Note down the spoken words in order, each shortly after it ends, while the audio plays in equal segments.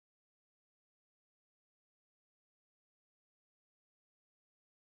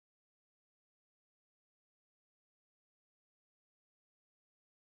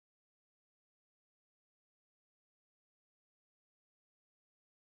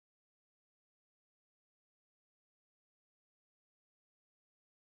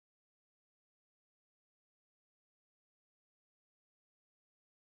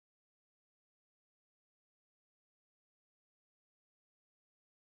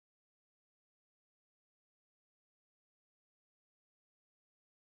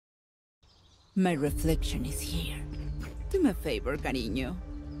My reflection is here. Do me a favor, cariño.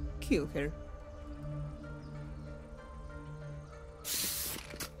 Kill her.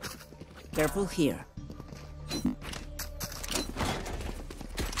 Careful here.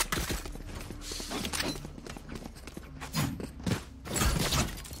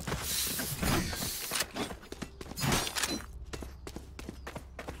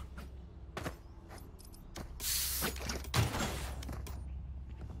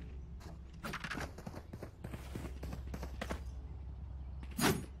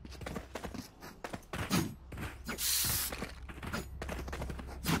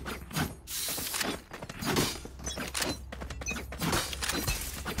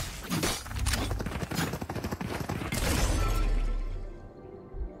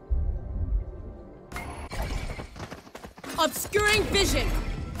 Obscuring vision.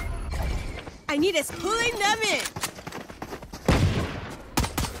 I need us pulling them in.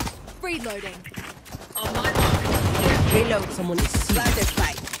 Reloading. On my mark. Reload. Someone is C. Ladder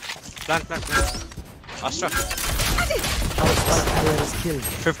fight. Plant. Astra. Our spike player is killed.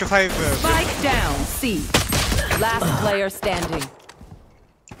 55. Spike down, C. Last player standing.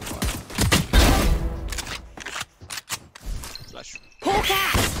 Flash. Hawk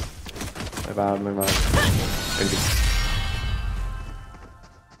out. My bad. Thank you.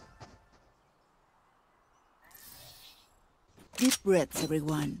 Deep breaths,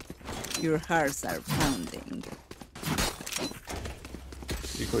 everyone. Your hearts are pounding.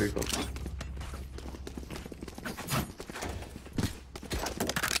 Eco.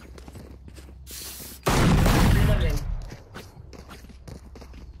 Reloading.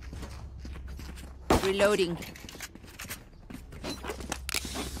 Reloading.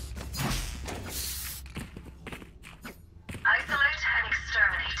 Isolate and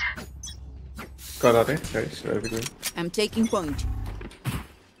exterminate. Got out, guys. Where are we going? I'm taking point.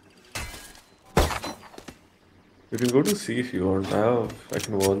 You can go to C if you want. I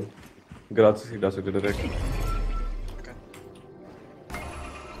can wall. Grazie, does it direct. Okay.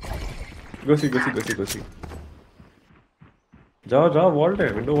 Go see. Jao, wall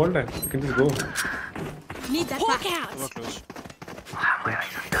time, window wall time. You can just go. Need that Hawk Over out. close.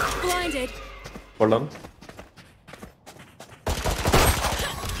 Blinded. Fall down.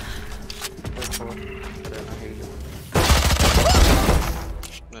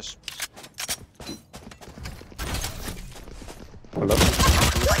 Nice. Fall down.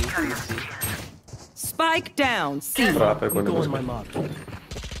 Spike down, C. Trap, Go on my mark.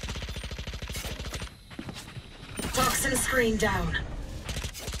 Toxin screen down.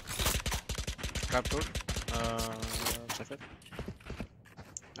 Trap door. Cypher.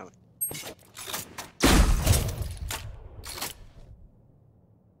 No.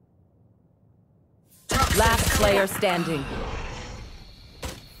 Last player standing.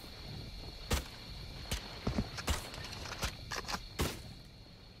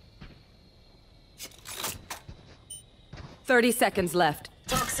 Thirty seconds left.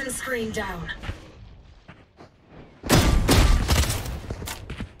 Toxin screen down.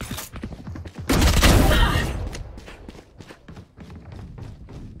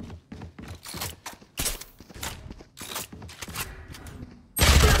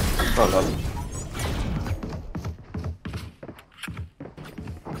 Fall down.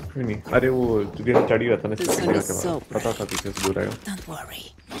 नहीं अरे वो तुझे study हुआ था ना The sun is so पता था तुझे दूर आएगा Don't worry.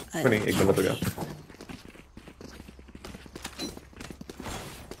 नहीं एक गलत हो गया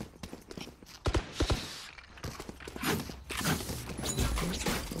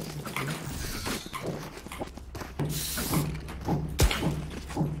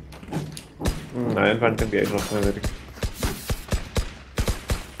Iron Phantom भी आई रास्ते में मेरी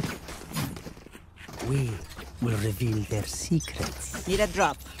We will reveal their secrets. Need a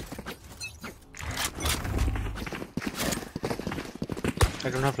drop. I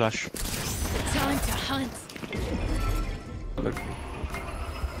don't have flash. Time to hunt.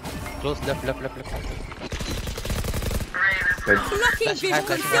 Close, left. Blocking Flash, vision flash,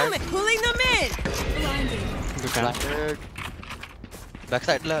 concealment. Pulling them in. Blinded. Good plan.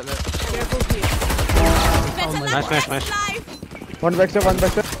 Backside, left. Careful here. Better luck Nice. next life. One backstab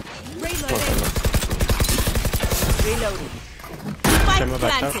Reloading. Reloading. Spike Send me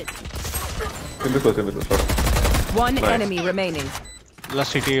back planted. in the close One Nice. enemy remaining.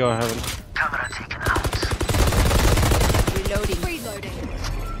 Last CT or heaven. Reloading. Reloading.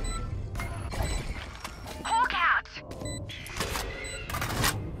 Hawk out.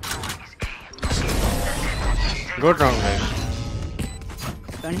 Good round, guys.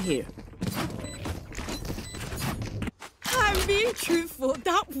 Gun here. I'm being truthful.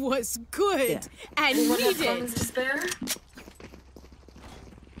 That was good. Yeah. And Anyone have needed. funds to spare?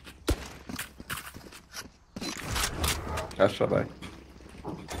 Astra, bye.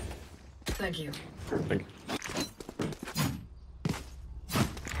 Thank you. Thank you.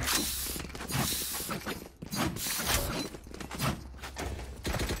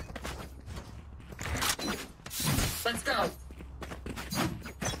 Let's go.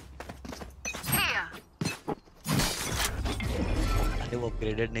 Here. अरे वो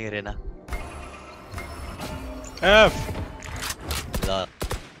upgraded नहीं करे ना. F. La.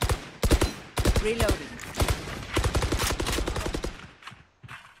 Reloading.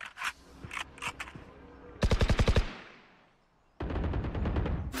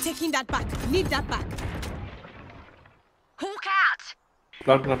 Taking that back. Need that back. Hawk out.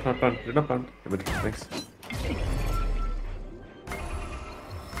 Plant. Did not plant. Thanks.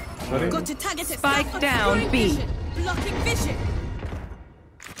 Sorry. Got to target it. Spike Stop down, obscuring B. vision. Blocking vision.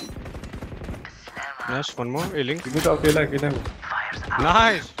 Nice, one more. A-Link. Give me the kill.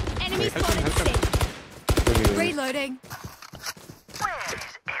 Nice. Enemy Help him, spotted. help him. Safe. Reloading.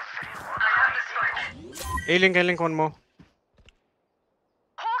 A-Link, one more.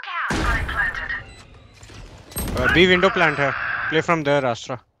 Hawk out. I planted. B window plant है. Play from there,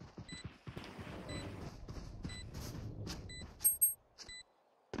 Astra.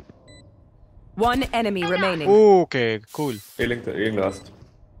 One enemy remaining. Okay, cool. A-Link last.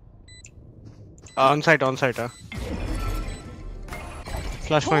 On site,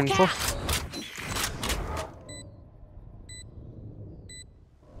 Flash for info.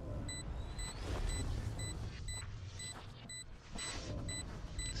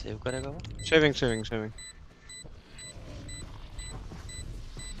 Save करेगा वो? Saving.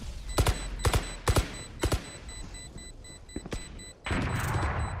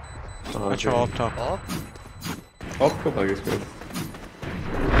 अच्छा of था. Off को भाग इसको.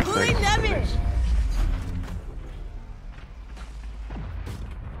 Pulling them in.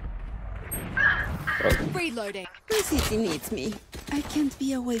 Reloading. The city needs me. I can't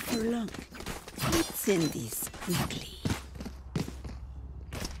be away for long. Let's end this quickly.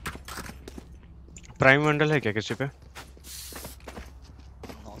 Prime bundle है क्या किसी पे?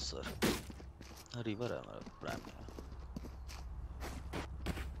 No sir. रिवर है हमारा प्राइम में.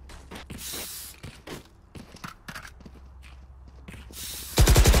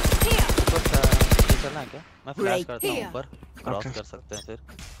 चलना है क्या? मैं फ्लैश करता हूँ ऊपर. क्रॉस कर सकते हैं फिर.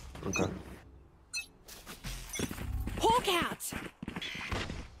 Okay. Hawk out.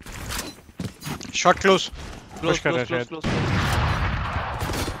 Shot close. Push कर रहा है शायद.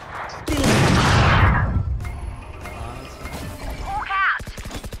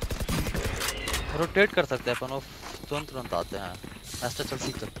 रोटेट कर सकते हैं अपन. वो तुरंत आते हैं. एस्टा चल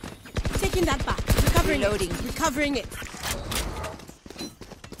सीख. Taking that back. Recovering it.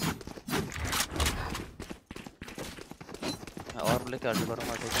 मैं और लेके आगे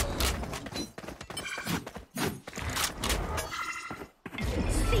करूँगा. ठीक है.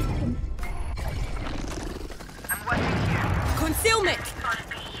 Concealment.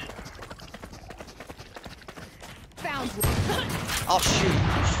 Found one. Oh shoot.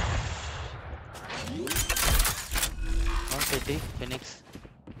 150 Phoenix.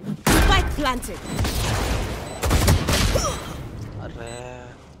 Spike planted. अरे.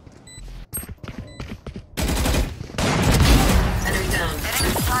 Enemy down.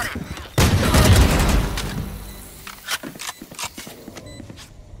 Enemy spotted.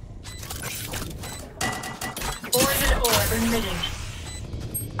 Poison orb emitting.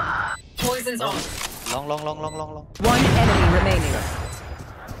 Poison's on. Long. One enemy remaining.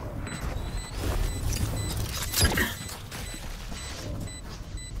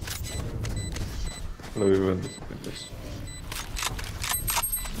 No, we win this.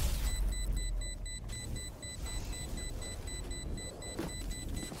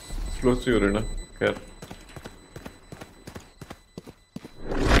 Close to you, Rena. Care.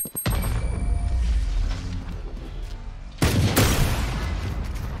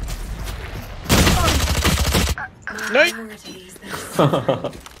 Priorities.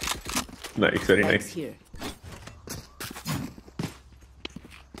 Nice, very nice. Here.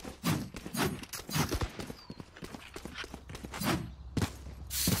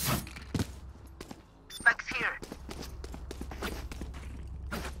 Specs here.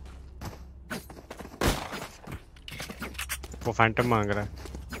 वो Phantom मांग रहा है.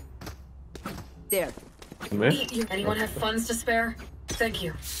 There. मैं? Anyone have funds to spare? Thank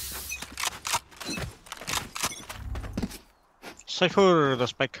you. Cypher the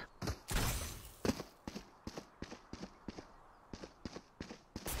spike.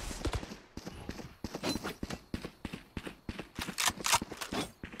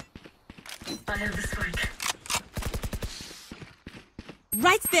 I have the spike.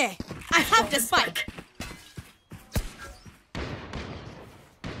 Right there. I have the spike.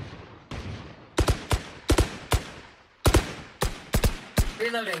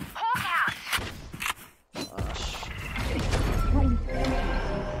 Reloading.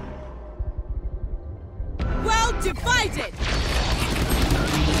 Well divided.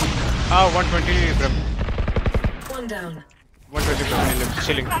 120 Brim. One down. 120 Brim.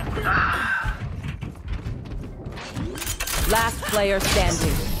 Ceiling. Last player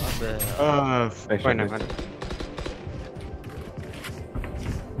standing. Fine, nice. man.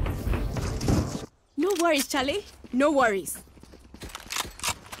 No worries, Charlie. No worries.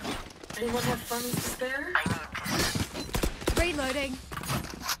 Anyone have funds to spare? Reloading.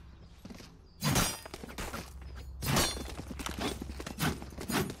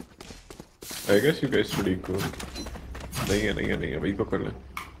 I guess you guys should eco. नहीं है eco कर ले.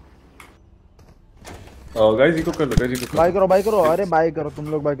 Oh guys eco कर लो guys eco. Bye करो अरे bye करो तुम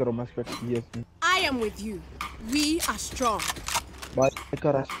लोग बाय करो मैं yes. I am with you. We are strong. Bye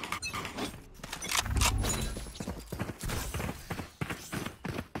करा.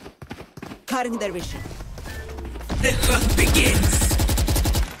 Cutting their vision.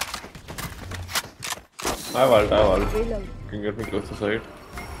 I wall. Can get me close to side.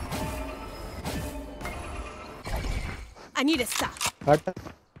 I need a stop. हट.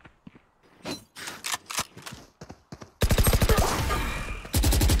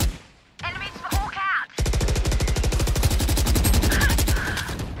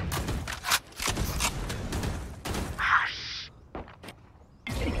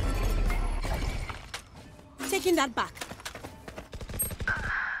 Taking that back.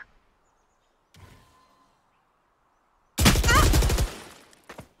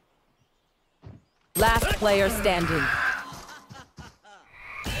 Last player standing.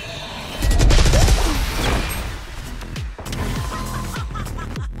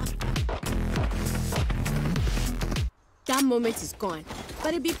 That moment is gone. But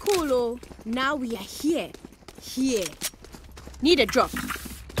it'd be cool, oh. Now we are here. Here. Need a drop.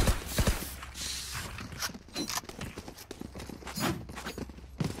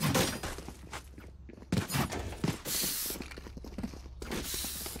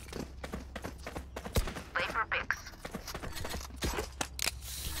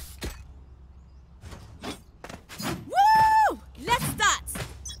 Woo! Let's start.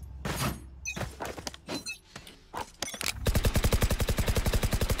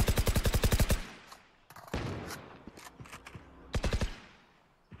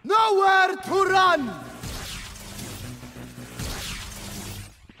 Nowhere to run.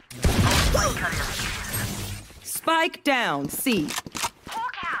 Spike down. C.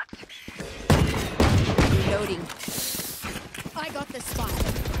 Reloading. I got the spot.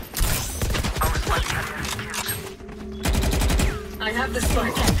 I have the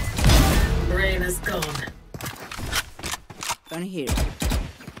spike. Rain is gone. Gonna hear.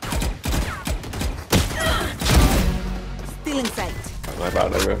 Still in sight. My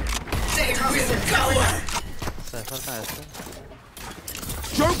bad, I will. Cypher का ऐसे.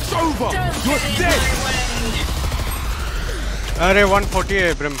 Joke's over. You're dead. अरे 140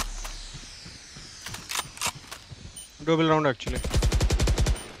 है Brim. Double round actually.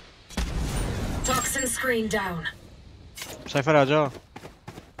 Toxin screen down. Cypher आ जाओ.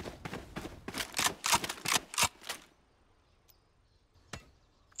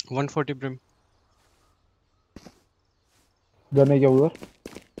 $140 Brim. गने क्या उधर?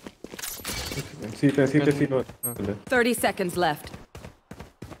 See 30 seconds left.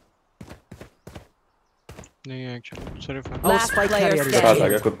 नहीं है actually. Sorry for. Last player रात आ standing.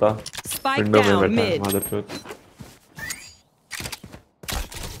 गया कुत्ता. Spike Window में down बैठा है mid. mother truth.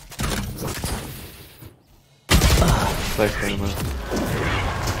 Like timer.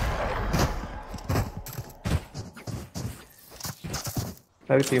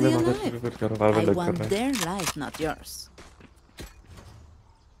 सारी टीमें मदद कर रहा है. I want their life, not yours.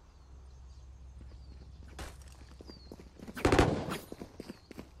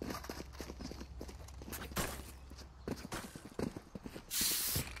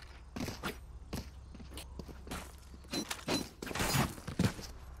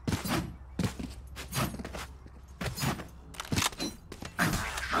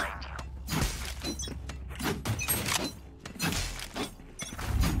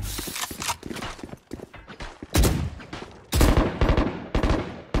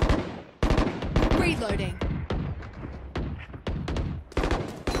 Reloading.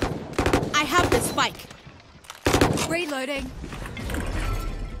 I have the spike. Reloading.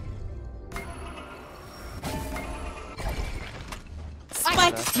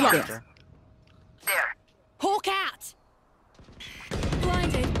 Spike dropped. Hawk out.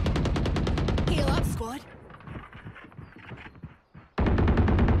 Blinded. Heal up, squad.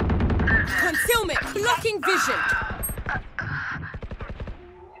 Concealment. Blocking vision.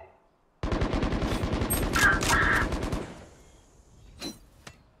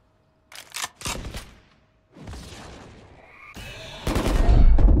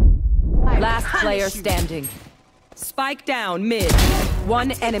 player standing. Spike down mid.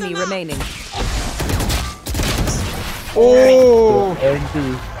 One enemy remaining. Oh! Anti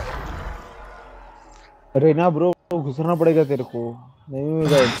Raina bro घुसना पड़ेगा तेरे को नहीं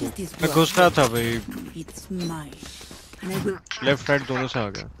मिलेगा anti This मैं rock. घुस रहा था भाई It's mine. And I will left right दोनों से आ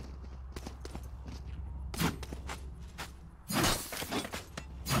गया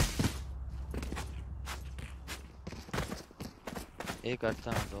एक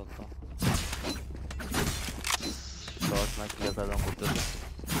अच्छा मैं सोचता हूँ शॉट मैं क्लियर कर रहा हूँ कुत्ते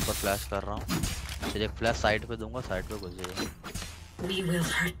से ऊपर फ्लैश कर रहा हूँ फिर एक फ्लैश साइड पे दूंगा साइड पे घुस जाएगा We will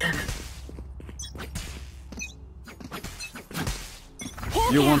hurt them.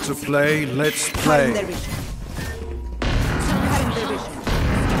 You want to play? Let's play. their vision. Cutting their vision.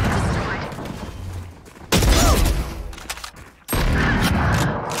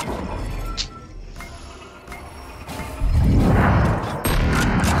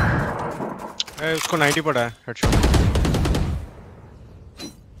 उसको 90 पड़ा है headshot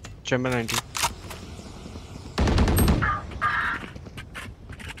chamber 90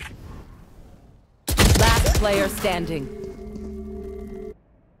 Last player standing.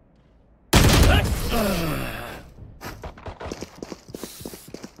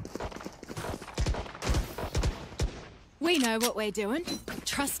 We know what we're doing.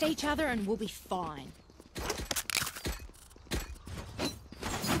 Trust each other and we'll be fine.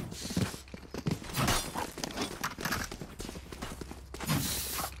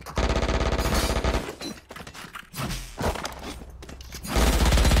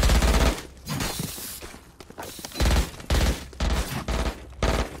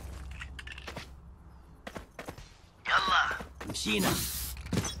 Machina.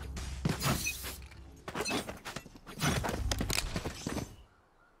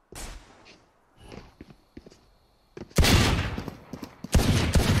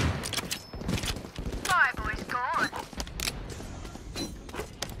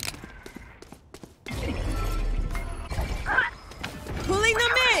 Pulling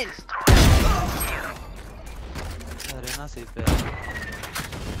them in! अरे ना सी पे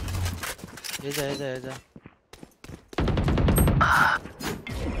ये जा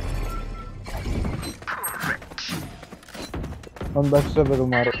हम back से पे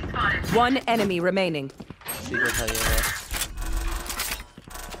मारो One enemy remaining. सी पे था ये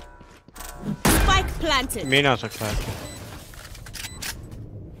Spike planted. मेन आ सकता है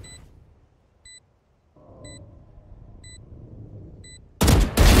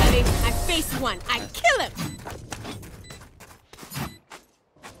I face one. I kill him.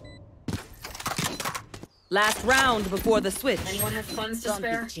 Last round before the switch. Anyone have funds to Don't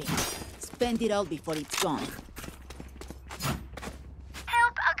spare? be cheap. Spend it all before it's gone.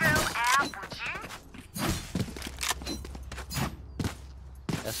 Help a girl out, would you?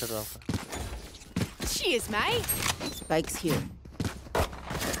 ऐसे drop Cheers, mate. Spike's here.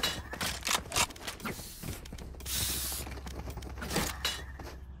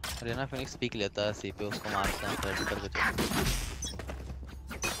 Raina Phoenix peak लेता है सी पे उसको मारते हैं third करके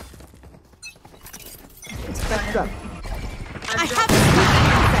I have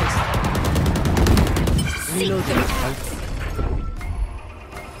Reloading.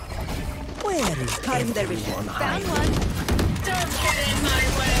 Where is cutting their vision? found one. Don't get in my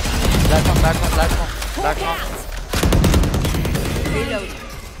way. Platform Reload.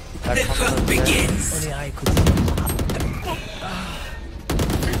 Only I could.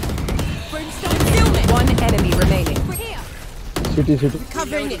 Brimstone, film it. One enemy remaining. We're here. City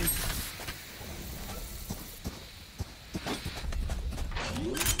Covering it.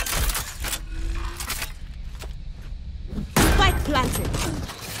 Spike planted.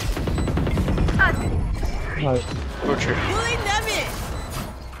 Hi good shit Pulling them in.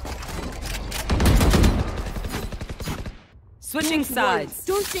 Switching sides.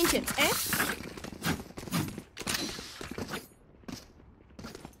 Don't think it, eh?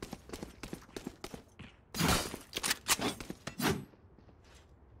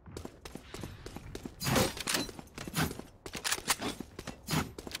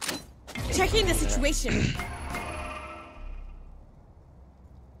 Checking the situation.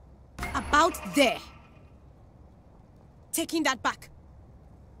 About there. Taking that back.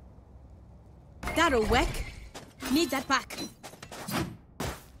 That'll work. Need that back.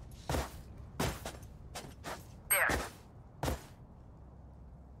 There.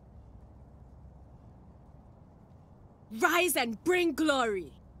 Rise and bring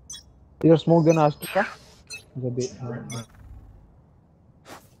glory. इधर smoke देना आज का जब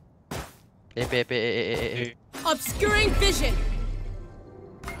पे Obscuring vision.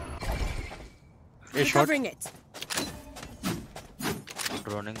 A shot Covering it.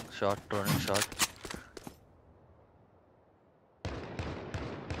 Droning shot, droning shot.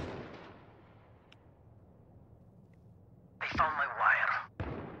 They found my wire.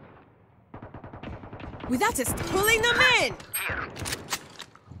 Without us pulling them in. Here.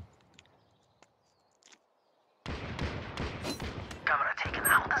 Camera taken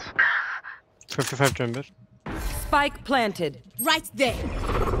out. 55 chamber. Spike planted. Right there.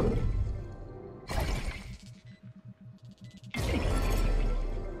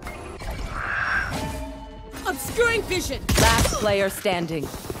 Obscuring vision. Last player standing.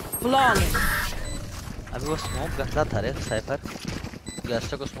 Flawless. अभी वो smoke गंदा था रे cipher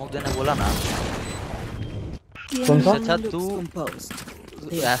gastro को smoke देने बोला ना कौन सा? अच्छा तू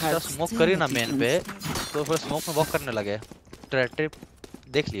गैस्ट्रो स्मोक करी ना मेन पे तो फिर स्मोक में वॉक करने लगे ट्रैप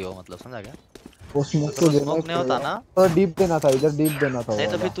देख लियो मतलब समझा क्या वो स्मोक तो देना नहीं होता ना तो डीप देना था इधर डीप देना था नहीं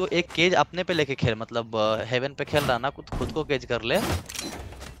तो फिर तू एक केज अपने पे लेके खेल मतलब हेवन पे खेल रहा ना खुद को केज कर ले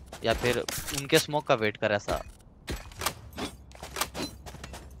या फिर उनके स्मोक का वेट कर ऐसा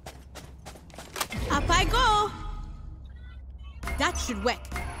Up I go. That should work.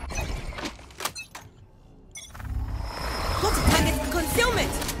 Got to target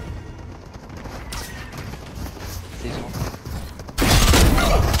concealment. See smoke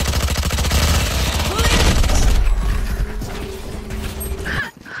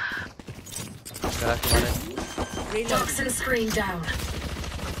Toxin screen down.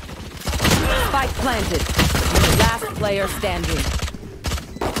 Spike planted. Last player standing.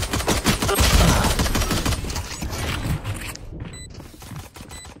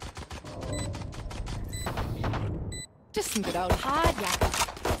 Just some good old hard yak.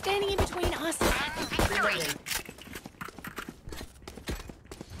 Standing in between us. Reloading.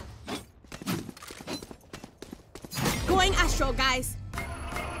 Going astral, guys.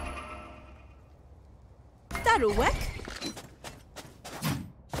 That'll work.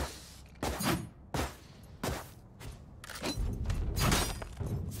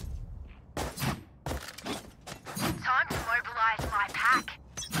 Time to mobilize my pack.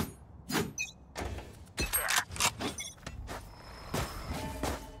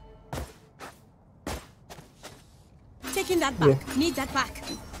 Taking that back. Need that back.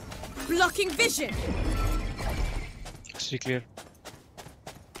 Blocking vision. See clear.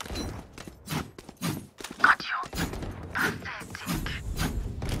 Got you. Pathetic.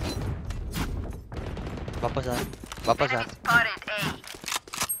 वापस आ Enemy spotted A.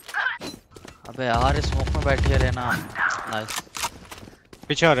 अबे यार smoke में बैठे रहना nice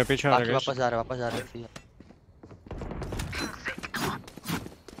पीछे आ रहे बाकी वापस आ रहे सी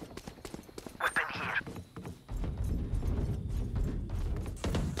Weapon here.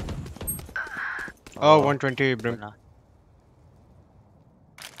 Oh, 120 brim. ना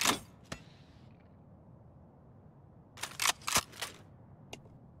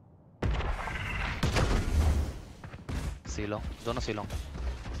सीलो दोनों सीलो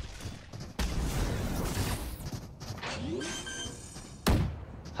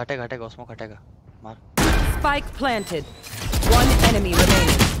हटेगा स्मोक हटेगा मार Spike planted. One enemy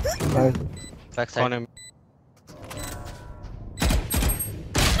remaining. Back On side him.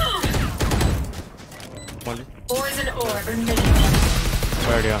 Molly. Poison orb remaining.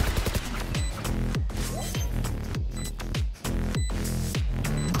 Third, yeah.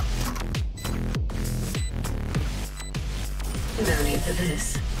 No need for this.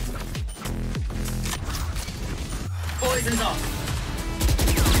 Poison's off.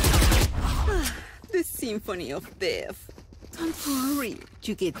 The symphony of death. Don't worry,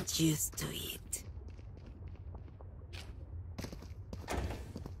 you get used to it.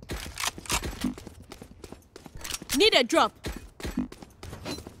 Need a drop.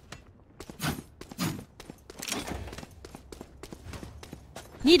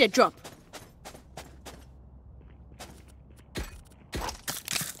 Need a drop.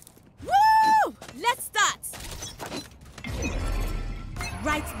 Woo! Let's start.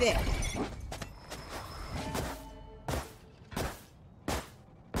 Right there.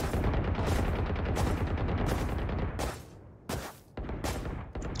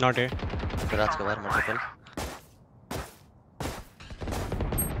 Not A. Garage के बाहर multiple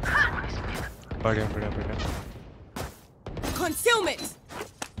बढ़िया. Concealment.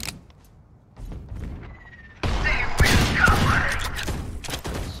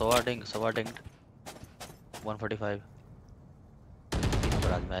 सवा डिंग 145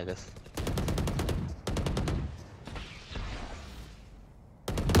 garage में I guess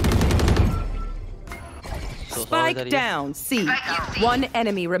Spike down. C. One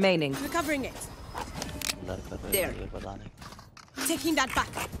enemy remaining. Recovering it. there पता नहीं. Taking that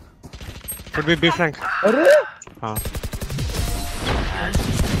back. Could be B flank. अरे हाँ.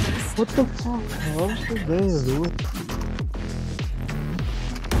 What the fuck? How is there, dude?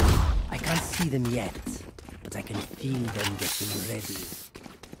 I can't see them yet, but I can feel them getting ready.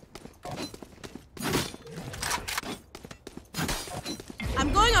 I'm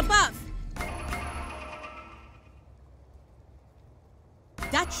going above.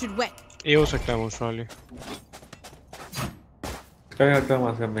 That should work. ये हो सकता है most probably. Sky हटका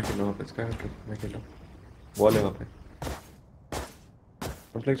वहाँ से मैं खेलूँ वहाँ पे Sky हटका मैं खेलूँ बॉल है वहाँ पे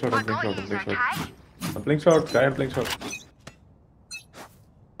I'm playing short I'm playing short Sky I'm playing short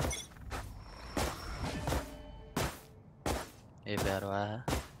ये प्यार हुआ है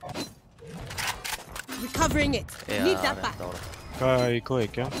Recovering it. Need that back. का इको है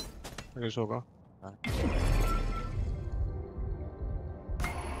क्या? रेस होगा.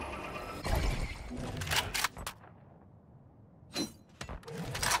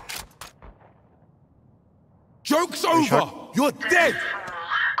 Joke's over! You're dead!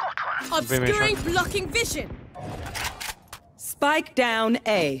 Obscuring blocking vision. Spike down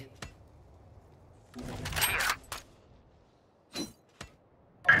A.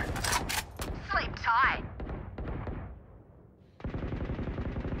 Sleep tight.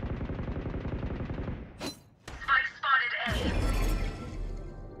 Spike spotted A.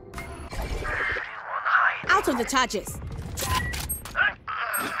 Out of the charges.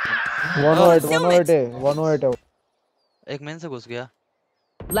 108 out. एक main से घुस गया.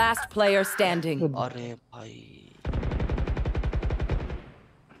 Last player standing. अरे भाई.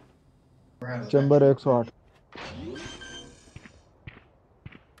 Chamber 108.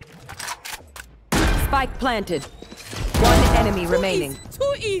 Spike planted. One enemy remaining.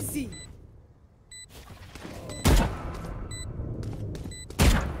 Too easy.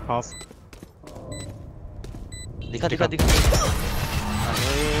 Half. दिखा.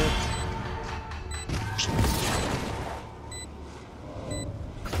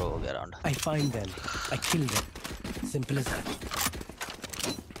 I find them. I kill them. Simple as that.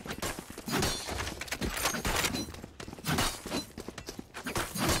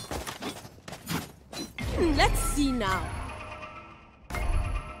 Let's see now.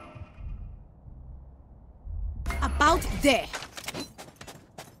 About there.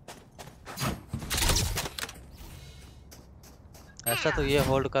 ऐसा तो ये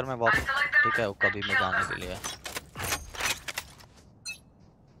होल्ड कर मैं बॉक्स ठीक है कभी मैं जाने के लिए.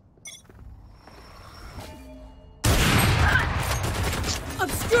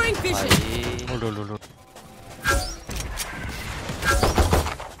 Obscuring vision. Hold.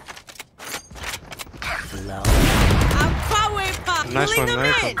 I'm power back. Nice one.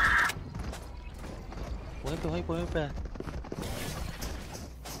 वहीं पे.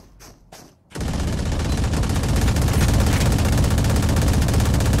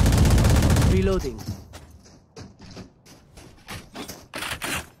 Reloading.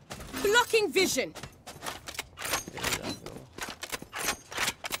 Blocking vision.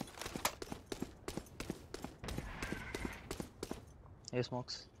 Hey,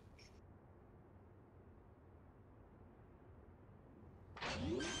 smokes.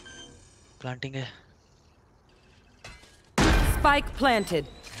 Planting है. Spike planted.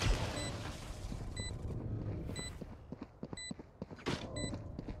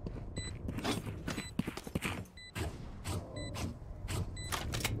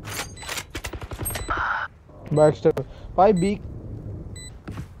 Backstep. 5B.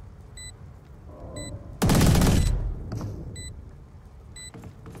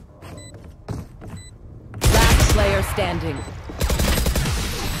 Last player standing.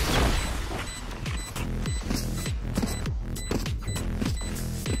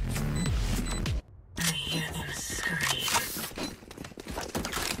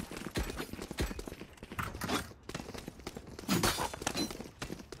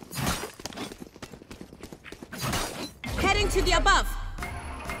 Heading to the above.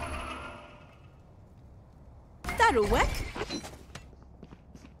 That'll work.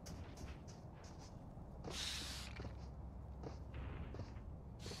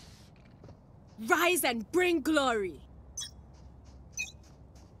 Rise and bring glory.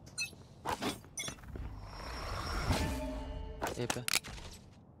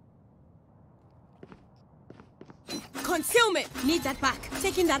 Concealment. Need that back.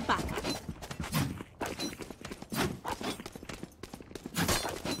 Taking that back.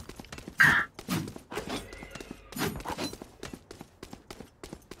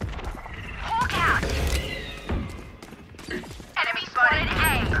 Hawk out. Enemy spotted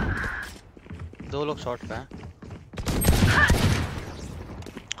A. दो लोग shot पे हैं.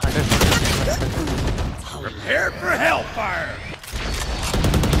 Prepare for hellfire!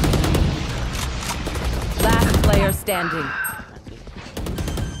 Last player standing.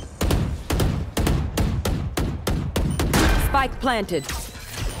 Spike planted.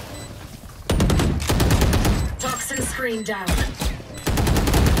 Toxin screen down.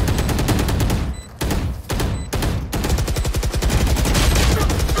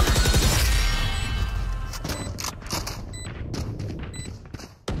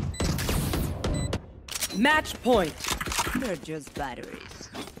 Match point. They're just batteries.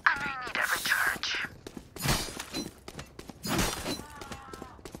 I may need a recharge.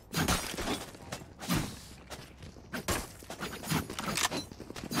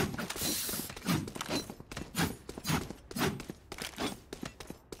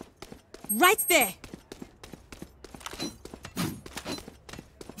 Right there.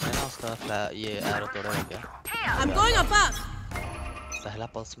 मैंने उसका ये arrow तोड़ा है क्या? I'm going above. पहला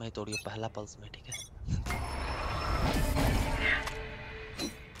पल्स में ही तोड़िए, पहला पल्स में, ठीक है?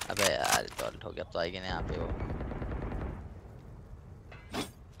 अबे यार तो अल्ट हो गया, तो आएगी ना यहाँ पे वो।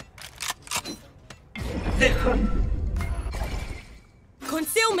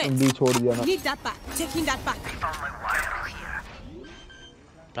 Concealment. भी छोड़ दिया ना। Need that back. Taking that back.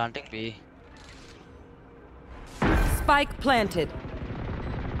 Planting B. Spike planted.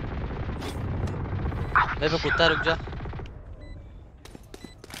 मेरे पे कुत्ता, रुक जा।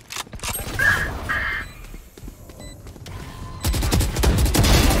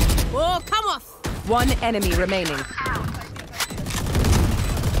 Oh, come off. One enemy remaining.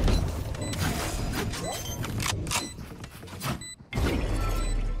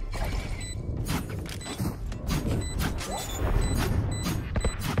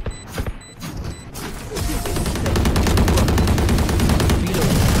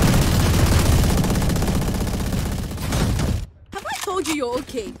 Have I told you you're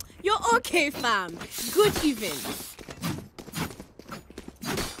okay? You're okay, fam. Good even.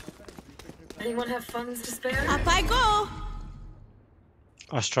 Anyone have funds to spare? Up I go.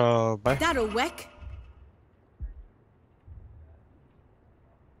 Astra, bye. That'll work.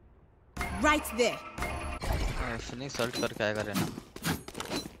 Right there. Phoenix Salt करके आएगा रहना।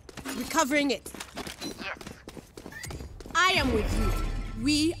 Recovering it. I am with you.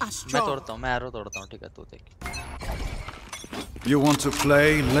 We are मैं strong. तोड़ता हूँ, मैं arrow तोड़ता हूँ, ठीक है? तू देख। You want to play?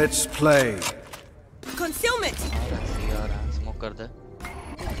 Let's play. Concealment. यार स्मोक कर दे।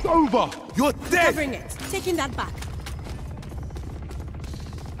 Over! You're dead! Covering it. Taking that back.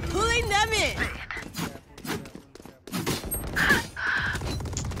 Pulling them in.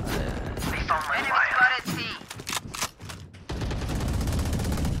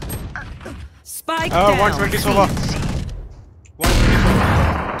 Spike down. 120 Sowa. 120 One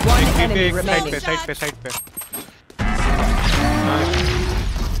Sowa. enemy side remaining. पे, साइड पे, साइड पे।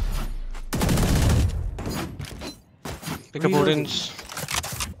 Pick up Odin's.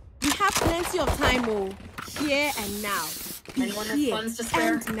 We have plenty of time, oh. Here and now. Be Anyone have here funds to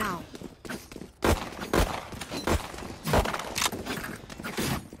spare? and now.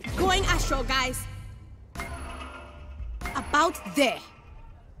 Going astral, guys. About there.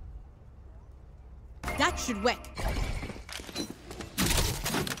 That should work.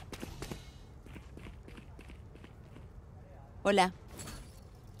 Hola.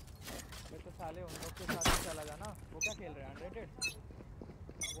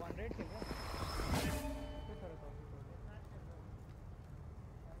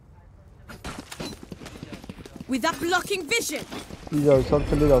 With that blocking vision. सी जाओ, सब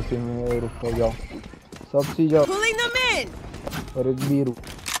चले जाओ सी में, रुक जाओ। सब सी जाओ। Pulling them in. और एक भी रुक।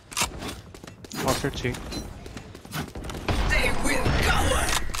 Offset C. They will cover.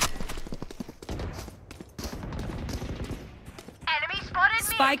 Enemy spotted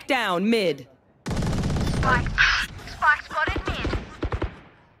mid. Spike down mid. Spike spotted mid.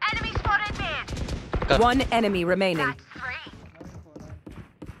 Enemy spotted mid. One enemy remaining. That's 3.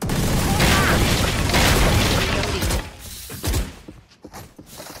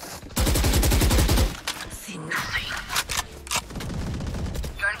 See nothing.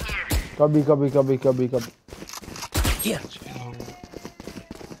 Gun here. कभी। Here.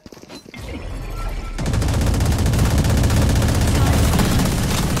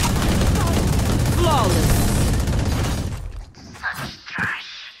 Flawless.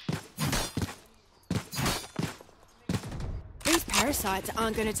 These parasites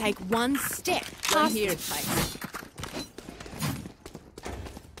aren't going to take one step past here. this place.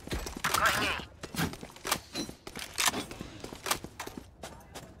 Going A.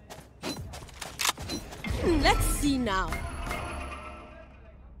 Let's see now.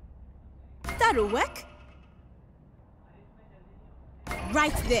 That'll work.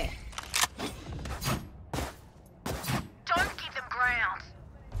 Right there. Don't give them ground.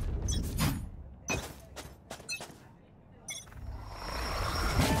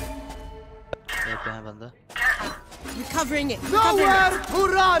 ये पे है बंदा। Recover Covering it. Nowhere to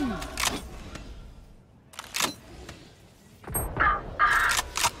run!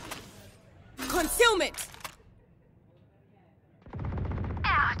 Concealment.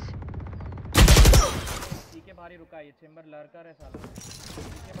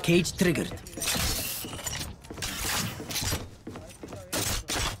 Cage triggered.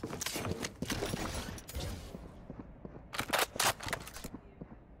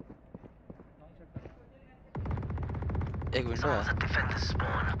 एक window है।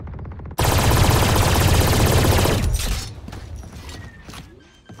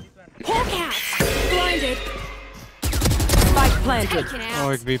 Blinded. Spike planted. Oh,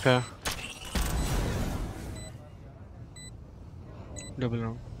 एक beep है। Double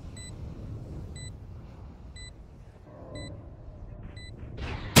round.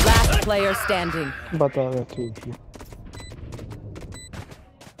 Last player standing. बता रहा ठीक है।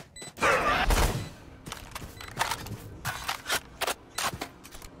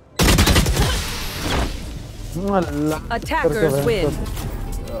 Attackers win.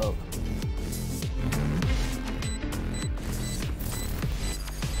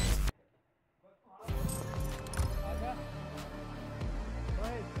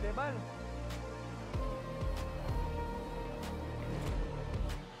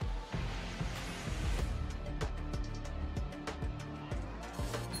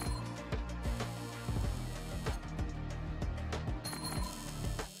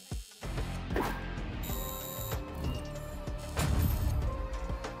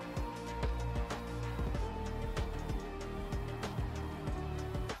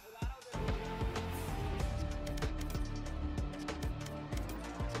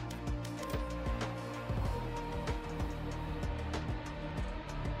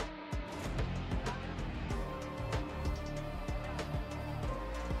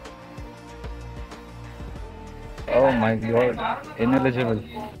 Oh my god, ineligible.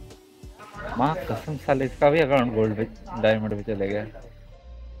 माँ कसम साले इसका भी अकाउंट गोल्ड पे डायमंड पे चले गया।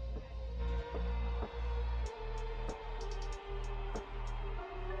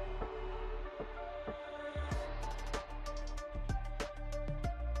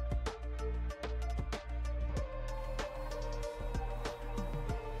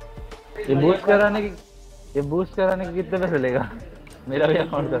 ये बूस्ट कराने के कितने पैसे लेगा? मेरा भी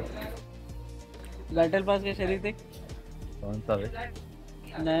अकाउंट का बैटल पास के शरीर देख। कौन सा है?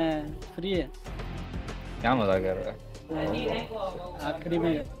 नहीं फ्री है। क्या मजाक कर रहा है? आखिरी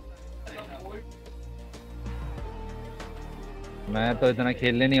में मैं तो इतना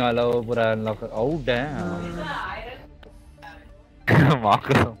खेलने नहीं वाला, वो पूरा अनलॉक आउट है। माँ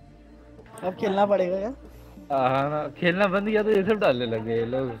कसम अब खेलना पड़ेगा क्या? हाँ ना, खेलना बंद किया तो ये सब डालने लगे ये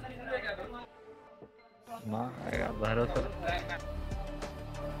लोग। माँ भरोसा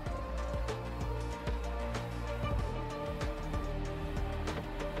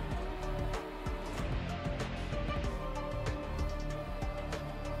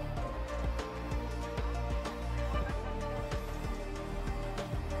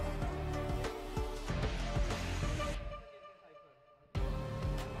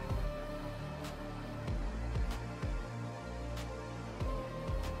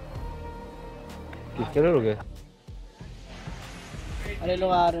किसके लिए रुके? अरे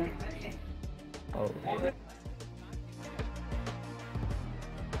लोग आ रहे हैं।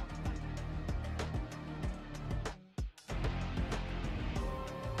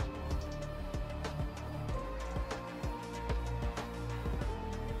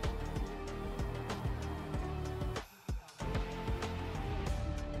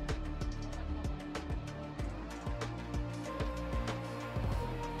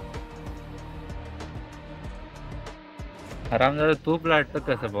 हरामजादा तू प्लाट तक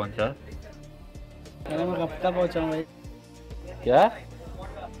कैसे पहुंचा? अरे मैं कब का पहुंचा हूँ भाई? क्या?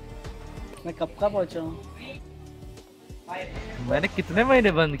 मैं कब का पहुंचा हूँ? मैंने कितने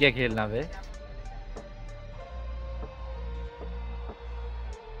महीने बंद किया खेलना बे?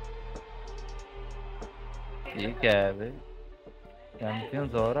 ये क्या है बे?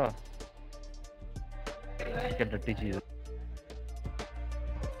 चैंपियंस हो रहा? क्या डट्टी चीज है?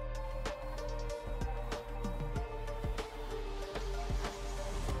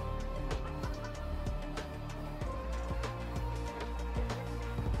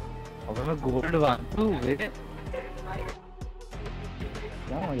 अबे मैं गोल्ड बांधू बे, क्या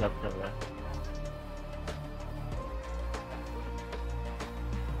मजाक कर रहा है?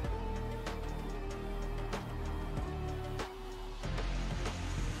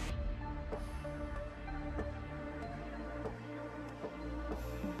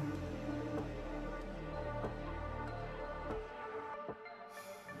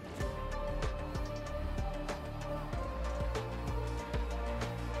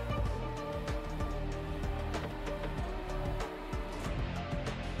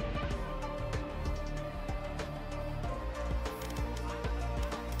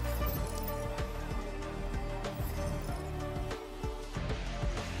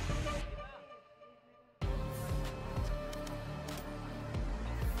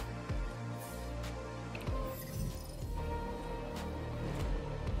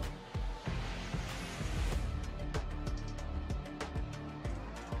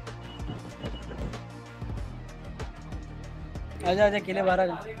 आजा आजा किले बाहर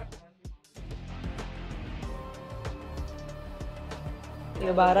आजा।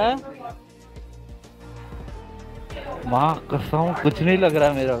 ये बाहर आ। माँ कसम कुछ नहीं लग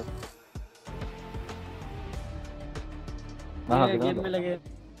रहा मेरा। गेम में लगे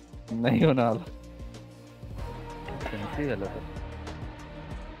नहीं होना वाला। कैसी गलत है।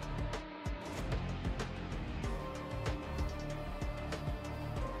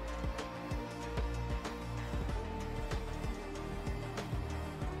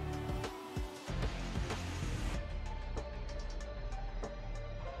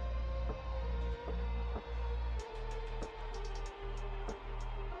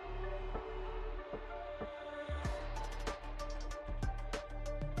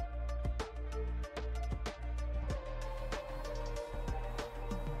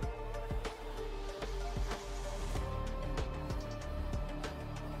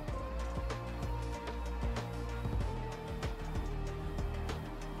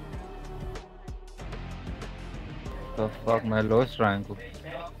 The fuck, मैं lowest rank हूँ।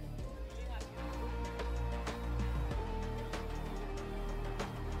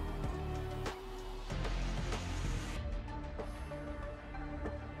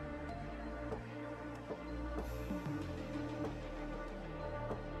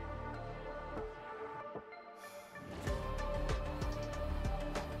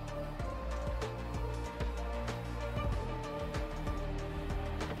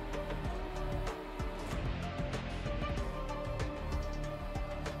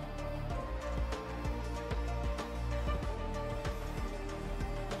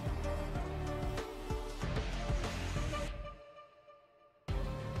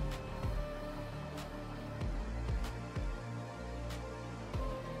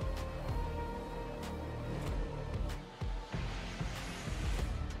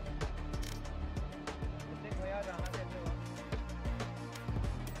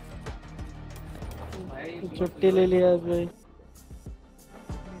 छुट्टी ले लिया भाई।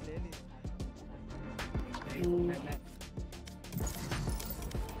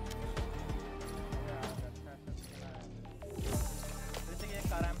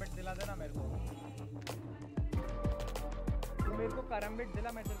 दिला देना मेरे को। तू मेरे को करम्बिट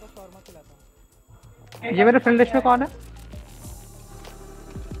दिला, मैं तेरे को शॉर्मा खिलाता हूँ। ये मेरे फ्रेंड लिस्ट में कौन है?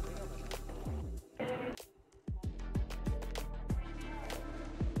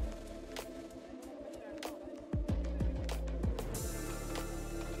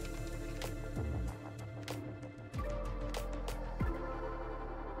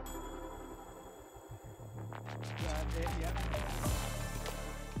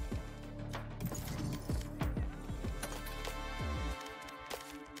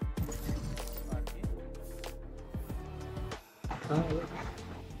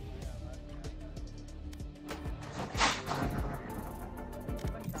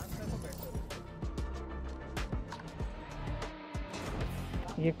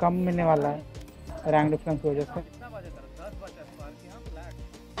 ये कम मिलने वाला है रैंक डिफरेंस की वजह से।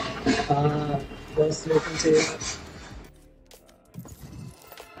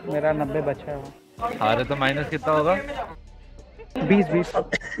 मेरा 90 बचा है। हारे तो माइनस कितना होगा? 20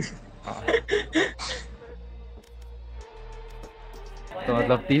 तो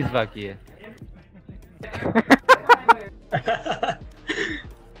मतलब 30 बाकी है।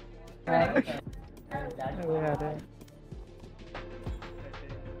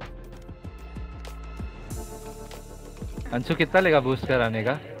 अंशु कितना लेगा बूस्ट कराने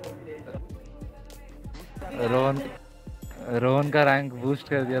का? रोहन का रैंक बूस्ट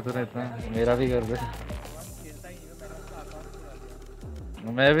कर दिया तूने इतना, मेरा भी कर दे।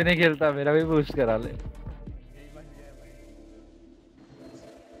 मैं भी नहीं खेलता, मेरा भी बूस्ट करा ले।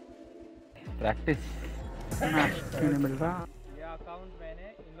 प्रैक्टिस नहीं मिल रहा। ये अकाउंट मैंने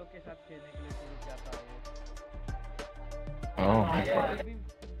इन लोग के साथ खेलने के लिए शुरू किया था।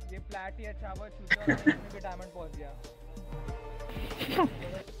 ये फ्लैट ही अच्छा हुआ, चूतिया और इसमें भी डायमंड पहुंच गया।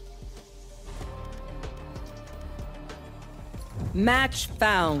 Match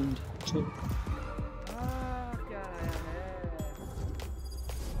found.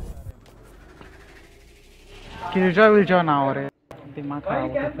 किलजॉय विलजॉय ना हो रहे, दिमाग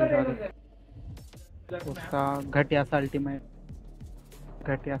खराब होता है। उसका घटिया सा अल्टीमेट,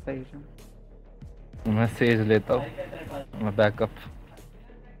 घटिया सा यूजन। मैं सेज लेता हूँ, मैं बैकअप।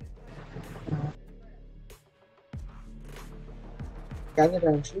 क्या कर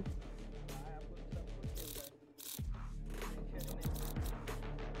रहा है?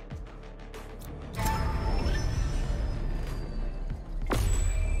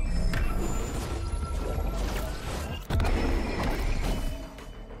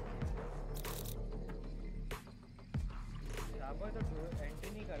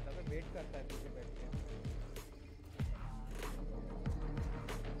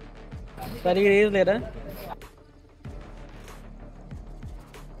 सारी रेस ले रहा है।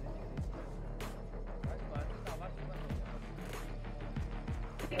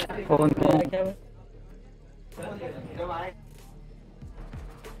 फोन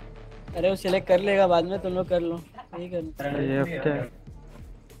अरे वो सिलेक्ट कर लेगा बाद में, तुम लोग कर लो। यही कर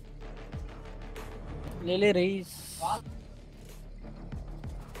ले रईस।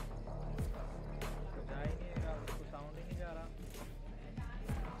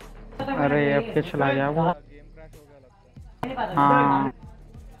 अरे एफ के चला गया वो। हाँ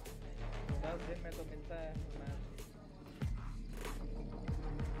 10 दिन में तो मिलता है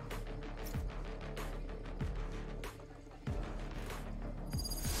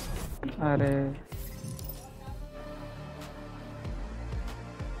अरे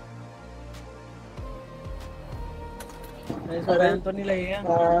बैन तो नहीं लगेगा।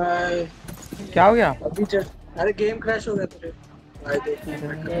 क्या हो गया? अभी अरे गेम क्रैश हो गया तेरे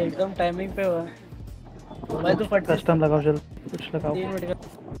एकदम टाइमिंग पे हुआ। भाई तो फट कस्टम लगाओ जल्द, कुछ लगाओ। 3 मिनट का।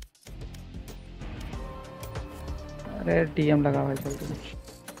 अरे डीएम लगा भाई जल्दी कुछ।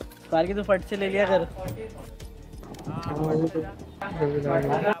 बाकी तो फट से ले लिया कर।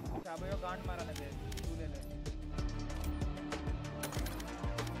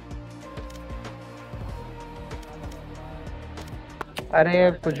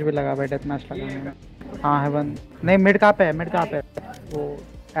 अरे कुछ भी लगा भाई, डेथ मैच लगा। हाँ हेवन नहीं, मिड कहाँ पे है? मिड कहाँ पे है? वो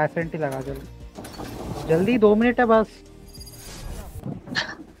एसेंट ही लगा जल्दी जल्दी, 2 मिनट है बस।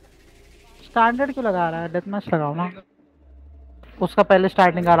 स्टैंडर्ड क्यों लगा रहा है? डेथ मैच लगाओ ना। उसका पहले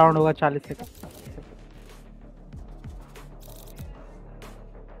स्टार्टिंग का राउंड होगा 40 सेकंड।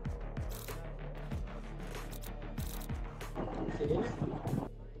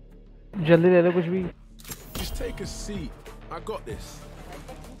 जल्दी ले लो कुछ भी। Just take a seat. I got this.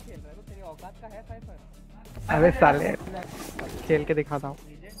 अरे साले खेल के दिखाता हूँ।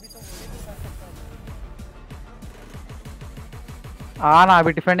 ना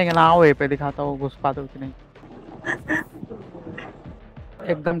अभी डिफेंडिंग है ना, वे पे दिखाता हूँ घुस पाते हो कि नहीं।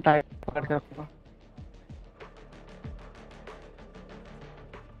 एकदम टाइट पकड़ के रखूंगा।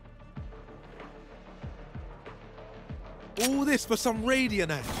 All this for some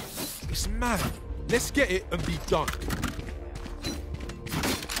Radiant ad. It's mad. Let's get it and be done.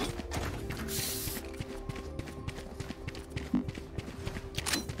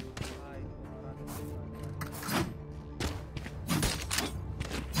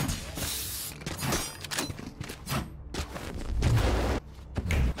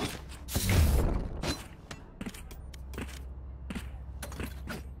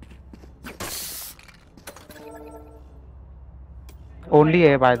 Only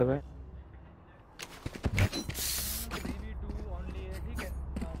है by the way.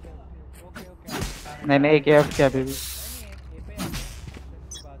 नहीं एक एफ क्या अभी भी।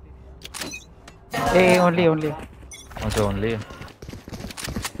 ओनली अच्छा only.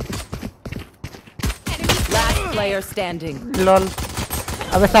 Last player standing. Lol.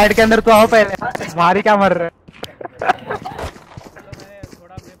 अबे साइड के अंदर तो आओ पहले, मारी क्या मर रहे।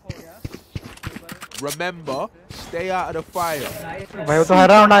 Remember, stay out of the fire. भाई वो तो हर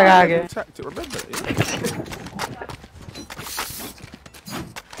राउंड आएगा आगे। Remember it.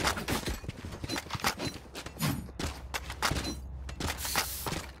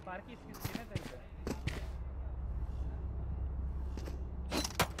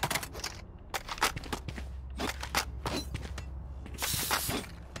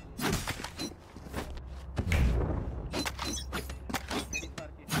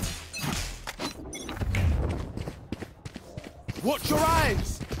 Watch your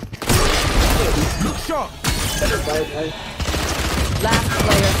eyes! Look sharp! Last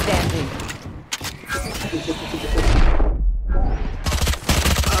player standing.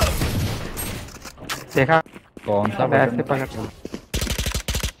 देखा कौन सा ऐसे पकड़।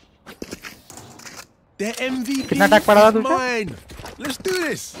 The MVP कितना टैग पड़ा था is तुझे? mine! Let's do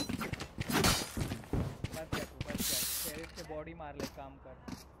this! Body मार ले, काम कर।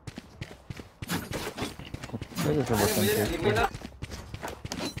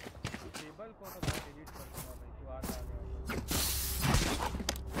 टेबल को तो डिलीट कर दूंगा भाई, तू आ गया।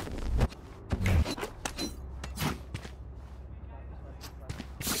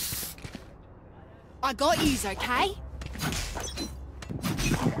 I got yous, okay?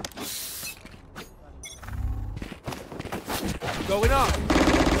 Going up!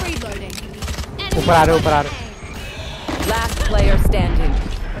 Reloading. ऊपर आ रहे। Last player standing.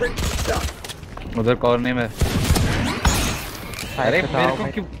 उधर कॉर्नर में। अरे मेरे को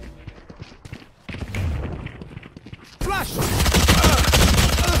क्यों? Flash!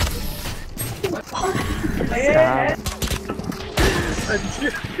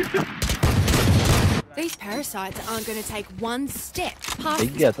 These parasites aren't going to take one step past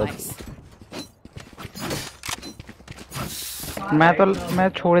दिख गया this था place. मैं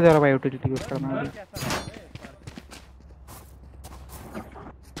छोड़ दे रहा भाई यूटिलिटी यूज करना अभी।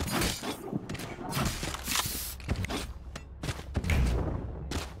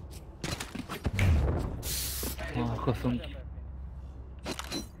 कसम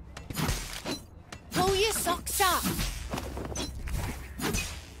Pull your socks up.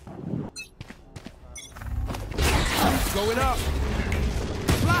 Going up.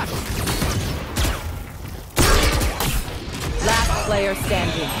 Flash. Last player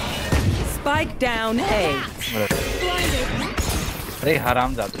standing. Spike down A. अरे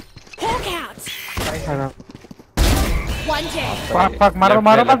हराम जादू Hawk out. One dead. fuck मारो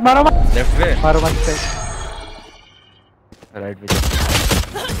मारो मत मारो मत लेफ्ट पे मारो मत से राइट पे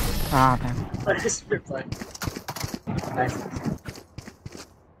हाँ था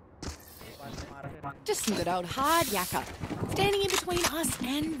Just some good old hard yakka, standing in between us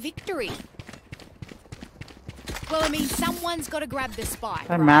and victory. Well, I mean, someone's got to grab the spike.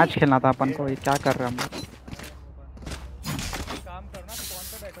 Match खेलना था अपन को, ये क्या कर रहे हैं हम लोग? काम करो ना, फोन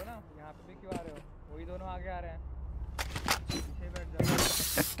पे बैठो ना, यहाँ पे भी क्यों आ रहे हो? वही दोनों आगे आ रहे हैं। पीछे बैठ जाओ।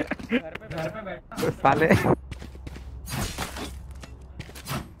 घर पे बैठ। साले।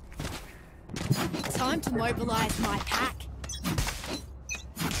 Time to mobilize my pack.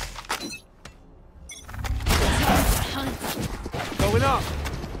 Going up.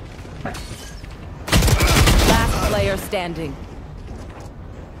 Last player standing.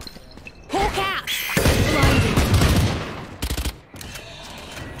 Hawk out.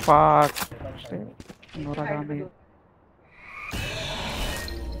 fuck Nora कहाँ पे?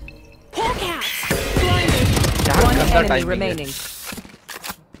 Hawk out. One enemy remaining.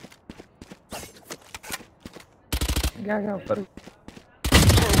 क्या ऊपर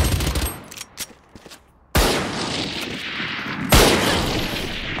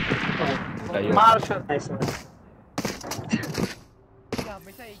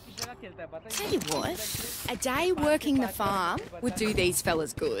Tell you what, a day working the farm would do these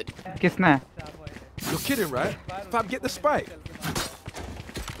fellas good. किसने? You're kidding, right? Fam, get the spike.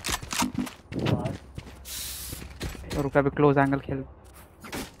 रुका भी close angle खेल।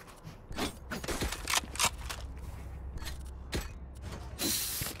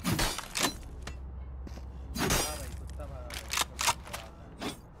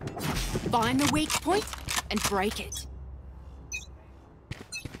 Find the weak point and break it.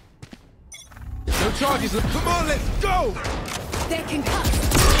 No charges. Come on, let's go. They're concussed.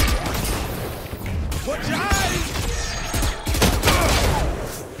 Watch your eyes.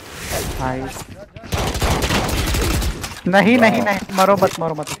 भाई नहीं नहीं नहीं मरो मत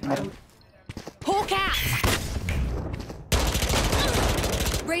मरो मत मरो। Hawk out.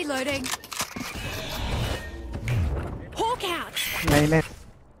 Reloading. Hawk out. नहीं नहीं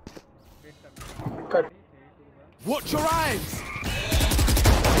Watch your eyes.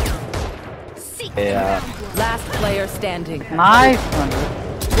 Yeah. Last player standing. Nice one.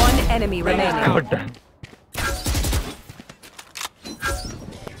 One enemy remaining. Good done.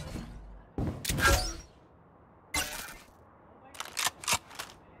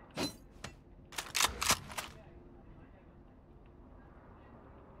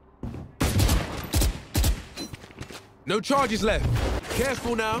 No charges left.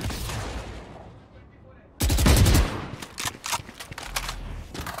 Careful now.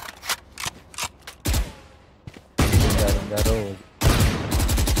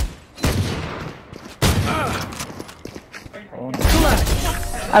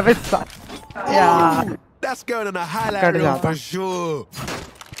 अबे यार That's going on a highlight reel for sure.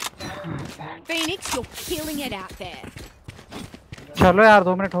 Phoenix, you're killing it out there. चलो यार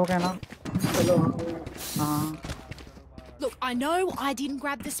 2 minute हो गए ना। हाँ। Look, I know I didn't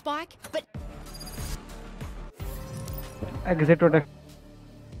grab the spike, but exit to deck.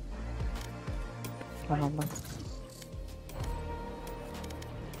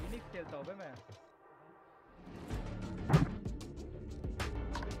 खेलता हूँ बे मैं।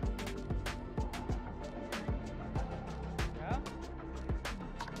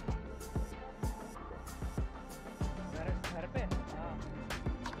 घर पे हाँ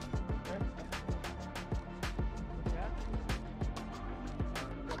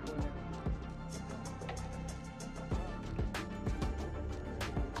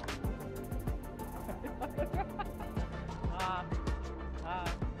क्या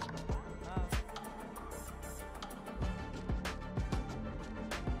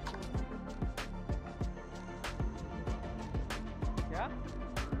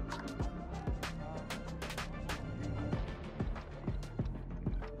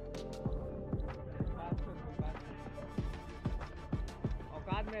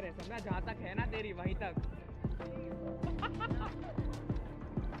रहे, समझा? जहाँ तक है ना तेरी वहीं तक।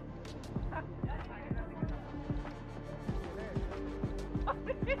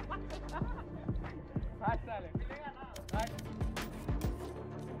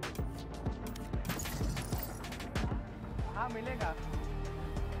 हाँ मिलेगा,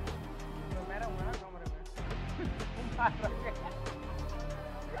 तो मैं रहूँगा ना कमरे में। तुम बाहर रहोगे।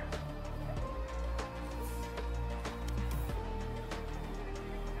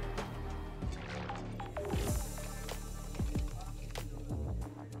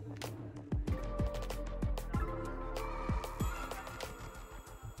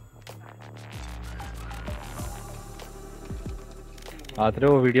 आते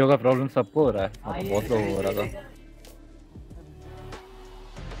वो वीडियो का प्रॉब्लम सबको हो रहा है, बहुत लोगों को हो रहा था।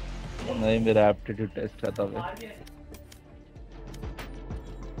 नहीं मेरा एप्टीट्यूड टेस्ट था तब।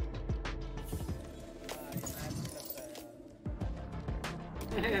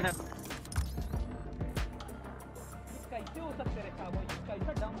 कैसे हो सकते रे साहब,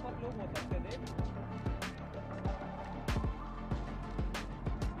 कैसा डम पर लोग हो सकते थे?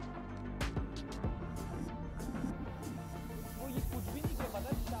 वो ये कुछ भी नहीं किया, पता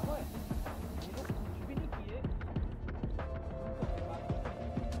है साहब, ये लोग कुछ भी नहीं किए।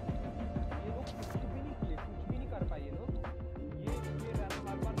 ये लोग कुछ भी नहीं किए, कुछ भी नहीं कर पाए ये लोग। ये रन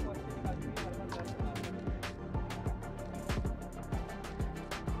हर बार फर्स्ट से निकालते हैं, हर बार रन बनाते हैं।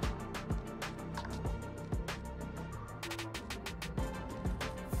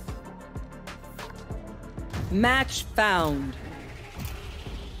 Match found.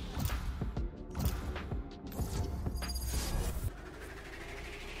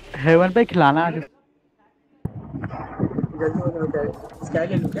 हेवन पे खिलाना आज। जल्दी हो जाए, स्काई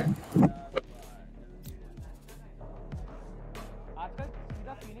ले लूं क्या? आजकल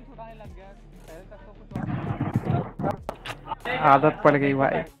सीधा फिनिश उठाने लग गया, पहले तक तो कुछ और आदत पड़ गई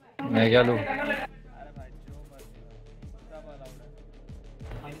भाई। मैं क्या लूं?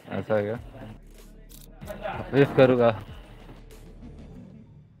 ऐसा है क्या? विफ करूँगा।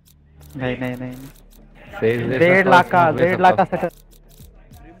 नहीं नहीं नहीं, 1.5 लाख का सेट।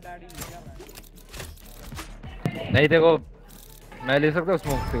 नहीं देखो, मैं ले सकता हूँ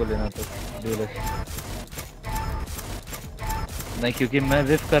स्मोक से को लेना तो डुएलिस्ट। नहीं क्योंकि मैं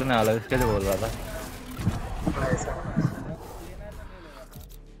विफ करने वाला इसके लिए बोल रहा था।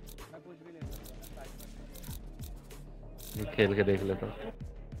 ये खेल के देख लेता हूँ।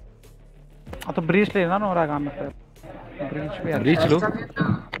 हाँ तो ब्रीच लेना ना, हो रहा काम में। ब्रीच भी ब्रीच लो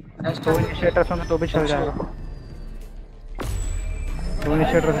तो इनिशिएटर में तो भी चल जाएगा। तो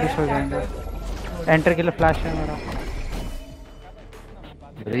इनिशिएटर भी चल जाएंगे। एंटर के लिए फ्लैश है मेरा।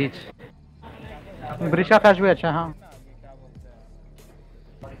 ब्रीच का फ्लैश भी अच्छा। हाँ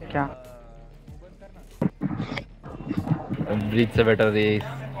क्या ब्रीच से बेटर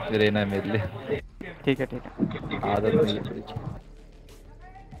रेना है मेरे लिए। ठीक है आदत नहीं है breach.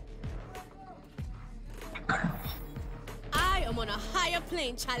 I am on a higher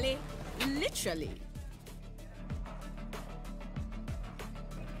plane, Charlie. Literally.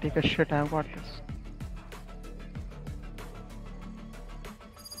 Take a shit, I've got this.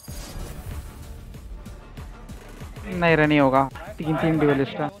 नहीं रनी होगा, 3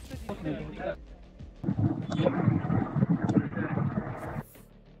 ड्यूलिस्ट है।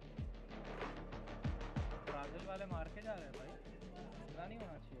 ब्राजील वाले मार के जा रहे हैं भाई, इतना नहीं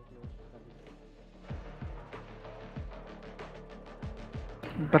होना चाहिए close.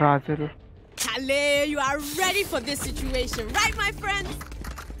 Brazil. Charlie, you are ready for this situation, right, my friend?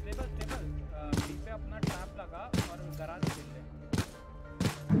 पे अपना ट्रैप लगा और गराज खेल ले।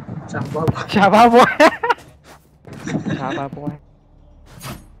 चाबा बॉय।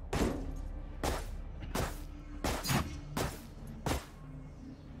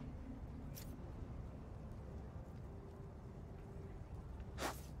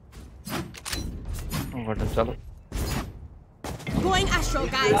 चलो Going astral,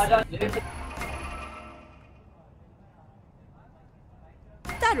 guys.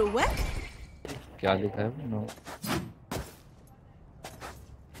 That'll work. क्या लिखा है? No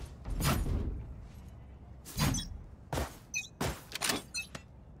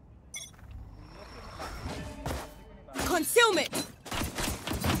Concealment.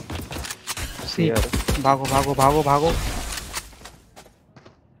 भागो।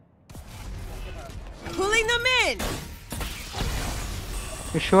 Pulling them in.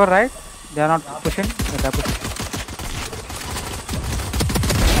 You sure, right? They are not pushing. They are pushing.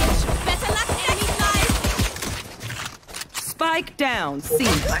 Better luck any guys. Spike down. C.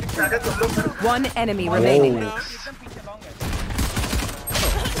 One enemy remaining.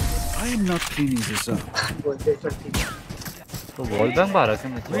 I am not cleaning this up. तो wall bang बाहर है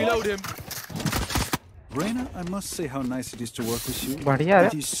मुझे। Reload him. Reyna, I must say how nice it is to work with you. बढ़िया है।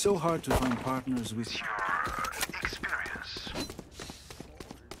 It is so hard to find partners with you.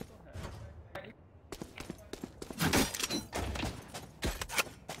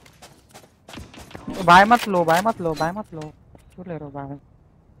 Bye मत लो, bye मत लो, bye मत लो। क्यों ले रहे हो बाय?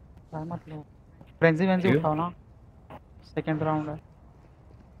 बाय मत लो। फ्रेंजी वेंजी उठाओ ना। सेकंड राउंड है।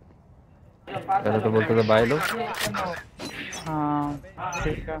 पहले तो बोलते थे बाय लो। हाँ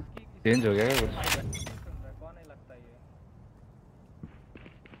ठीक है। चेंज हो गया क्या कुछ?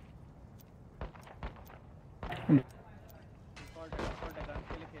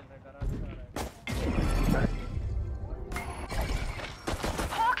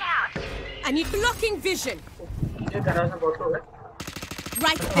 I need blocking vision.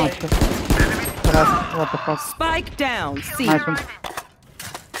 Right हाँ, there. What the fuck? Spike down. C. Nice one.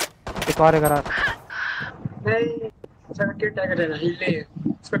 एक और है गराज। नहीं, सब के टैग रहना हिले।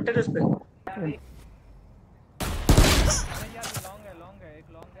 स्पेक्टर उस पे।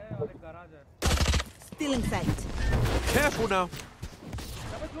 Still in sight. Careful now.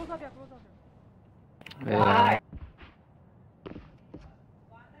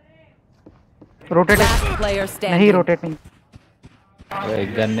 Rotate Player नहीं, standing. रोटेट नहीं।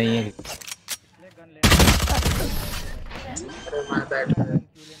 एक गन नहीं है।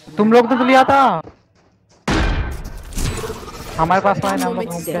 तुम लोग तो लिया था। हमारे पास बाय नाम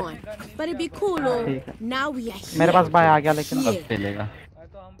Moment's gone. But it'd be cool, oh. ठीक है। Now we are here. मेरे पास बाय आ गया लेकिन अब चलेगा।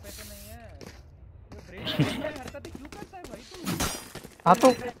 हाँ तो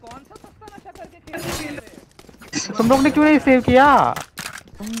तुम लोग ने क्यों नहीं सेव किया?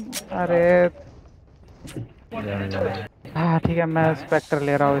 अरे हाँ ठीक है, मैं स्पेक्टर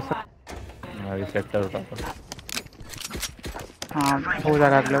ले रहा हूँ इसे। मैं भी सेक्टर उठाता हूँ। हाँ हो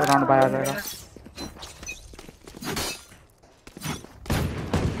जाएगा, अगले राउंड बाय आ जाएगा।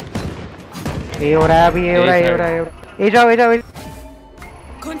 ये हो रहा है अभी, ये हो रहा है, ये हो रहा है। ए जाओ, ए जाओ।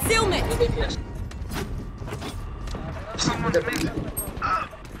 Concealment.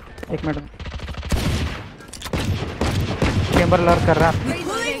 एक मिनट। चेंबर लर्क कर रहा है।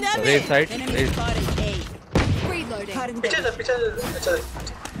 Red side. पीछे।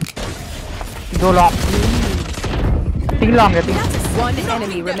 दो लॉन्ग, 3 लॉन्ग है। 3 One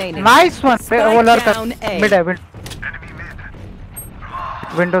enemy remaining. Nice one. वो लर्क कर। down A. मिड है,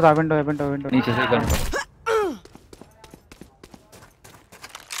 विंडो था, विंडो है, विंडो। नीचे से गन।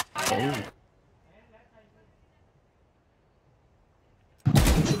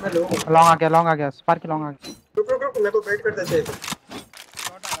 लॉन्ग आ गया, स्पार्क लॉन्ग आ गया। रुक मेरे को वेट करना चाहिए था।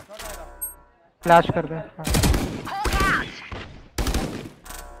 फ्लैश कर दे।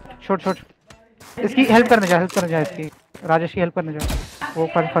 छोड़। इसकी हेल्प करने जा इसकी। राजेश की हेल्प करने जा। वो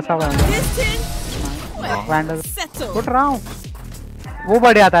फंसा हुआ है। वैंडल उठ रहा हूँ। वो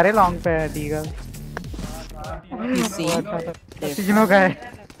बढ़िया था रे लॉन्ग पे डीगल। तीनों का है।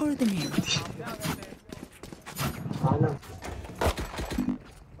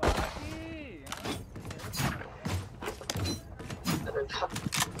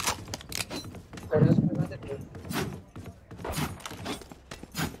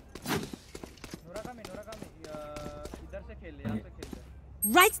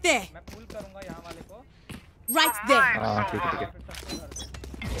 Right there. मैं पुल करूंगा यहाँ वाले को। Right there. हाँ ठीक है।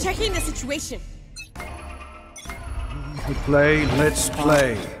 Checking the situation. To play, let's play.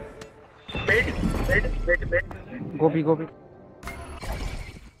 Wait. गोभी।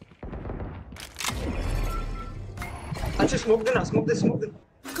 अच्छा smoke they.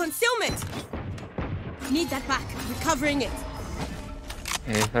 Concealment. Need that back. Recovering it.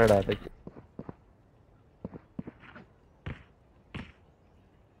 ये साइड आते।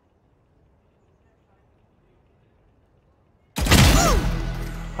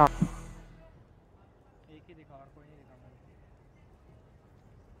 एक ही दिखा और कोई नहीं दिखा।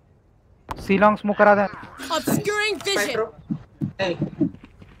 सी लॉन्ग स्मोक करा दे। Obscuring vision.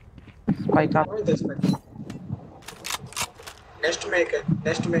 स्पाइक आप। नेक्स्ट में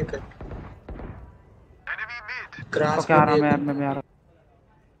एक है। ग्रास क्या आ रहा मैं आ रहा।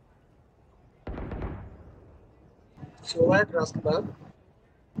 सो है ग्रास के बाद।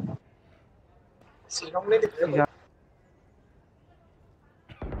 सीलोंग नहीं दिख रहा।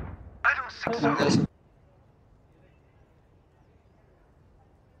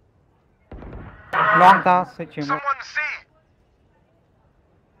 लॉन्ग था से चेंबर।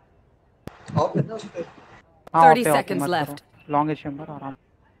 ऑफ है ना उस पे। 30 seconds left. लॉन्ग है चेंबर आराम।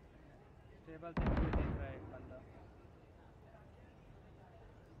 टेबल से देख रहा है एक बंदा।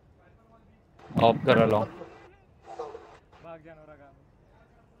 ऑफ करा लॉन्ग। भाग जाना रहा।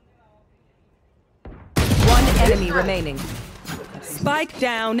 One enemy remaining. Spike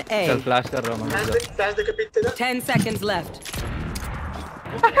down A. चल फ्लैश कर रहा हूँ मैं। 10 seconds left.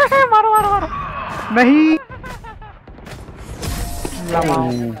 मारो मारो मारो। नहीं।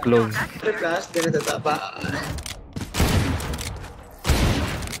 क्लोज। फ्लैश देने देता बा।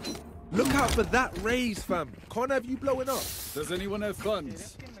 Look out for that raise, fam. Can't have you blowing up. Does anyone have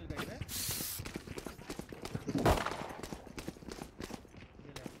funds?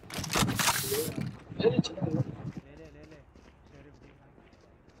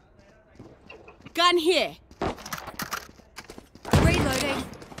 Gun here. Reloading.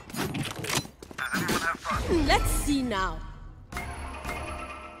 Let's see now.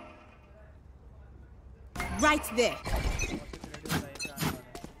 Right there.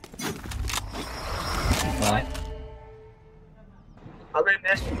 अबे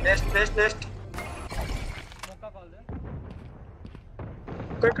नेक्स्ट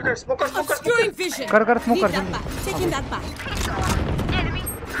कर स्मोकर Obscuring vision. कर स्मोक Leave कर that back. Taking that back.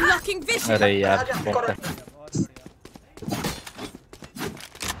 Blocking vision. अरे यार बहुत है।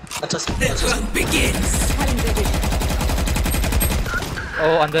 अच्छा Begins. ओ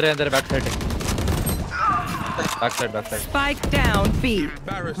अंदर है back side. Spike down B.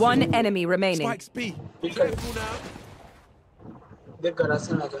 One enemy remaining. Spike's B. Be careful now. देख गराज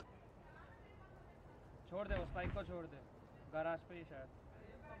से ना जा। छोड़ दे वो स्पाइक को छोड़ दे। गराज पे ही शायद।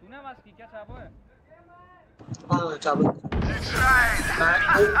 तूने आवाज की क्या चाबो है? हाँ चाबो।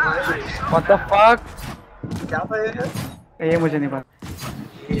 What the fuck? क्या भाई है? ये मुझे नहीं पता।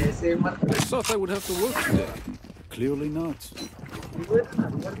 ऐसे मत। I thought they would have to work together. Clearly not.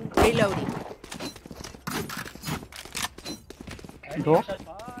 Reloading. दो।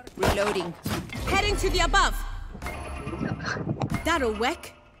 Reloading. Heading to the above. That'll work.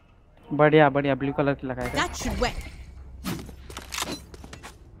 बढ़िया बढ़िया ब्लू कलर की लगाएगा। That should work.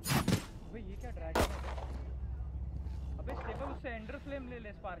 अबे ये क्या ड्रैगन है? अबे स्टेबल उससे एंडर फ्लेम ले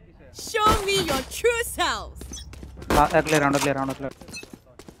ले स्पार्की से। Show me your true self. अगले राउंड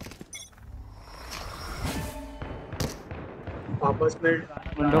वापस में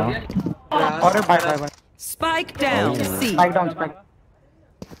विंडो। और bye Spike down C. Spike down spike.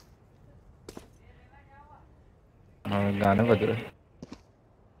 गाने बज रहे।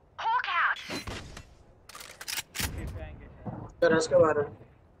 गराज के बाहर।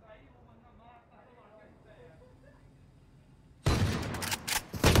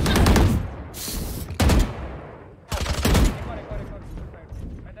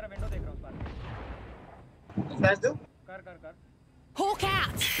 मैं तेरा विंडो देख रहा हूँ स्पार्की। फ्लैश दो। कर। Hawk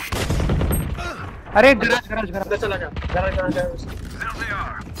out. अरे गराज चला जा। Garage.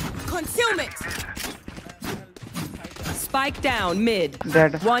 Concealment. Spike down mid.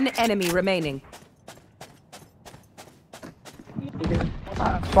 Dead. One enemy remaining.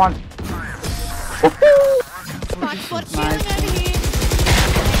 Spawn. Spot for killing over here.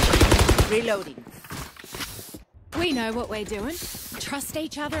 Reloading. We know what we're doing. Trust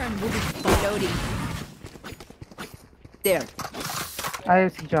each other and we'll be Reloading. There. आए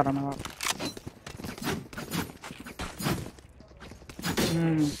सी जा रहा मैं।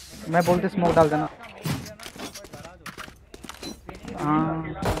 मैं बोलते smoke डाल देना।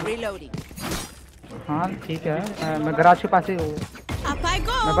 Reloading. हाँ ठीक है मैं गराज के पास ही हूँ। Up I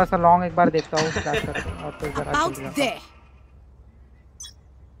go. मैं बस लॉन्ग एक बार देखता हूँ फ्लैश करके और फिर गराज Out चल जाता हूँ। there.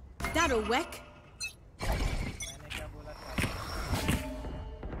 That'll work.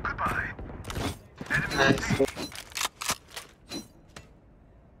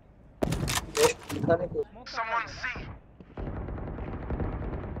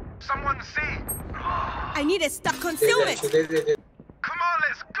 Someone see. I need a stuck concealment. Come on,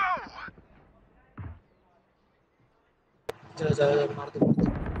 let's go.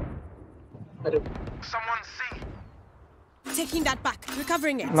 Someone see. Taking that back.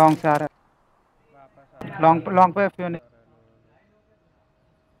 Recovering it. Long से आ रहा है। लॉन्ग पे फ्यू नहीं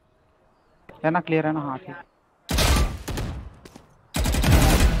है ना क्लियर है ना हाँ ठीक।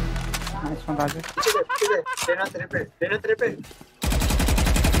 Nice one Rajesh. देना तेरे पे।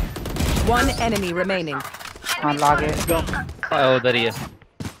 One enemy remaining. हाँ लागे। उधर ही है।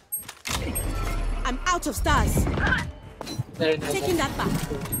 I'm out of stars. Taking that back.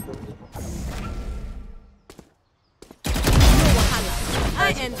 No wahala. I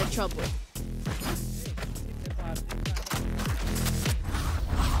end the trouble.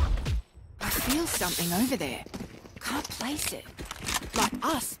 I feel something over there. Can't place it. Like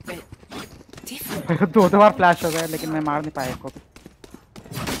us, but different. दो बार फ्लैश हो गया लेकिन मैं मार नहीं पाया इसको।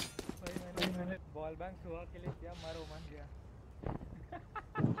 बॉल बैंक सुहा के लिए क्या मारो मन गया।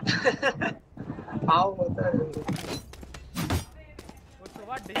 आओ होता है। वो सुहा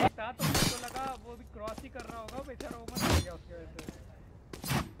वो डिश था तो मुझे लगा वो भी क्रॉस ही कर रहा होगा, बेचारा ओमन आ गया उसके वजह से।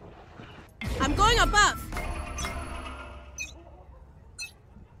 I'm going above.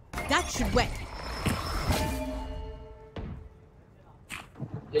 That should work.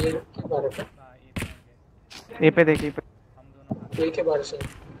 ए पे देखिए पे के बारे से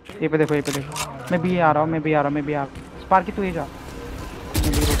ए पे देखो मैं भी आ रहा हूँ स्पार्की तू ये जा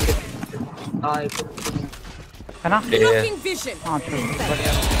है ना Blocking vision. हाँ चलो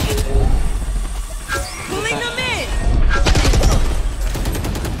Pulling them in.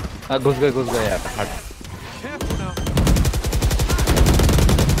 घुस गए यार हट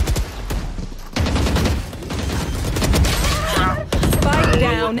Spike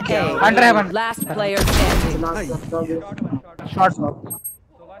down A. Under heaven. Last player standing. Shot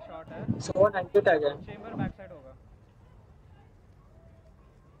so 90 tag है चेंबर बैक साइड होगा।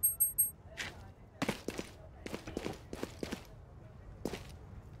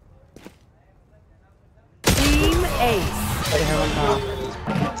 Team Ace.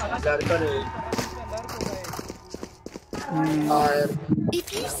 If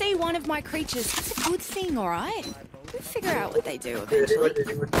you see one of my creatures, it's a good thing, alright? We'll figure out what they do eventually.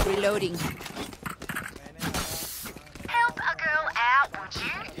 Reloading. Help a girl out, would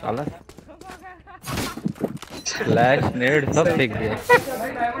you? साला flash नेड सब फेंक दिया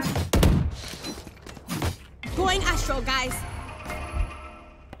Going astral, guys.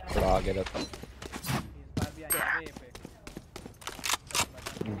 थोड़ा आगे रहता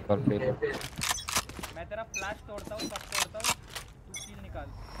मैं तेरा flash तोड़ता हूँ, सब तोड़ता हूँ, तू कील निकाल।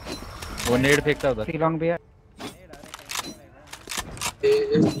 वो नेड फेंकता उधर लॉन्ग भी है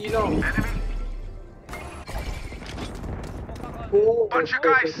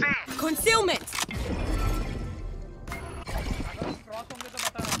Concealment.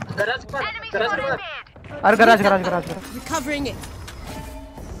 अरे गराज Recovering it.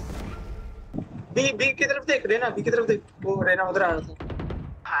 बी की तरफ देख रेना, बी की तरफ देख, वो रेना उधर आ रहा था।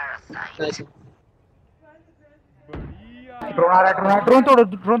 ड्रोन आ रहा है, ड्रोन तोड़ो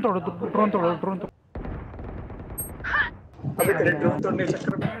अबे तेरे ड्रोन तोड़ने के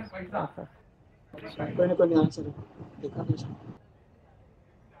चक्कर में कोई नहीं आंसर देखा नहीं।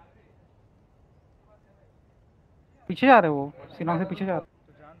 पीछे जा रहे वो सिनोंग से पीछे जा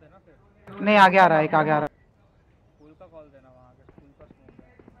रहे नहीं आगे आ रहा है स्कूल का कॉल देना, वहां के स्कूल का स्मोक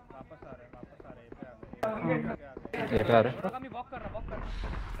है, वापस आ रहे ये पे आ रहे मैं वॉक कर रहा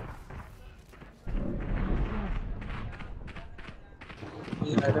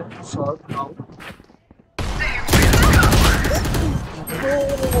शॉट नाउ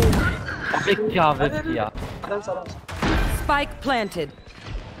अबे क्या वेस्ट किया Spike planted.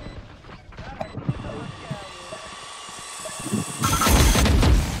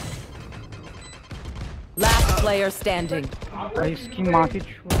 Last player standing. इसकी माँ की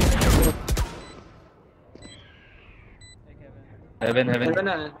हेवन है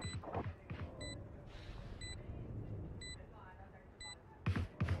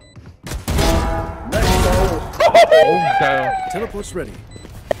Teleport's ready.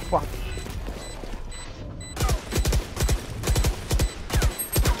 Fuck.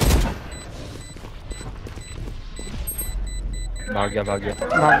 भाग गया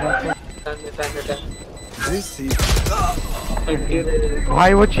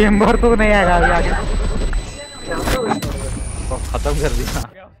भाई वो चेंबर तो नहीं आएगा अभी आगे खत्म कर दिया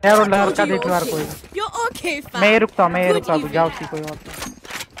यार वो लहर का देख लो यार कोई You're okay, fam. मैं रुकता हूँ जाओ सी कोई और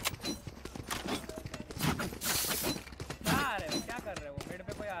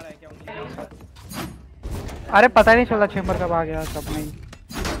अरे पता नहीं चला चेंबर कब आ गया सब नहीं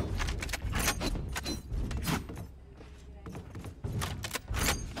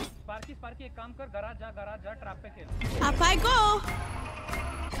स्पार्की एक काम कर, गराज जा ट्रैप पे खेल। Up I go.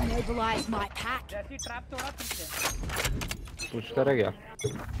 Mobilize my pack. जैसी ट्रैप तोड़ा पीछे कुछ करेगा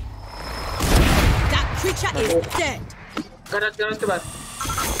That creature is dead. Garage के बाद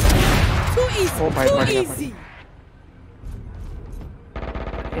Too easy. Oh, भाई, Too बढ़ गया, easy.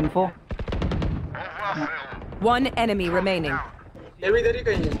 Info One enemy remaining. ये भी इधर ही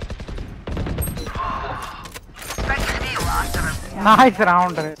कहीं है। नाइस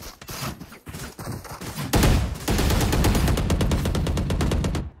राउंड है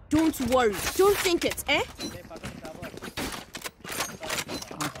Don't worry. Don't think it, eh?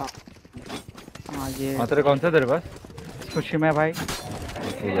 हाँ ये तेरे कौन सा तेरे पास खुशी में भाई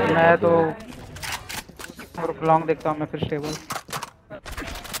मैं तो लॉन्ग देखता हूँ मैं फिर stable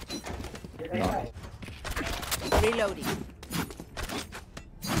Reloading.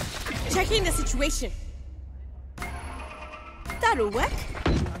 Checking the situation. That'll work.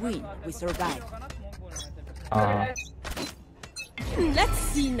 We survive. Let's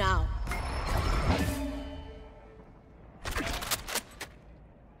see now.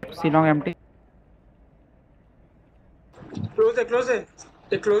 C long empty. Close it.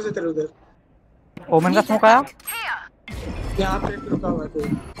 They close it उधर. ओमन का स्मोक आया? यहाँ पे रुका हुआ है कोई.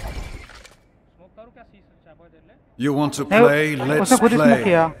 You want to play? Let's उसने खुद ही स्मोक play.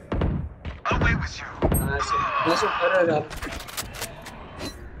 किया. ऐसे कर रहा है.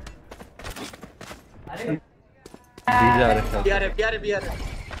 BR.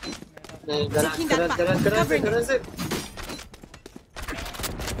 नहीं गलत से.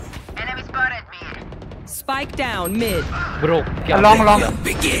 Enemy spotted me. Spike down mid. Bro, क्या long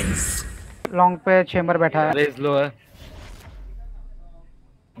begins. Long पे चेंबर बैठा है. रेस लो है.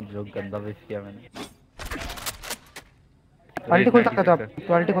 जो गंदा विश किया मैंने. क्वालिटी खोल सकते हो आप.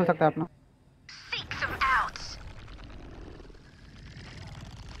 क्वालिटी खोल सकते हैं अपना.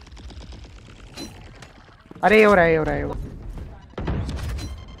 अरे ये हो रहा है.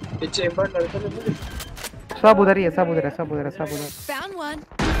 ये चेंबर लड़के लोग. सब उधर ही है. Found one.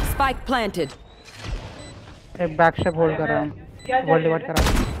 Spike planted. एक बैक स्टेप होल्ड कर रहा हूँ. वर्ल्ड डिवाइड कर रहा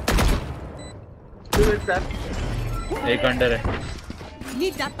हूँ. एक अंडर है.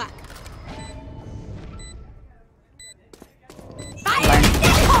 Need that back.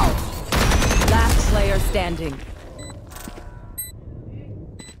 Last player standing.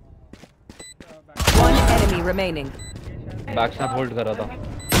 One enemy remaining. Back snap hold कर रहा था.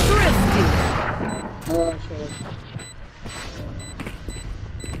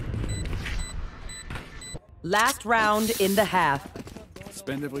 Last round in the half.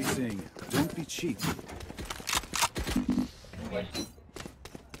 Spend everything. Don't be cheap.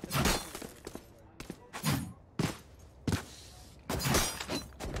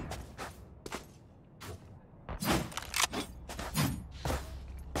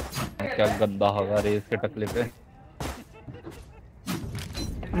 क्या गंदा होगा रेस के टकले पे.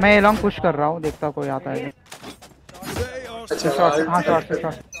 मैं लॉन्ग पुश कर रहा हूँ. देखता कोई आता है. अच्छा शॉट.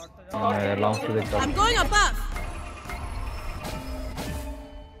 मैं लॉन्ग से देखता हूँ. I'm going above.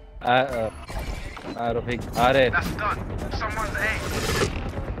 रफीक आ रहे.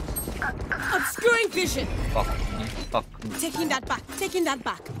 Obscuring vision. Fuck. Taking that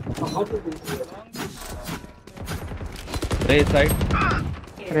back.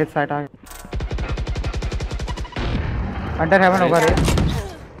 Race side आ गया. अंडर हेवन होगा रे.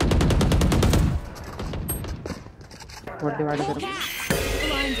 वर्ल्ड डिवाइड कर.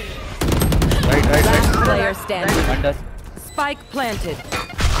 Last player standing. Under. Spike planted.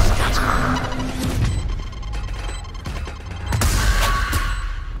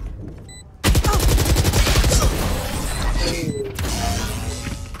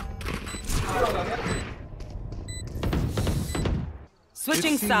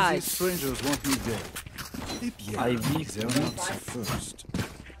 Switching sides. Strangers want me dead. I beat They're not so first.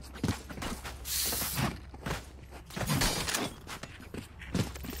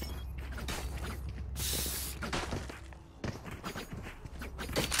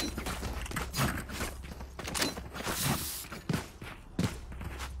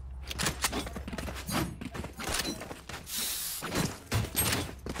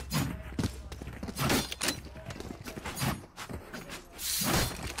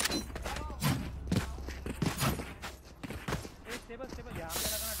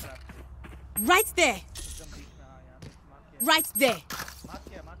 Right there.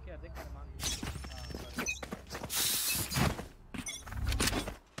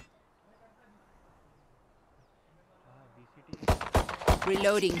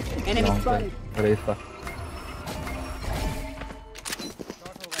 Reloading. Enemy spotted. Race का.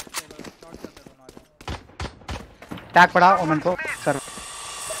 Tag पड़ा ओमन को. Sir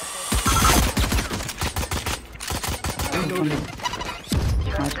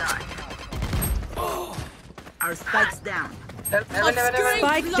Our spike's down.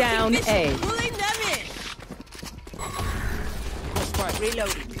 Spike down A. Pulling them in.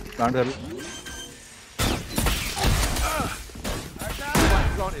 Reloading. Count कर लो.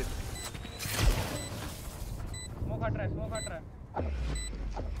 Smoke हट रहा है.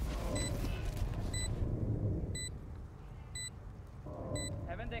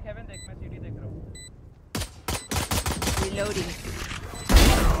 Haven देख मैं सीडी देख रहा हूँ. Reloading.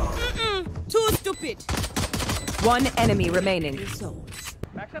 Too stupid. One enemy remaining.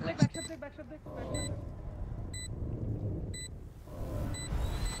 Backshot देख.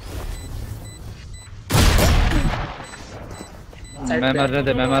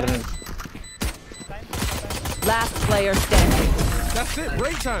 मैं मर रहे. Last player standing. That's it,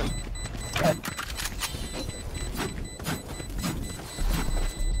 break time.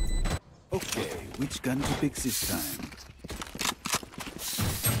 Okay, which gun to pick this time?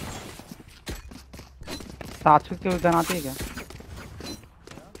 700 की गन आती है क्या?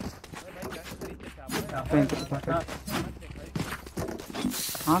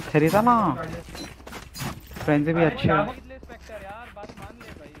 हाँ खरीदा ना, फ्रेंजी भी अच्छे है।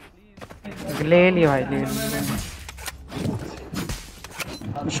 ले लिए भाई, ले लिए।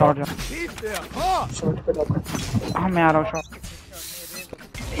 शॉट हाँ मैं आ रहा हूँ shot.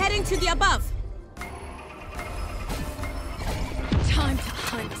 Heading to the above. Time to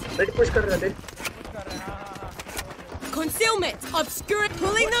hunt. Let's push कर रहे हैं। Concealment, obscure,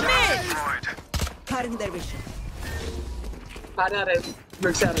 pulling them in. Cutting their vision. आ रहे,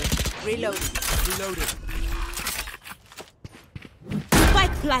 मिड से आ रहे। Reload. Reloaded.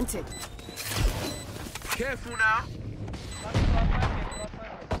 Spike planted. Careful now.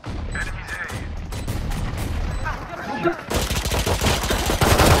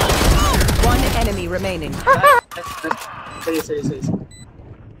 One enemy remaining. सही।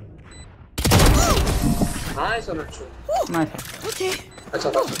 Nice on it. Nice. Okay. अच्छा।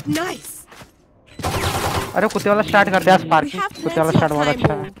 Nice. अरे कुत्ते वाला स्टार्ट कर दिया स्पार्क। कुत्ते वाला स्टार्ट बहुत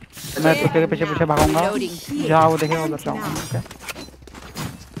अच्छा है। मैं कुत्ते के पीछे पीछे भागूंगा, जहाँ वो देखेगा उधर जाऊंगा।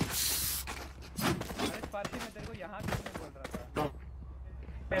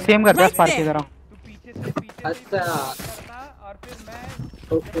 सेम कर दिया स्पार्क की तरह। अच्छा। और फिर मैं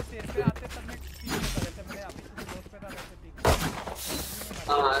स्टेज पे आते तब मैं पीछे था, जैसे मैंने अभी दोस्त पे था वैसे पीछे।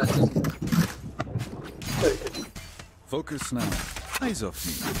 Focus now. Eyes off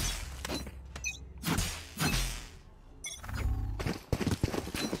me.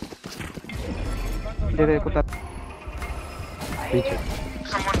 दे कुत्ता पीछे।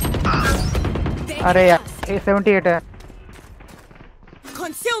 अरे यार 78 है।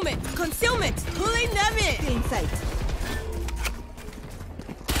 Concealment, pulling them in. Inside.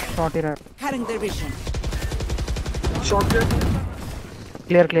 Shot ही रहा। Cutting their vision. Shot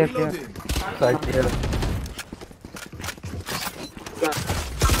clear. Side clear.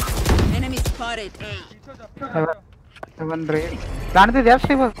 Enemy spotted. Heaven ray. Plan दे दिया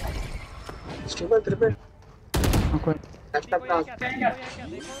स्टीवर। ट्रिपल। कोई।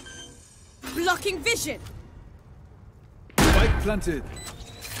 Blocking vision. Spike planted.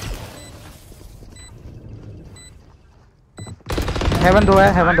 Haven दो है,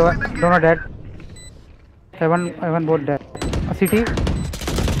 दोनों dead. Haven both dead.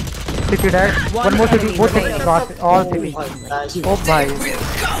 City dead. One more city, both all city. ओ भाई,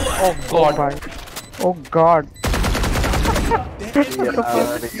 ओ God भाई, ओ God.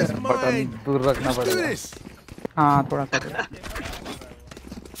 Button दूर रखना पड़ेगा। हाँ थोड़ा सा।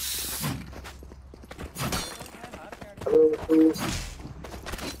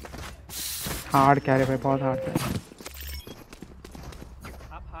 हार्ड कैरी भाई, बहुत हार्ड कैरी।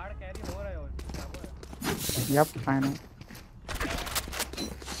 आप हार्ड कैरी हो रहे हो। यप फाइन है।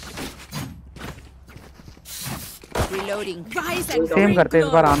 Reloading. सेम करते इस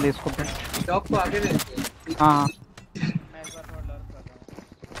बार आंधी इसको पे। डॉग को आगे ले। हाँ मैं इस बार थोड़ा लर्न कर रहा हूँ।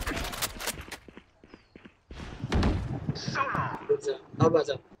 अब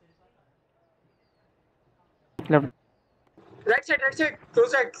आजा। Left right side,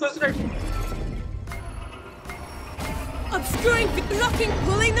 close right. Obscuring, blocking,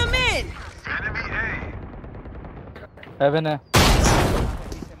 pulling them in. Haven है।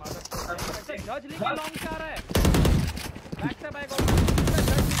 जज लीग लॉन्ग से आ रहा है। बैक से बैक और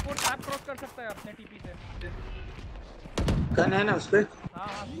जज को टैप क्रॉस कर सकता है अपने टीपी से। गन है ना उस पे?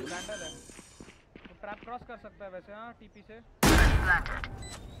 हां लैंडर है, वो ट्रैप क्रॉस कर सकता है वैसे। हां टीपी से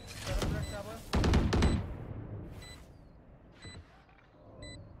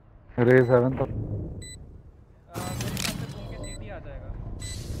रेज हेवन तो मेरे ख्याल से घूम के सीटी आ जाएगा।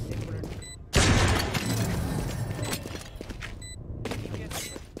 एक बुलेट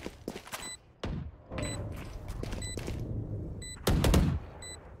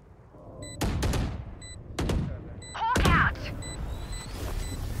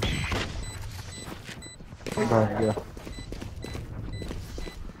भाग गया।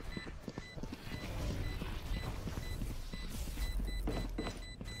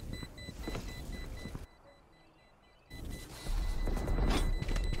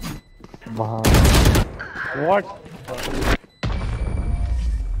 What?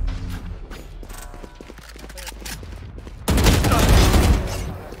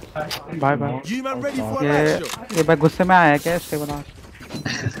 Bye bye. ये भाई गुस्से में आया क्या इससे बता।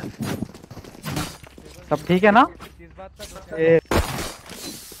 सब ठीक है ना? ये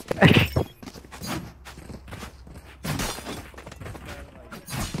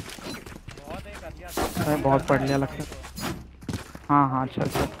बहुत पढ़ लिया लगता है। हाँ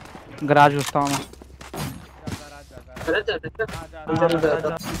अच्छा गराज घुसता हूँ मैं।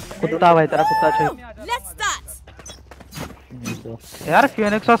 कुत्ता भाई तेरा कुत्ता चाहिए। यार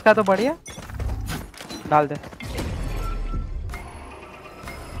फ्यूनिक्स सॉस का तो बढ़िया डाल दे।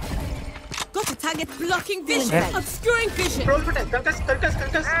 Got a target blocking vision, obscuring vision. Roll for 10. Concuss.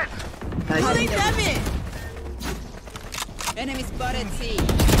 Pulling them in. Enemy spotted C.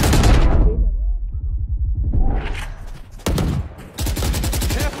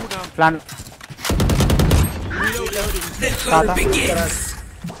 Careful now. Plan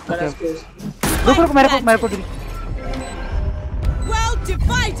रुक मेरे को Well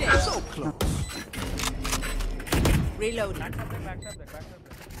divided. Reloading.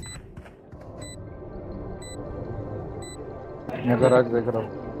 मैं गराज देख रहा हूँ।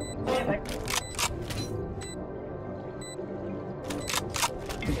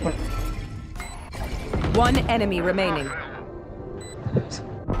 One enemy remaining.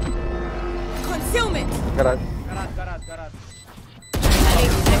 Concealment. Garage. I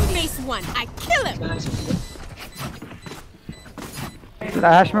face one. I kill him.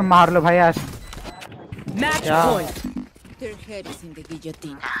 ऐश में मार लो भाई ऐश। Match point. Their head is in the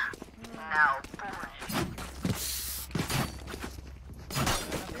guillotine.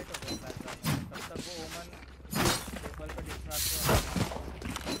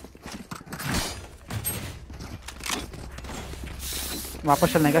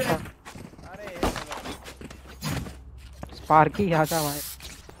 वापस चलने का सर। स्पार्की आ जा भाई।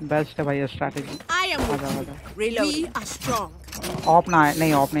 बेस्ट है भाई ये strategy. I am we are strong. Of ना है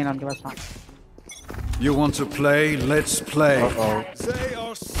नहीं ऑफ नहीं ना उनके पास ना। You want to play? Let's play.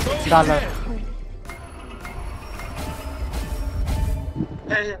 डाल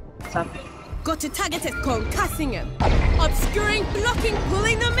Got a targeted concussing him. Obscuring, blocking,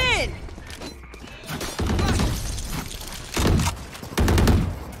 pulling them in.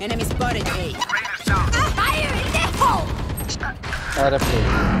 Enemy spotted A. Fire in the hole. अरे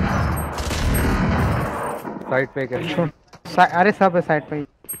side पे क्या? अरे सब है साइड पे।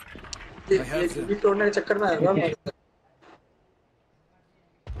 ये भी तोड़ने के चक्कर में आएगा।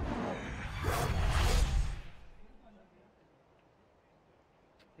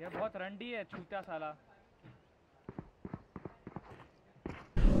 ये बहुत रंडी है छूटा साला।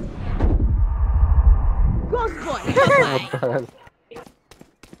 Good boy.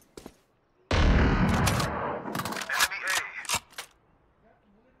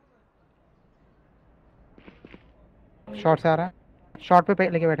 शॉर्ट से आ रहा है। शॉर्ट पे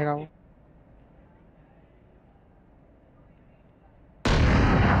लेके बैठेगा वो।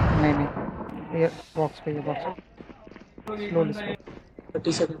 नहीं ये बॉक्स पे ये बॉक्स स्लोली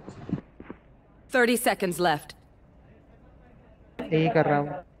 30 seconds left. यही कर रहा है वो।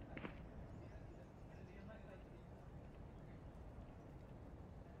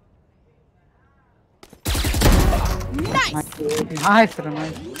 Nice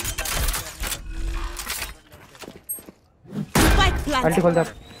nice. अल्टी खोल दे।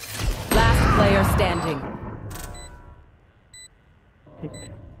 Last player standing.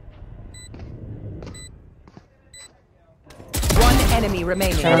 One enemy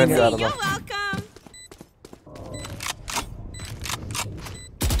remaining. You're welcome.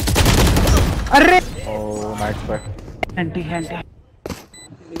 अरे oh nice back. Anti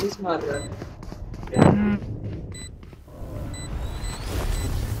release मार रहा है।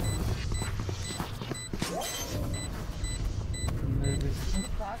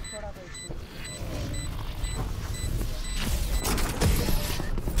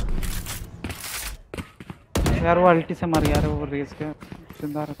 यार वो अल्टी से मर गया रे वो रेस के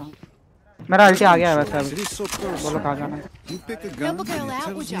जिंदा रहता। मेरा अल्टी आ गया है वैसे अभी। बोलो कहाँ जाना है?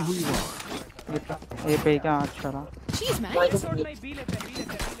 ये पे क्या अच्छा रहा।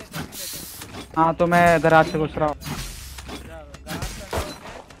 हाँ तो मैं गराज से घुस रहा हूँ।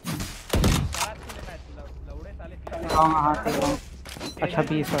 हाँ ठीक है। अच्छा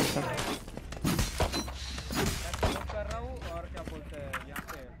 20 है सर।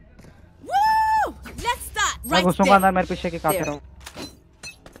 मैं घुसूंगा अंदर मेरे पीछे के काफी रहो।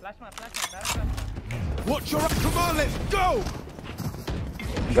 Watch your come on, let's go.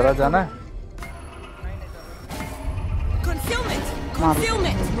 Garage जाना है? Concealment.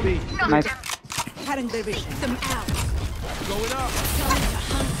 Concealment. Nice. Cutting their vision. Them out. Going up.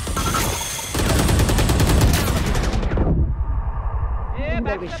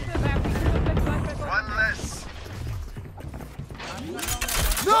 One less.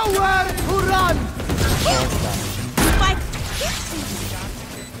 Nowhere to run.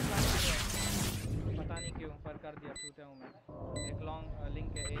 पता नहीं क्यों पर कर दिया छूटा हूँ मैं। एक लॉन्ग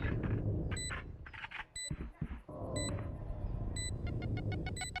लिंक है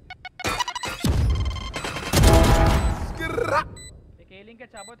ए लिंक के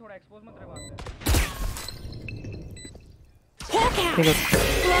चाबो थोड़ा एक्सपोज मत रहे वहां से। ठीक है।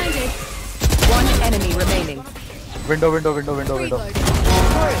 One enemy remaining. Window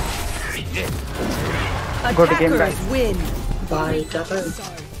Go to game, guys. Attackers win. भाई क्या कर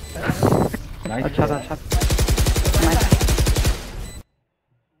अच्छा था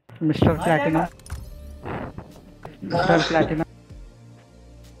मिस्टर प्लैटिनम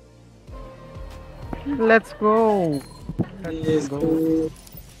लेट्स गो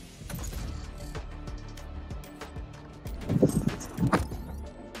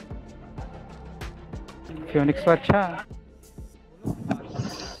फियोनिक्स तो अच्छा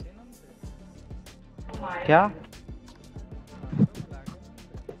क्या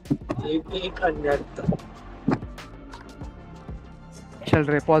एक अन्यत चल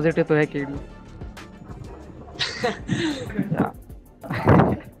रहे पॉजिटिव तो है केडी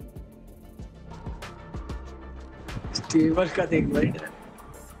टेबल का देख भाई टेबल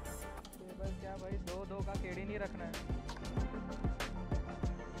क्या भाई 2-2 का केडी नहीं रखना है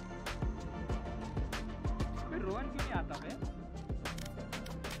फिर रोहन क्यों नहीं आता बे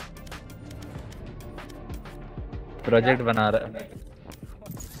प्रोजेक्ट बना रहा है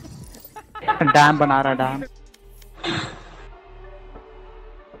डैम बना रहा डैम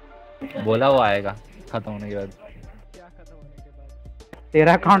बोला वो आएगा खत्म होने के बाद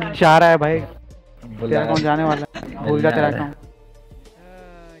तेरा अकाउंट जा रहा है भाई तेरा अकाउंट जाने वाला है भूल जा तेरा अकाउंट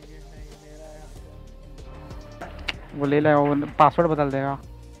वो ले ले वो पासवर्ड बदल देगा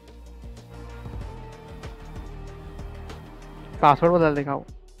पासवर्ड बदल देगा वो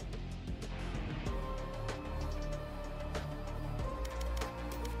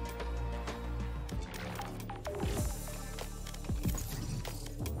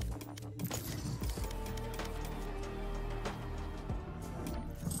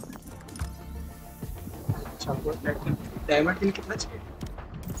डायमंड किल कितना चाहिए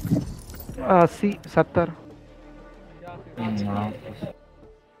 80 70 इतना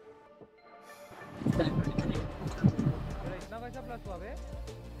कैसा प्लस हुआ बे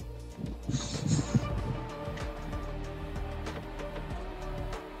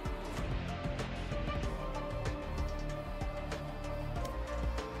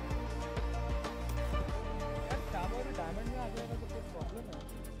डायमंड में आ जाएगा तो कुछ प्रॉब्लम है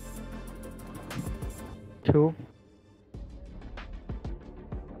 2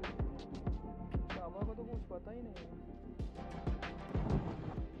 को तो कुछ पता ही नहीं है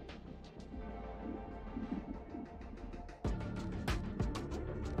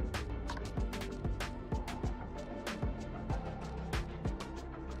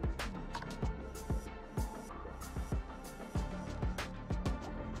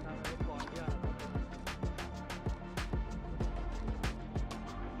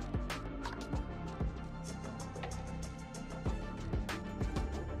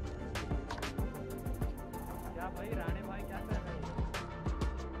भाई राणे भाई क्या कर रहे हैं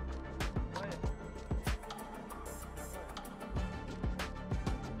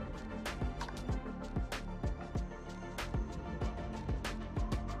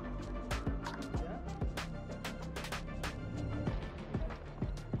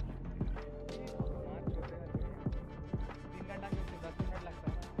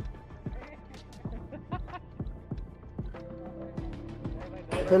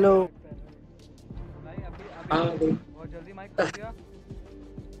हेलो बहुत जल्दी माइक खोल दिया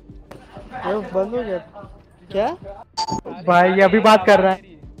बंद हो गया क्या भाई ये अभी बात कर रहा है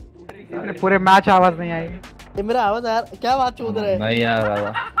पूरे मैच आवाज नहीं आई ये मेरा आवाज यार क्या बात चूद रहा है नहीं आ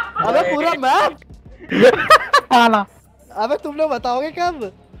रहा अबे पूरा मैच आना अबे तुम लोग बताओगे कब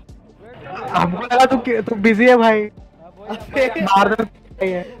हमको लगा तू बिजी है भाई मार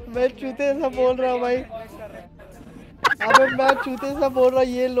दे मैं चूते सा बोल रहा हूँ भाई अबे मैं चूते सा बोल रहा हूँ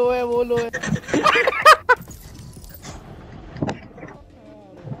ये लो है वो लो है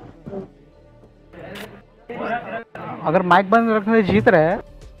अगर माइक बंद रखने जीत रहे हैं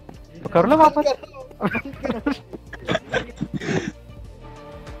तो कर लो वापस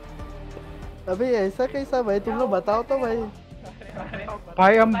अबे ऐसा कैसा भाई तुम लोग बताओ तो भाई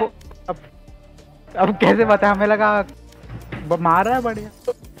भाई हम अब कैसे बताए हमें लगा मार रहा है बढ़िया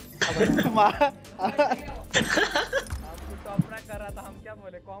कर रहा था हम क्या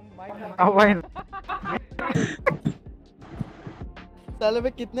बोले कॉम माइक भाई साले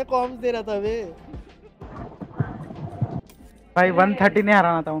में कितने कॉम्स दे रहा था बे भाई 130 नहीं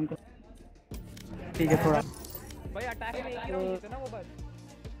हराना था उनको ठीक है थोड़ा भाई अटैक में एक ही राउंड होते ना वो बस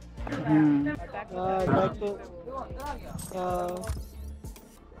अटैक तो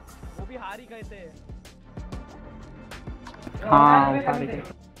वो भी हार ही गए थे हाँ वो हार ही गए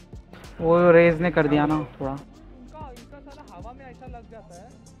वो रेज ने कर दिया ना थोड़ा इनका साला हवा में ऐसा लग जाता है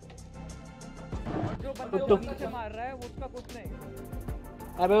जो बंदा ऊपर से मार रहा है वो उसका कुछ नहीं।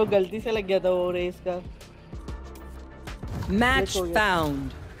 अबे वो गलती से लग गया था वो रेस का। Match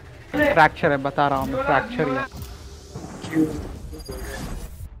found. फ्रैक्चर है, बता रहा हूँ मैं, फ्रैक्चर ही है।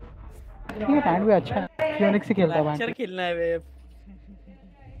 ये बैंड भी अच्छा है, फियोनिक्स ही खेलता है बैंड। फ्रैक्चर खेलना है वे।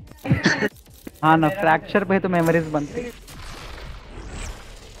 हाँ ना, फ्रैक्चर पे तो मेमोरीज बनती है।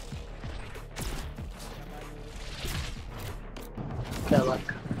 क्या बात।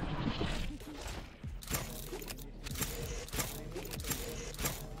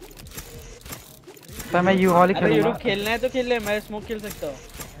 तो मैं यू हॉल ही खेलूंगा। यूरोप खेलना है तो खेल ले, मैं स्मोक खेल सकता हूँ।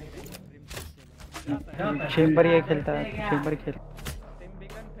 चेंबर ये खेलता है, चेंबर खेल।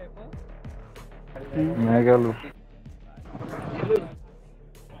 मैं क्या लूँ?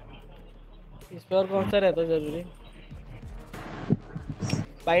 इस पे और कौन सा रहता है जरूरी?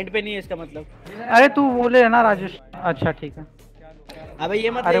 पॉइंट पे नहीं है इसका मतलब। अरे तू वो ले ना राजेश। अच्छा ठीक है। अबे ये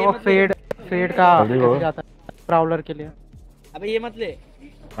मत ले। अरे वो फेड का जाता है प्राउलर के लिए। अबे ये मत ले।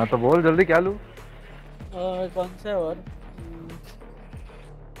 हाँ तो बोल जल्दी क्या लूँ? कौन सा और?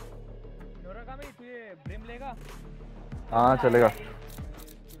 नोराकामी तू ये ब्रिम लेगा? हाँ चलेगा।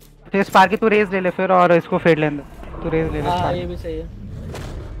 तो स्पार्की तू रेज ले ले फिर, और इसको फेड लेने दे। तू रेज ले ले। हाँ ये भी सही है।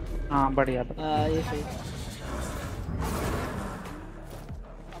 हाँ बढ़िया। हाँ ये सही।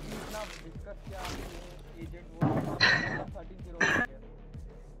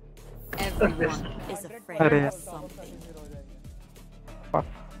 अरे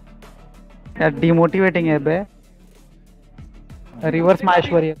यार डिमोटिवेटिंग है बे। रिवर्स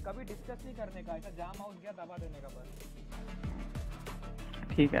माहेश्वरी। कभी डिस्कस नहीं करने का, ऐसा जाम हाउस गया दबा देने का बस।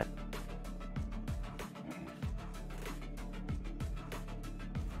 ठीक है।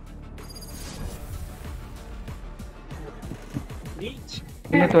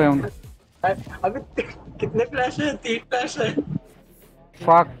 ये तो है उनका। अबे कितने फ्लैश है? 3 फ्लैश है।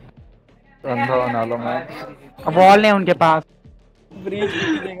 फक अंधा बना लो मैं। अब वॉल नहीं उनके पास। ब्रीच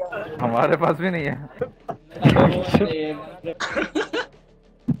निकलेगा। हमारे पास भी नहीं है।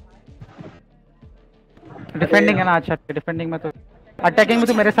 डिफेंडिंग है ना? अच्छा डिफेंडिंग में तो, अटैकिंग में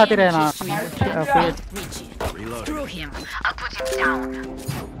तो मेरे साथ ही रहना।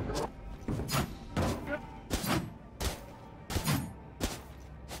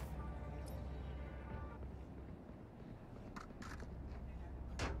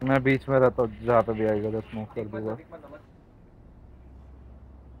 मैं बीच में रहता हूँ, जहाँ पे भी आएगा तो स्मोक कर दूंगा।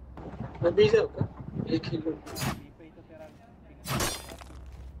 मैं बीच रहूँगा, एक ही लूँ।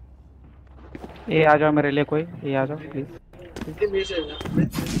 ये आ जाओ मेरे लिए कोई, ये आ जाओ प्लीज।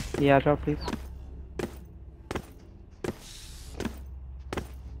 ये आ जाओ प्लीज।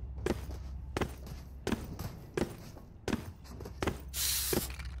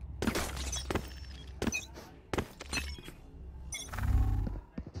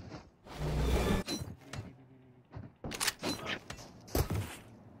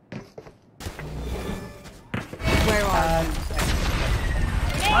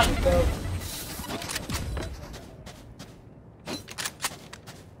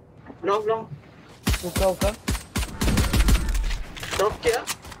 ड्रॉप किया।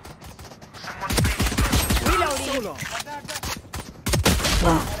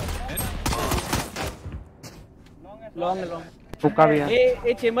 लॉन्ग भूखा भी है।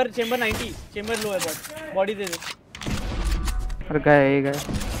 ए चेंबर 90, चेंबर लो है बट बॉडी दे दे। और गए ये गए।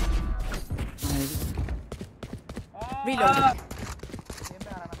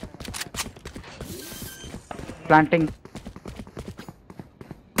 प्लांटिंग।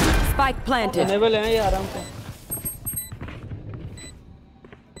 Spike planted. Enable है ये आराम से।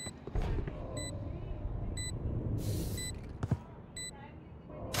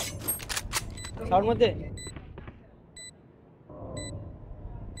 साउंड मत दे।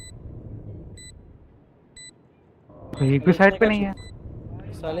 एक भी साइड पे नहीं है।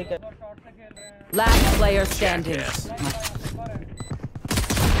 साले का। Last player standing.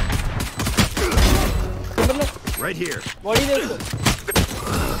 Right here. Body दे इसको।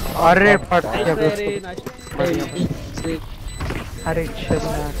 अरे फट गया। अरे चल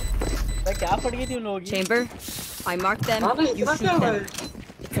यार। क्या फट गई थी उन लोगों की? Chamber, I marked them. You shoot them.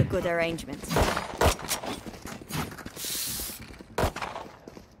 It's a good arrangement.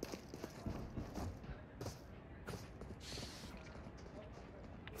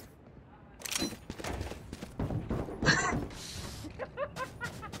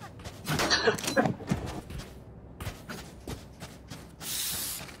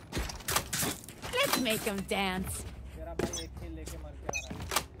 Let's make them dance.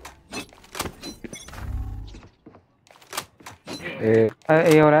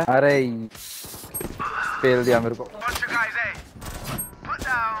 ये हो रहा है। अरे फेल दिया मेरे को।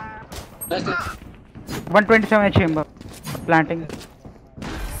 127 है chamber. Planting.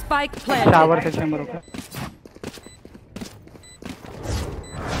 Spike planted. Shower से chamber होगा.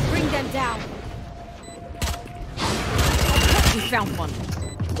 Bring them down. We found one.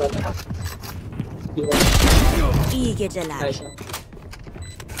 Eager Jalal.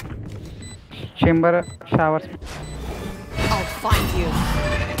 Chamber, shower. I'll find you.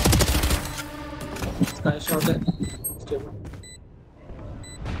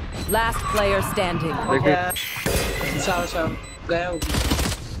 Last player standing. Shower. गया हूँ.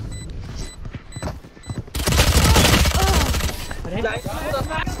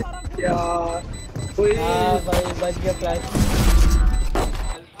 यार कोई भाई बच गया flash.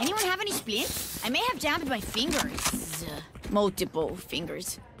 Anyone have any splints? I may have jammed my fingers. Multiple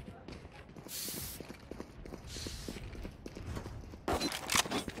fingers.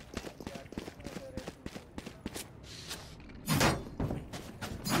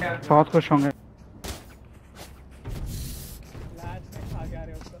 बहुत खुश होंगे.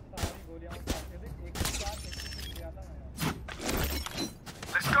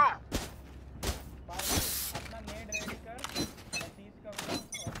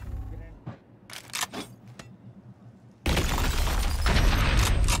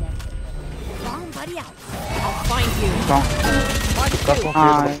 I'll find you.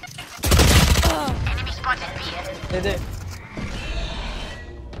 Enemy spotted B. They.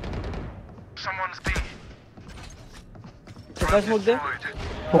 Someone's B. बस मुझ दे.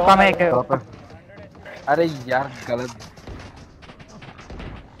 हुक्का में एक है. अरे यार गलत.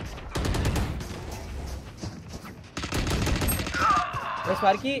 बस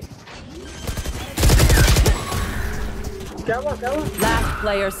मार की. क्या हुआ? Last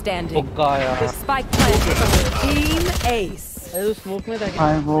player standing. हुक्का यार. Spike planted. Team Ace. अरे तो स्मोक में था क्या?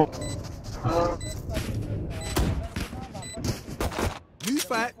 हाँ वो. New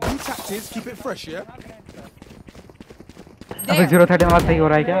fight, new tactics, keep it fresh, yeah? अबे 030 में सही हो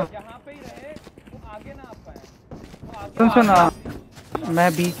रहा है क्या? सुन मैं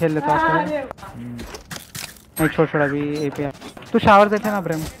बी खेल लेता हूँ. मैं छोड़ अभी ए पे. तू शावर देते ना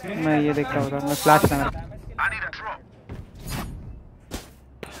ब्रेम. मैं ये देखता होता. मैं फ्लैश था मेरा.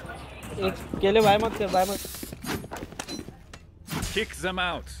 एक केले वाई मत कर. Kick them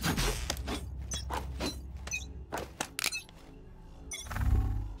out.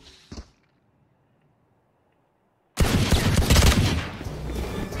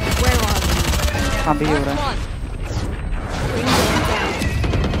 हाँ भी हो रहा है.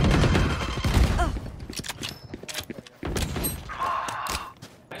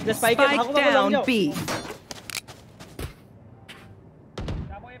 Spike down B.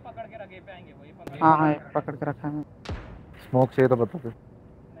 हाँ पकड़ के रखा है. स्मोक चाहिए तो बता दे.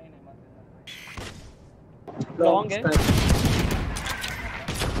 लॉन्ग है.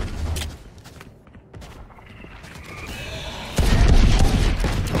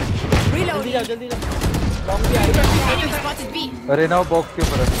 जल्दी जाओ. लॉन्ग भी आएगा. Enemy spotted B. अरे ना बॉक्स के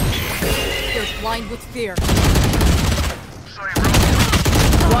ऊपर है. They're blind with fear.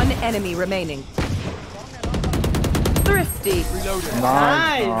 One enemy remaining. Thrifty.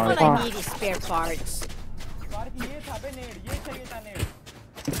 Nice. All I need is spare parts.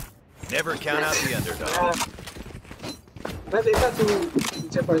 Never count out the underdog. मैं देखा तू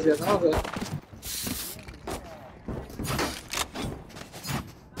पीछे पड़ गया था उधर.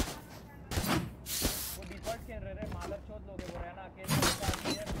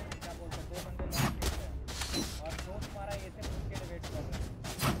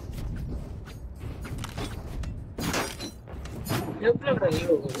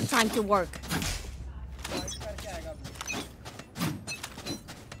 Time to work.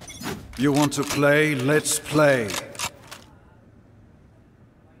 You want to play? Let's play.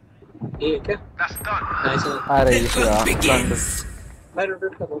 That's done. Nice. अरे यार. मैं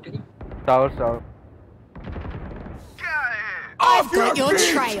रोटेट कर रहा हूँ. ठीक है. Tower. I've got your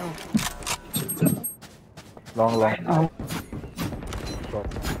trail. Long.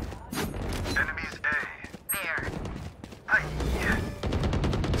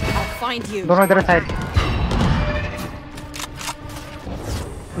 I'll find you. दोनों इधर side.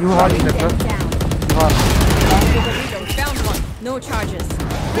 You hold it. Found one. No charges.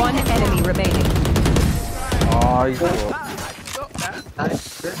 One enemy remaining.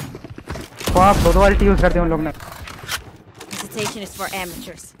 तो आप दो अल्टी यूज करते हैं उन लोग ने. Hesitation is for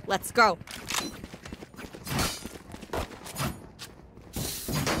amateurs. Let's go.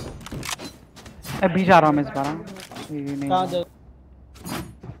 मैं बीच आ रहा हूँ मैं इस बार.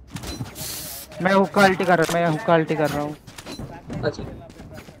 मैं हुक्का अल्टी कर रहा हूँ. अच्छा.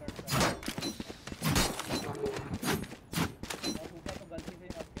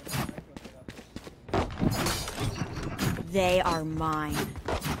 They are mine.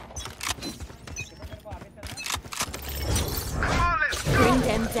 Bring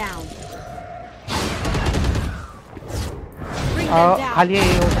them down. खाली ये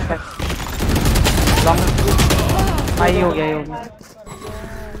हो सकता है लॉन्ग आई हो गया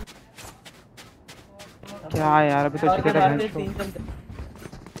क्या यार अभी तो चिके का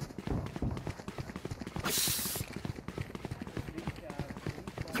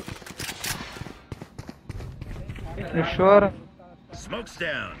You sure? Smoke's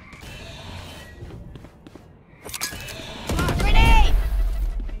down.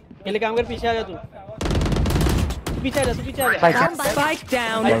 पहले काम कर पीछे आ जा तू पीछे आ जा Spike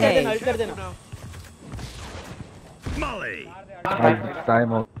down A. हल्ट कर देना Molly. टाइम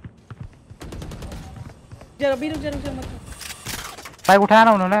हो जरा अभी रुक जा मत बाइक उठाया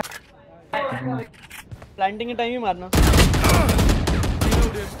ना उन्होंने प्लांटिंग के टाइम ही मारना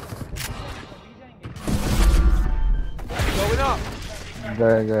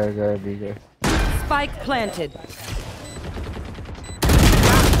गए भी गए Spike planted.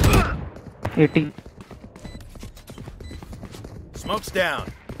 80 Smoke's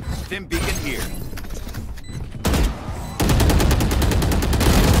down. Stim beacon here.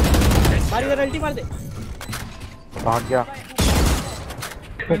 मार इधर अल्टी मार दे भाग गया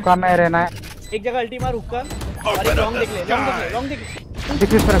हुक्का में रहना है एक जगह अल्टी मार हुक्का और एक लॉन्ग देख ले लॉन्ग देख ले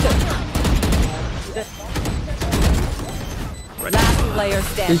किस तरफ Last player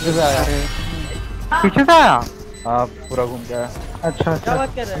standing. पीछे से आया हाँ पूरा घूम गया अच्छा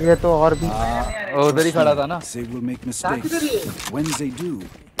ये तो और भी उधर ही खड़ा था ना They will make mistakes. When they do,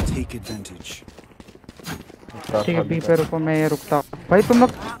 take advantage. ठीक है बी पे रुको मैं ये रुकता हूँ भाई तुम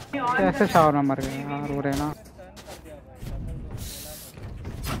लोग कैसे शावर में मर गए यार रो रहे ना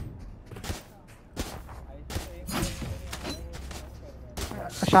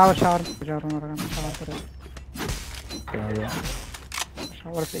शावर शावर जा रहा हूँ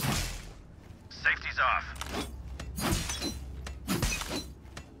शावर से Safety's off.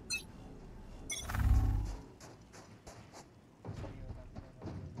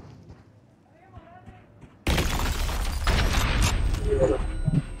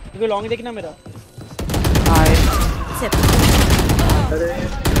 तू लॉन्ग देखना मेरा हां अरे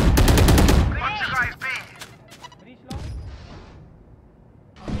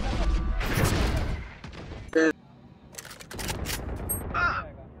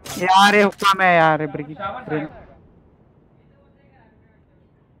यार ये हुक्का में यार ब्रिकी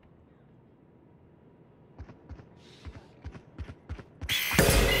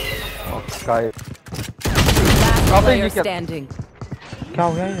Last player standing. क्या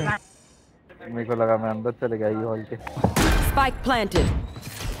हो गया ये मेरे को लगा मैं अंदर चले गया ये हॉल के Spike planted.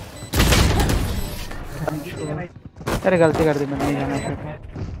 अरे गलती कर दी मैंने नहीं जाना चाहिए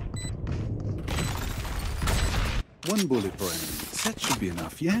One bullet per enemy. That should be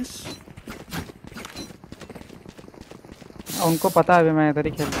enough, yes? उनको पता है अभी मैं इधर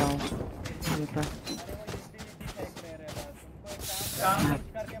ही खेलता हूँ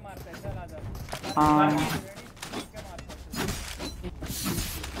हाँ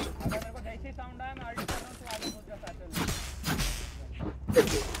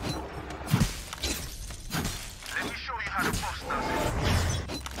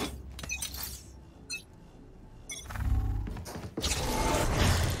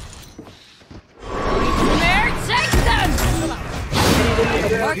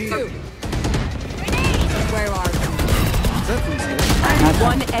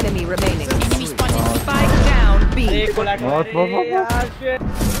One enemy remaining. Spike down B.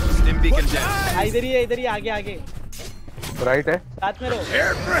 Stim beacon down. इधर ही आगे राइट है साथ में रहो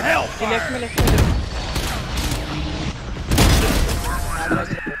Prepare for help. लेफ्ट में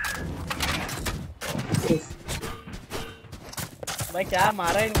भाई क्या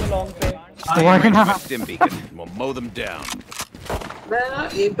मारा इनको लॉन्ग पे Stim beacon. We'll mow them down.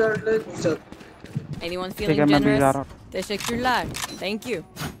 Anyone ठीक है feeling मैं भी जा generous? रहा हूँ Teşekkürler. Thank you.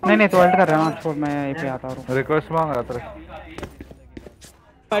 नहीं तो अल्ट कर रहा हूँ छोड़ मैं यहीं पे आता हूँ रिक्वेस्ट मांग रहा था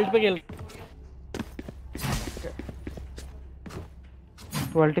अल्ट पे खेल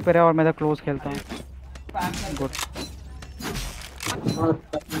तो अल्टी पे रहा और मैं इधर क्लोज खेलता हूँ good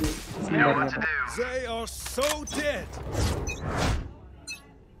They are so dead.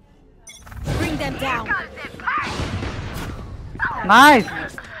 Bring them down. Nice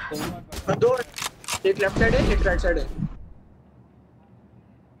दो एक लेफ्ट साइड है एक राइट साइड है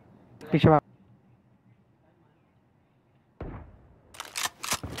पीछे भाग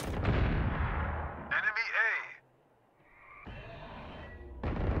Enemy A.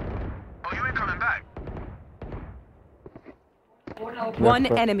 Oh, you ain't coming back. One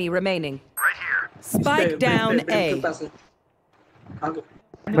enemy remaining. Right here. Spike down A.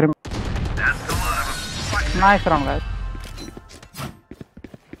 Nice round, guys.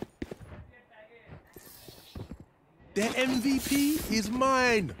 The MVP is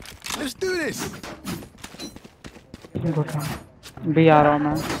mine. Let's do this. Good round. भी आ रहा हूँ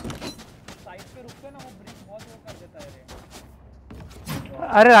मैं.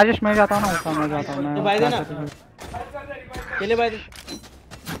 अरे राजेश मैं जाता हूँ ना ऊपर मैं जाता हूँ मैं. भाई देना. चले भाई.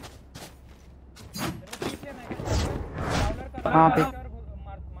 हाँ पे.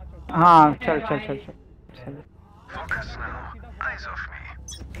 हाँ चल चल चल चल.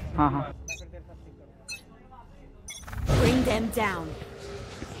 हाँ हाँ. Bring them down.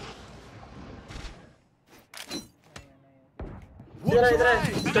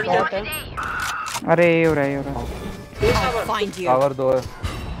 अरे ये हो रहा है. I'll find you. Shower दो है.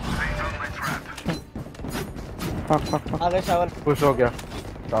 फक. आ गए शावर. पुश हो गया.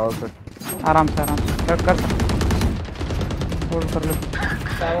 शावर पे. आराम से कर. होल्ड कर लो.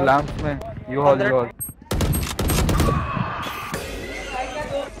 लैंप्स में. You hold.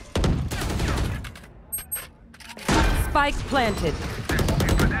 Spike planted.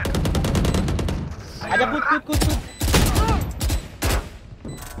 आजा कूद.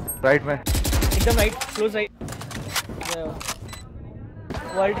 राइट में. एकदम राइट. Close right.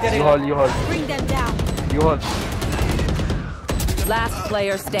 वर्ल्ड करेगा. You hold. Bring them down. You hold. Last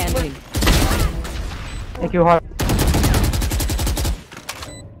player standing. एक यू hold.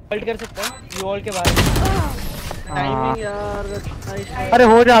 वर्ल्ड कर सकता है. यू होल्ड के बाद. टाइमिंग यार. अरे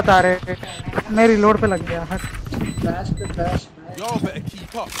हो जाता है रे. मैं रिलोड पे लग गया. Y'all better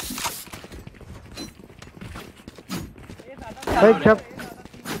keep up. भाई जब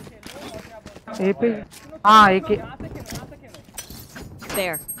ए पे. हाँ एक.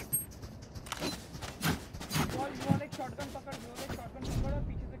 There.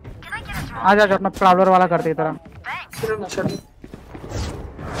 आजा अपना प्रावलर वाला कर दे तरह.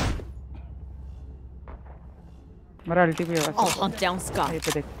 मेरा अल्टी भी है. I'll hunt down Scott. ये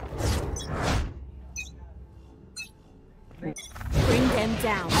पे देख. Bring them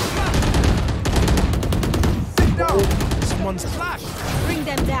down. Someone's flash. Bring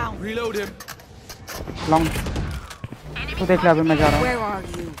them down. Reload him. Long. तू देख ले अभी मैं जा रहा हूँ. Where are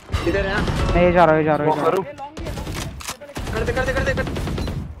you? इधर है. मैं ये जा रहा हूँ. कर दे.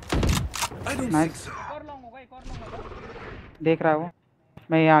 नाइस. देख रहा है वो.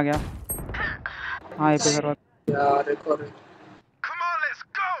 मैं ये आ गया. हाँ ये पे जरूरत. यार एक और. Come on, let's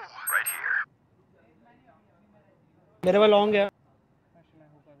go. Right here. मेरे पास लॉन्ग है.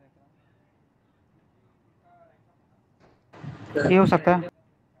 ये हो सकता है.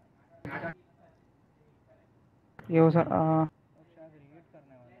 ये हो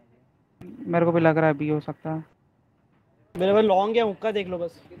मेरे को भी लग रहा है भी हो सकता है. मेरे पास लॉन्ग है. हुक्का देख लो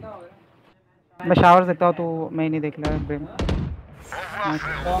बस. मैं शावर देखता हूँ तो मैं ही नहीं देख लिया. ब्रेम.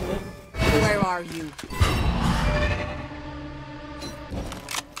 Where are you?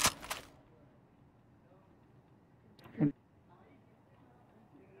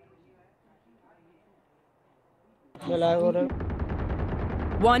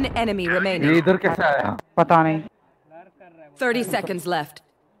 One enemy remaining. ये इधर कैसे आया? पता नहीं. 30 seconds left.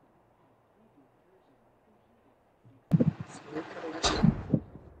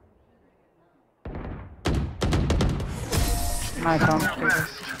 Nice round.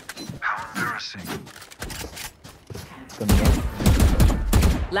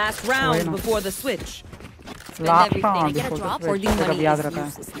 Last round before the switch. Last round Get a before drop the or switch. the तो कब money याद is रहता है.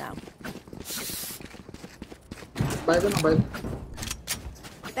 useless now.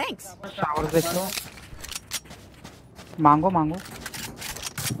 Thanks. शावर देख लो. मांगो.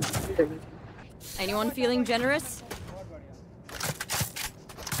 Anyone feeling generous?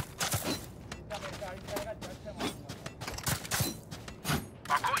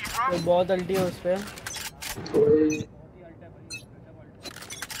 बहुत अल्टी है उस पे.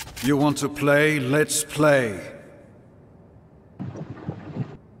 You want to play? Let's play.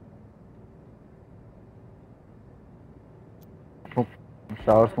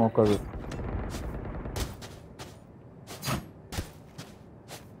 Shower smoke कर दो.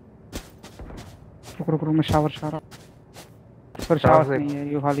 रुक मैं शावर पर शावर नहीं है.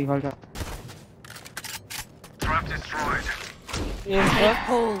 यू हाली हॉल जा. Trap destroyed.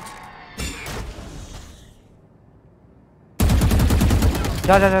 Hold.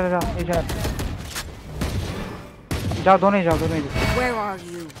 जा. जाओ दोनों ही जाओ. Where are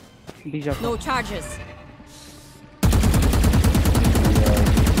you? बी जाओ. No charges.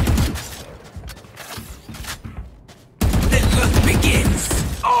 Begins.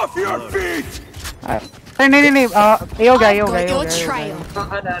 Off your feet. नहीं. ये हो गया. Your trail.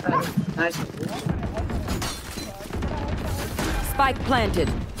 Nice. Spike planted.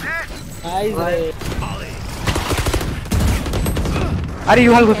 अरे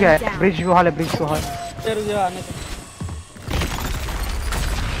यूहाल घुस गया है, ब्रिज यूहाल है, ब्रिज यूहाल।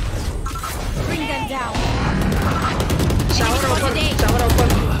 Bring them down.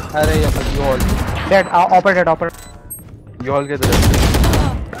 अरे ये यूहाल डेड, ऑपर डेड, ऑपर यूहाल के तरफ।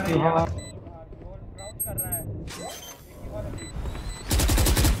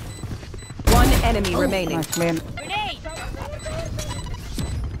 One enemy remaining. Man.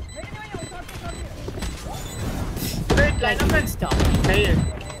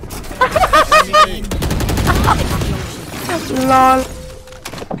 Lol.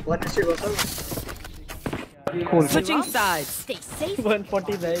 Cool. Switching sides. Stay safe.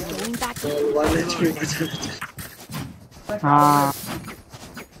 149. Going back. 1 HP. हाँ।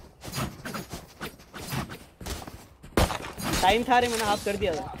 टाइम था रे, मैंने हाफ कर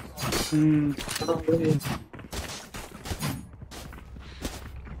दिया था।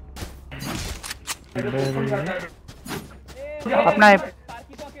 अपना है।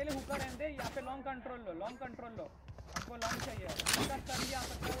 पार्की को अकेले हुक्का रहने दे, यहाँ पे लॉन्ग कंट्रोल लो, लॉन्ग कंट्रोल लो। हमको लॉन्ग चाहिए। इसका कर लिया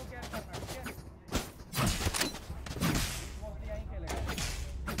सकता है वो केयर करना, ठीक है? मोस्टली यहीं खेलेगा।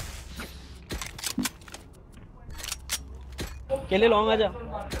 अकेले लॉन्ग आजा।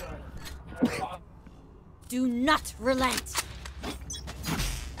 Do not relent.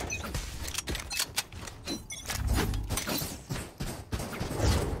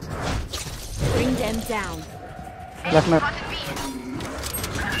 Bring them down. Left में।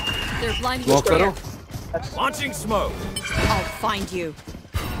 They're blinding Walk clear. करो। Launching smoke. I'll find you.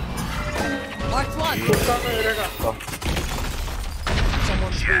 Mark one.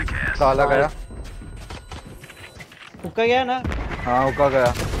 साला गया। हुक्का गया ना? हाँ हुक्का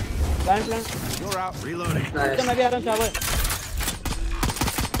गया। Plant plant. You're out. Reloading. तो मैं भी आ रहा हूँ चावल।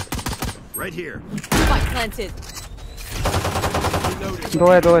 Right here. Spike planted. दो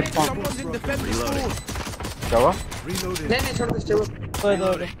है spawn। क्या हुआ? नहीं छोड़ दे स्टेबल। दो।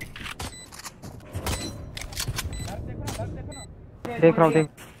 देख रहा हूँ देख।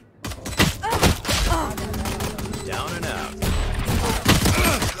 Down and out.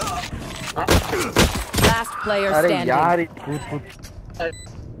 Last player अरे standing. यार कूद।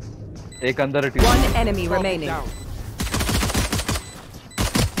 एक अंदर है। One enemy remaining.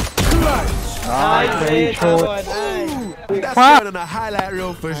 That's good on a highlight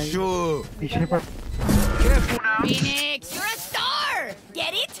reel for sure. Phoenix, you're a star.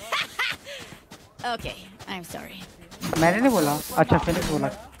 Get it? Okay, I'm sorry. मैंने नहीं बोला। अच्छा फिनिक्स बोला।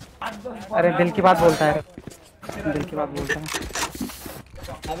 अरे दिल की बात बोलता है। दिल की बात बोलता है।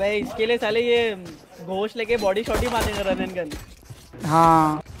 अबे इसके लिए साले ये घोष लेके बॉडी शॉट ही मारेंगे रन एंड गन।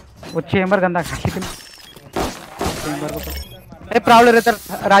 हाँ वो चेम्बर गंदा खा लेकिन चेम्बर को। अरे प्राउलर इधर,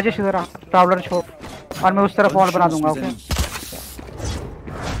 राजेश इधर आ। प्राउलर छोड़ और मैं उस तरफ वॉल बना दूंगा। ओके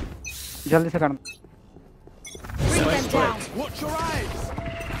जल्दी से करना। Watch your eyes.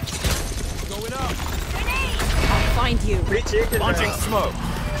 Going up. I'll find you. Launching smoke.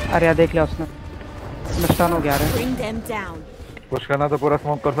 अरे यार देख लिया उसने। नुकसान हो गया रे। Bring them down. कुछ करना तो पूरा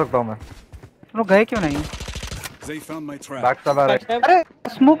स्मोक कर सकता हूँ मैं। तुम लोग गए क्यों नहीं? They found my trap. Back चला रहा है। अरे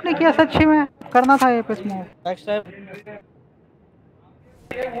स्मोक नहीं किया सच्ची में। करना था ये पे smoke. Back step.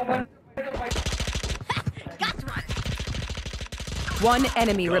 One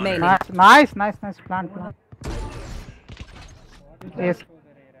enemy remaining. Nice plant. Yes.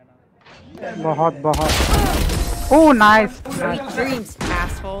 बहुत। Oh nice. Sweet dreams,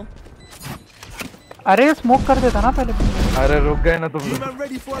 asshole. अरे स्मोक कर देता ना पहले। अरे रुक गए ना तुम।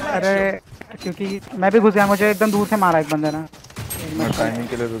 अरे क्योंकि मैं भी घुस गया, मुझे एकदम दूर से मारा एक बंदे ने। टाइमिंग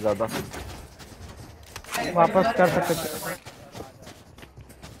के लिए तो ज्यादा वापस कर सकते थे।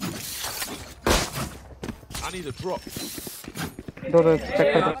 I need a drop. दो चेक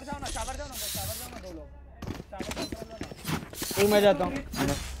कर दो। मैं जाता हूँ।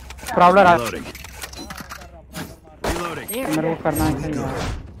 प्रॉब्लम आ। Reloading. मेरे को करना है।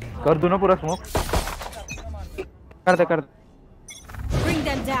 कर दूँ ना पूरा स्मोक। कर दे। Bring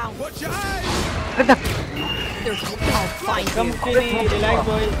them down. Watch your eyes. I'll find you. Relax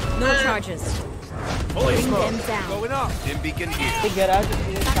boy. No charges. Holy Bring smoke. them down. Going up. Dim beacon here. एक गैराज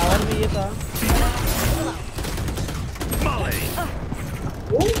टावर में ये था। Molly.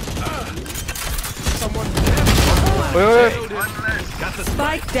 Someone. Got the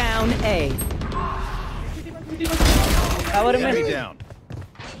Spike down A. Tower में। enemy down.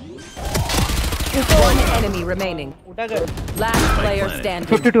 One enemy remaining. उठा कर। Last player standing.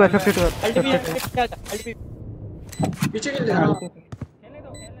 52 है 52 है। पीछे खेल ले।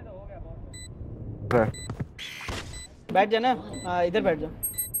 बैठ जा ना। हाँ इधर बैठ जा।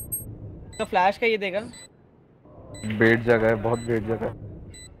 तो फ्लैश का ये देगा। बेट जगह है, बहुत बेट जगह है।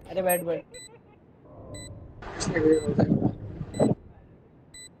 अरे बैठ बैठ।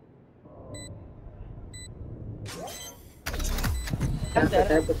 Open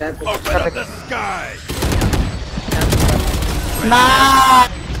up the sky. ना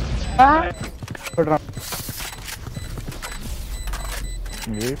पड़ रहा।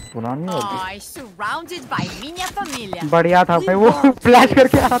 ये पुरानी होगी। Oh, surrounded by minha família. बढ़िया था भाई, वो फ्लैश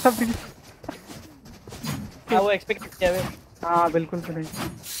करके आ रहा था प्लीज। हाँ वो एक्सपेक्ट किया है। हाँ बिल्कुल सही।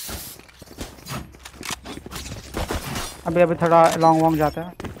 अभी थोड़ा लॉन्ग वॉन्ग जाता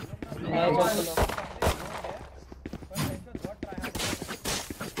है।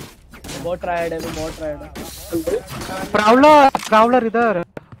 बहुत ट्रायड है, बहुत ट्रायड है। प्राउलर इधर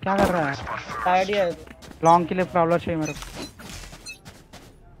क्या कर रहा है? ट्रायड ही है। लॉन्ग के लिए प्राउलर चाहिए मेरे को।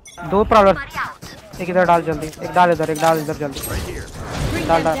 2 प्राउलर, एक इधर डाल जल्दी, एक डाल इधर जल्दी।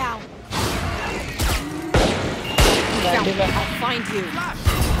 डाल I'll find you.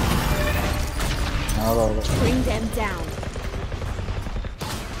 Bring them down.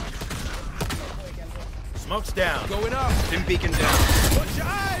 Smoke's down. Going up. Dim beacon down. Watch your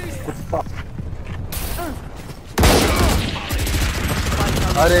eyes.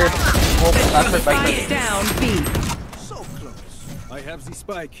 अरे Spike down B. So close. I have the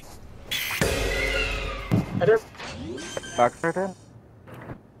spike. Backside है।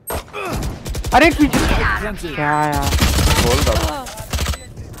 अरे क्या यार? Hold up.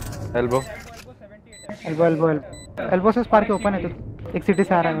 एल्बो से स्पार्क के ओपन है तो एक सिटी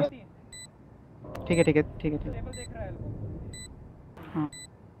से आ रहा है। ठीक है। हाँ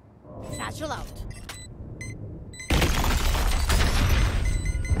Satchel out.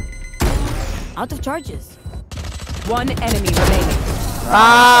 Out of charges. One enemy remaining.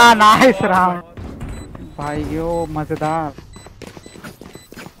 Nice round भाई, यो मजेदार।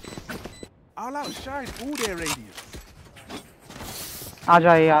 I'll outshine all their radius. आ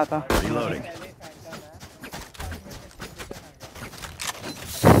जाए आता। Reloading.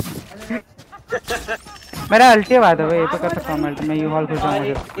 मेरा अल्टी बाय द वे, ये तो कर सकता हूँ मैं यू हॉल घुस जाऊंगा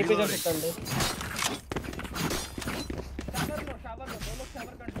मुझे। ये भी कर सकता हूँ।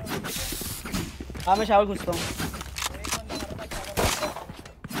 हाँ मैं शावर घुसता हूँ।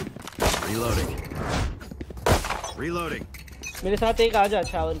 Reloading. मेरे साथ एक आ जा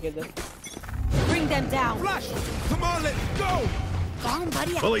शावर के इधर। Bring them down. Flash. Come on, let's go. Bomb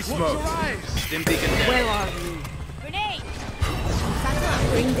buddy. Fully smoked. Dim beacon down. Where are you? Grenade. Satchel out.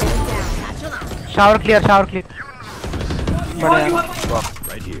 Bring them down. Satchel out. Shower clear. बढ़िया।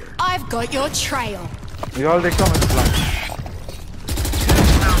 Right here. I've got your trail. ये all देखो मैं plan.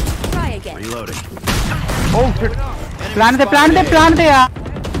 Try again. Reloading. Oh shit. Plan दे यार।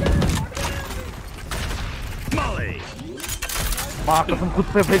 माँ कसम खुद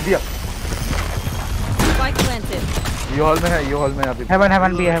पे भेज दिया। Spike planted. ये हॉल में अभी।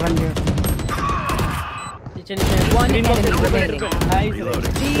 हेवन भी है। One enemy remaining.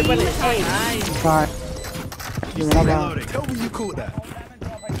 Reloading. Tell me you caught that.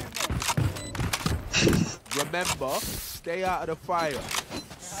 Remember, stay out of the fire.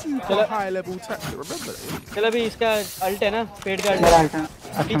 Super high level tactic. Remember that. चल अभी इसका अल्ट है ना, पेड़ का मेरा अल्ट।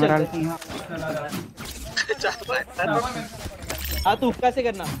 अल्ट मेरा अल्ट नहीं है। हाँ तू हुक्का से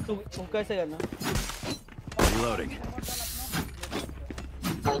करना, Reloading.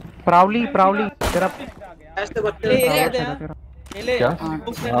 प्राउली तेरा ले क्या?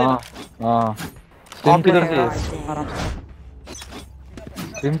 हाँ टीम किधर से?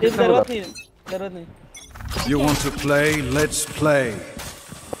 टीम किधर? जरूरत नहीं। You want to play? Let's play.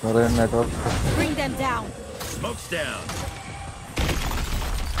 अरे network. Bring them down. Smoke's down.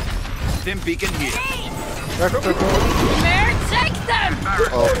 Dim beacon here. Mare, take them.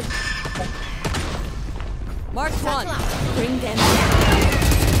 Mark one. Bring them down.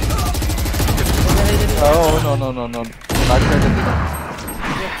 Oh no.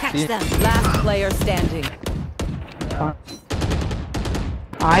 Catch them. Last player standing.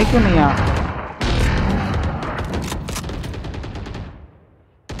 आए क्यों नहीं यार?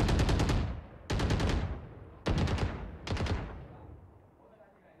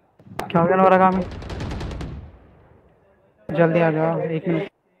 क्या हो गया नोरा काम? जल्दी आ जाओ, 1 minute.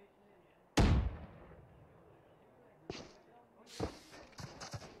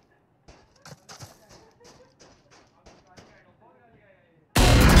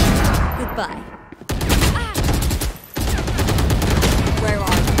 Goodbye. Where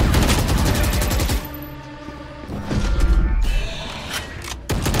are you?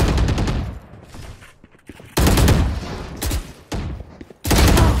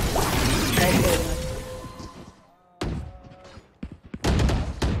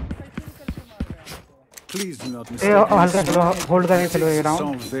 Please do not A mistake हल्का चलो होल्ड करके चलो ये this round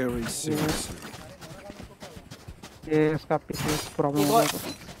song very seriously. ये इसका पीछे प्रॉब्लम हो गया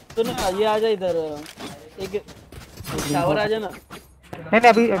तो ना ये आ जा इधर एक शावर आ जा ना नहीं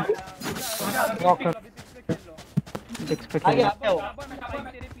अभी वॉक कर एक्सपेक्ट आ गया वो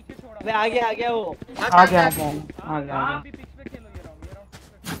अबे आ गया वो आ गया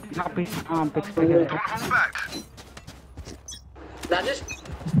हां पिक्स पे खेल राजेश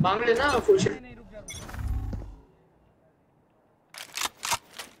मांग लेना फुल शॉट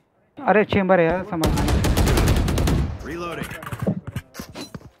अरे चेंबर है यार समझ Reloading.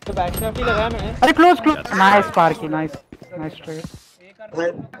 तो बैक शॉट ही लगाया मैंने अरे close nice Sparky nice trade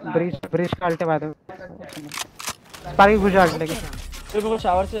bridge का अल्टे बाद स्पार्की गुजार लेके फिर मेरे को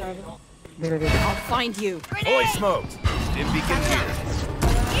शावर से धीरे धीरे I'll find you. Holy smokes. Stim beacon here.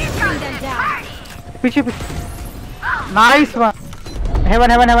 Bring them down. पीछे नाइस वन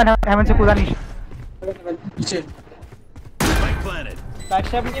हेवन से कूदा नीचे पीछे Spike planted. बैक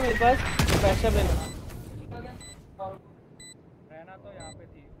शॉट नहीं मेरे पास बैक शॉट लेना रहना तो यहाँ पे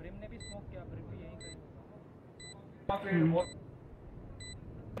थी ब्रिम ने भी स्मोक किया ब्रिम भी यहीं कहीं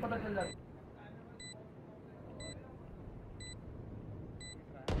पता चल जाता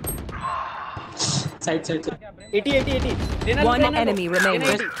साइड 80 लेना One enemy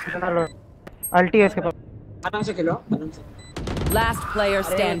remaining. अल्टी है इसके पास आराम से खेलो आराम से Last player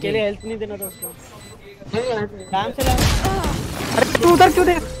अकेले standing. हेल्प नहीं देना था उसको आराम से ला अरे तू उधर क्यों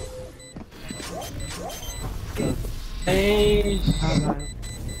दे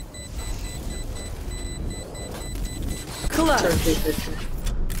Close.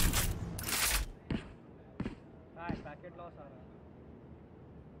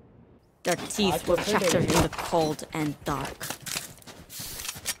 Their teeth were shattered in the cold and dark.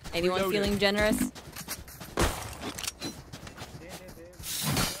 Anyone feeling generous?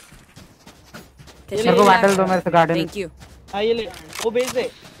 मेरे को वैंडल दो मेरे से गार्डन Thank you. हाँ ये ले वो भेज दे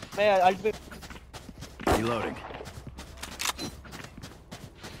मैं अल्ट पे Reloading.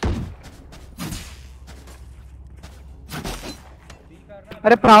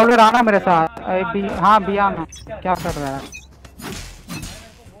 अरे प्राउलर आना मेरे साथ बी हाँ बी आना क्या कर रहा है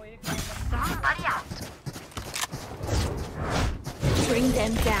Bring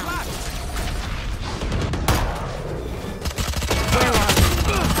them down.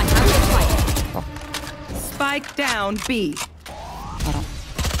 Spike down B.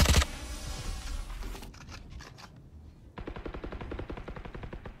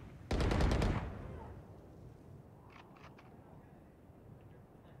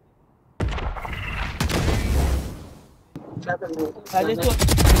 Rajesh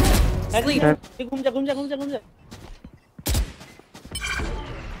तो घूम जा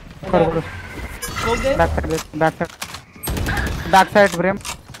back side ब्रेम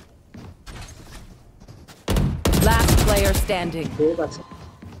Last player standing.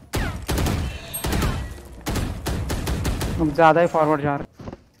 हम ज्यादा ही फॉरवर्ड जा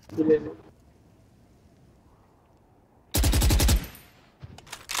रहे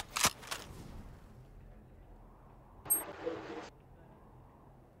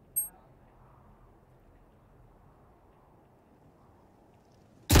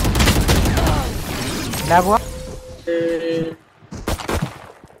लैग हुआ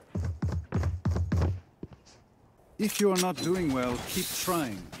If you are not doing well, keep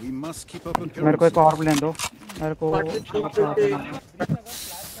trying. We must keep up मेरे को एक और appearances. ब्लेंड दो मेरे को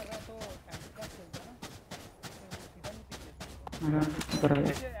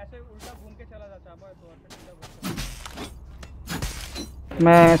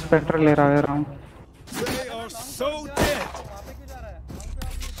मैं स्पेक्टर ले रहा हूँ They are so dead.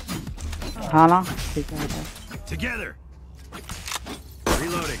 हाँ ना ठीक है Together.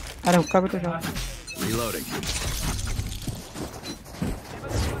 Reloading. अरे हुक्का भी तो जा Reloading.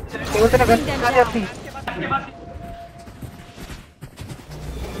 केवल तेरा गन कहाँ जाती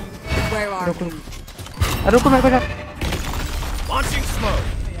Where are रुको रुको मेरे को जा Launching smoke.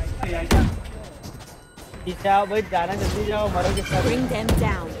 जाओ भाई जाना जल्दी जाओ मरोगे सब Bring them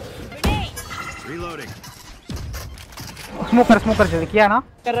down. Reloading. Smoker जल्दी किया ना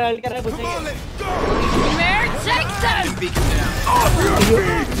कर रहा है घुसेंगे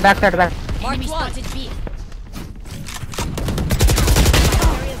back side back Enemy spotted B.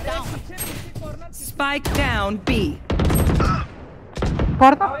 Spike down B.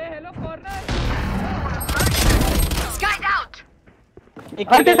 करता Sky out.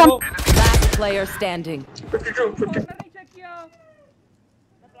 Last player standing.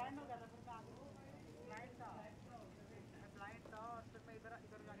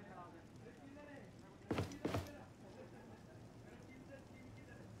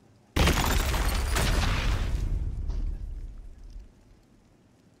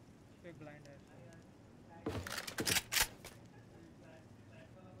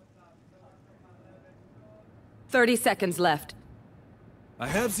 30 seconds left. I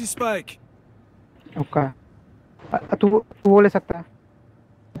have the spike. Okay. तू वो ले सकता है.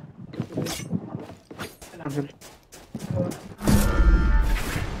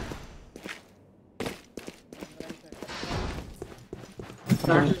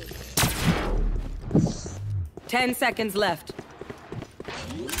 Start. 10 seconds left.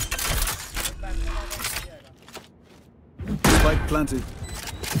 Spike planted.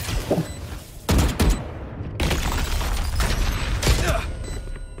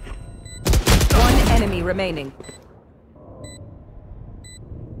 One enemy remaining.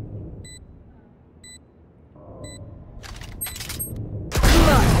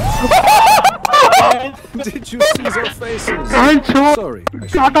 Did you see their faces? Sorry.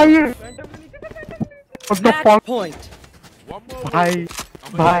 Shut up here. What the fuck? Point. Bye.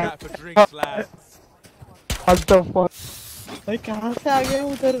 Bye. What the fuck? भाई कहाँ से आ गए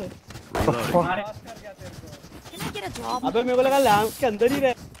उधर? अबे मेरे को लगा लैंप के अंदर ही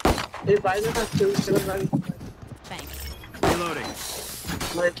रहे. ये भाई ने कहा चल भाई. Reloading.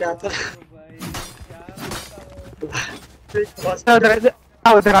 मैं क्या था?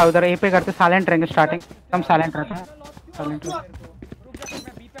 उधर ए पे करते साइलेंट रहेंगे स्टार्टिंग एकदम साइलेंट रहता है silent.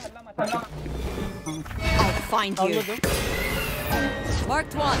 I'll find you.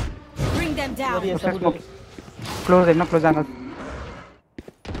 Marked one. Bring them down. Close है ना क्लोज आना.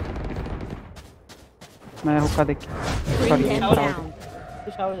 मैं हुक्का देख. Bring them down.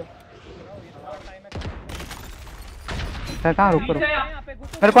 कहाँ रुक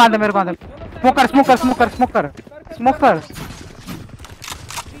मेरे को आंदे smoker.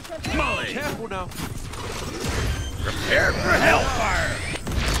 Careful now. Prepare for hellfire.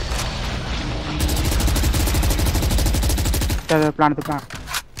 चल प्लांट पे प्लांट.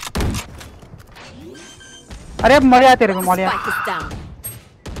 अरे मर जा तेरे को मौलिया.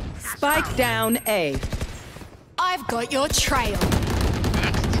 Spike down A. I've got your trail.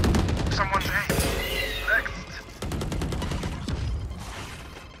 Someone's A. Next.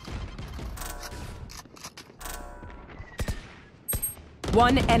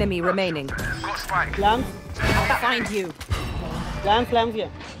 One enemy remaining. Lamps. I'll find you. Lamps क्या?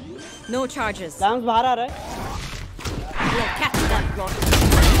 No charges. Lamps बाहर आ रहा है. We'll catch them, Rock.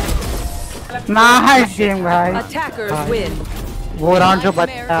 Nice game, guys. Attackers win. वो राउंड जो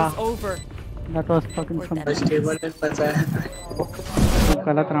बचा. Over. That was fucking fun. Stable and बचा है.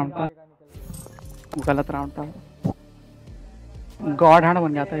 गलत राउंड था. गॉड हैंड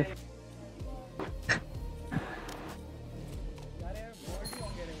बन जाता है.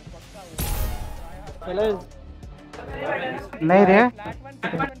 नहीं रे.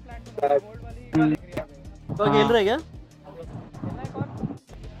 तो खेल रहे क्या?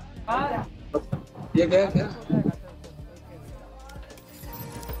 ये गया क्या?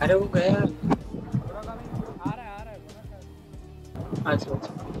 अरे वो गया. अच्छा.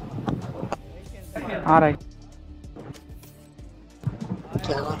 आ रहा है.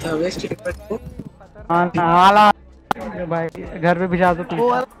 क्या बात है वेस्ट को? हाँ भाई घर पे भिजा दो.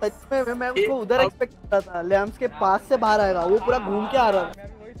 वो सच में मैं उसको उधर एक्सपेक्ट कर रहा था. लैम्प्स के पास से बाहर आएगा. वो पूरा घूम के आ रहा था. मैं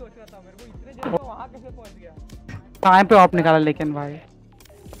वही सोच रहा था. मेरे को इतने जल्दी वहां कैसे पहुंच गया? टाइम पे ऑफ निकाला लेकिन भाई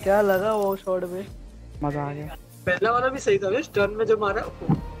क्या लगा वो शॉट में. मजा आ गया. पहला वाला भी सही था वे. टर्न में जो मारा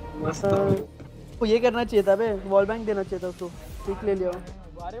मस्त. वो ये करना चाहिए था बे. वॉल बैंक देना चाहिए था उसको. ठीक ले लिया.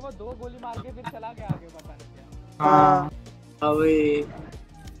 अरे वो 2 गोली मार के फिर चला गया आगे. पता नहीं क्या. हां अबे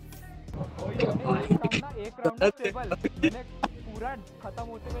एक राउंड टेबल मैंने पूरा खत्म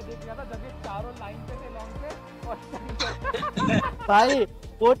होते हुए देख लिया था जब ये चारों लाइन पे थे लॉन्ग पे. और भाई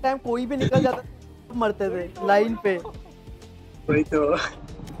वो टाइम कोई भी निकल जाता मरते थे लाइन पे. वही तो.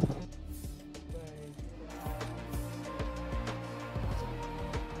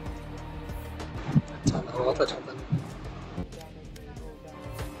 बहुत अच्छा था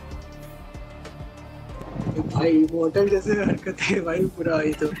भाई. मॉडल जैसे हरकत है भाई पूरा.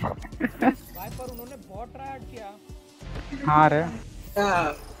 ये तो भाई पर उन्होंने बहुत ट्राई किया. हां रे.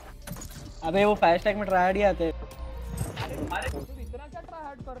 अबे वो फायर स्टैक में ट्राई ही आते. अरे तो इतना क्या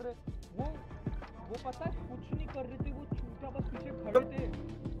ट्राई कर रहे. वो पता है कुछ नहीं कर रहे थे. वो छूटा बस पीछे खड़े थे.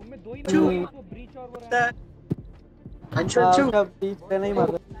 उनमें 2 ही वो ब्रीच और वो रहा. अंशु ब्रीच पे नहीं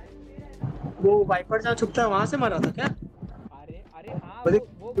मारा. वो वाइपर जहाँ छुपता है वहाँ से मारा था क्या? अरे हाँ वो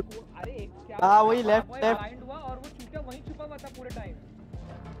अरे क्या. हाँ वही लेफ्ट फाइंड हुआ और वो छूटा वहीं छुपा हुआ था पूरे टाइम.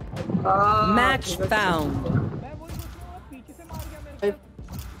 Match found. मैं वो सोच रहा हूँ पीछे से मार गया मेरे को.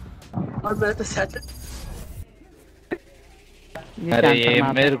 और मैं तो सेट. अरे ये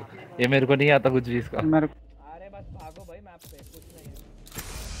मेरे को नहीं आता कुछ भी इसका. अरे बस भागो भाई मैप पे. कुछ नहीं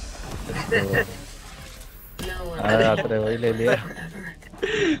अरे आते वही ले लिया।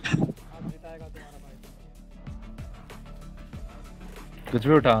 कुछ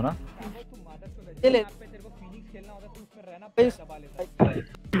भी उठाओ ना। ये ले।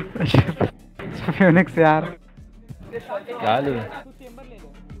 फिनिक्स यार। क्या लूं?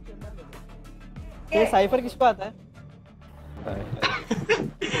 ये साइफर किसको आता है?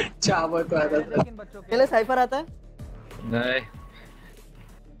 चावल तो आता था। पहले साइफर आता है? नहीं।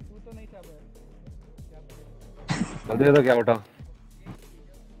 दे दो क्या उठाओ।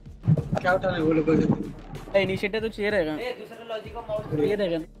 क्या उठाने बोलो बोलो। इनिशिएटिव तो चाहिए रहेगा। दूसरे लॉजिक को माउस चाहिए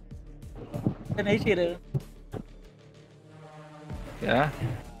रहेगा। नहीं चाहिए रहेगा। क्या?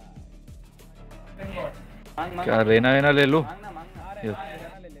 क्या रेना वेना ले लूं?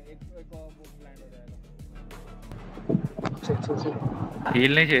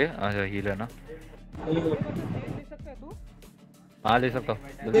 हील नहीं चाहिए? अच्छा हील है ना? हाँ ले सकता हूँ।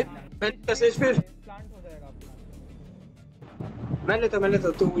 मैं लेता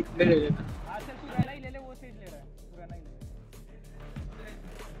तू ले ले।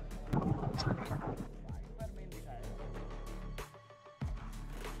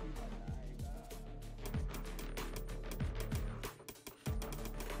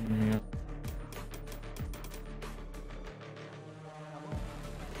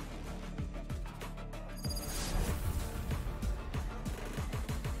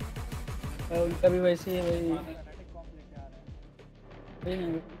 उनका भी वैसे ही है भाई।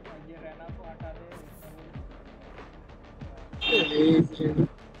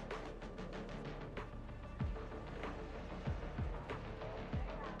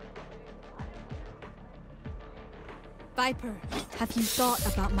 Viper, have you thought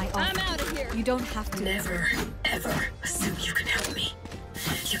about my offer? I'm out of here. You don't have to. Never, ever assume you can help me.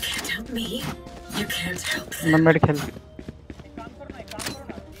 You can't help me. You can't help them. Number खेल।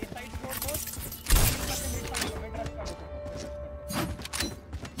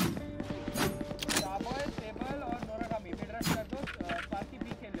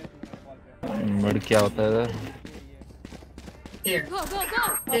 Mud क्या होता है इधर? Here. Go, go, go.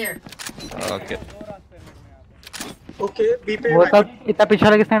 Here. Okay. Okay B पे वो सब इतना पीछे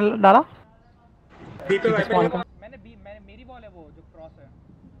वाला किसने डाला? बी पे वाइपर। मैंने मेरी बॉल है वो जो क्रॉस है।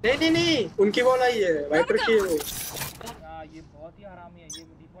 नहीं उनकी बॉल आई है वाइपर की है वो। हां ये बहुत ही हरामी है। ये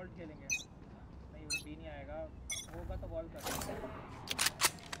डिफॉल्ट खेलेंगे। नहीं बी नहीं आएगा। होगा तो बॉल कर।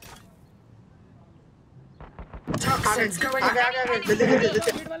 Toxins going आगे जल्दी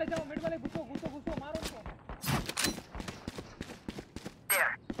मिड वाले जाओ घुसो मारो उनको।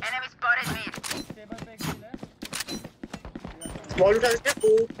 There. Enemy spotted mid. Table पे एक किल है। बॉल उठा के ओ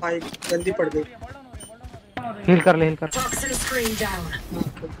भाई गंदी पड़ गई। हील कर ले। Toxin screen down.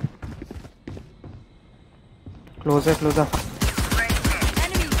 क्लोज है।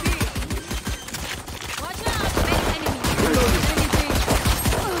 Enemy B. Watch out. Enemy.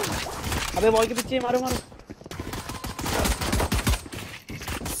 अबे बॉल के पीछे मारो।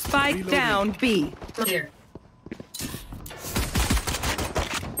 Spike down B. Here.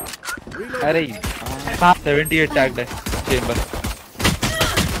 अरे 78 टैग्ड है chamber.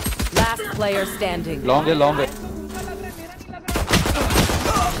 Last player standing. Long है।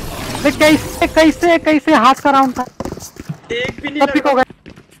 कैसे हाथ का राउंड था। एक भी नहीं पिक हो गया।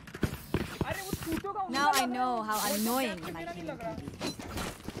 Now I know how annoying my killing can be.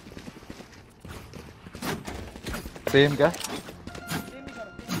 Same क्या?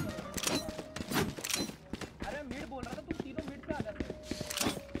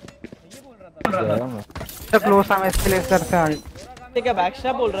 क्लोज था मैं इसके लिए करते हैं। ये क्या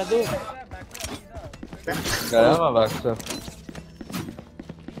बैकस्टैप बोल रहा तू? गया मैं बैकस्टैप।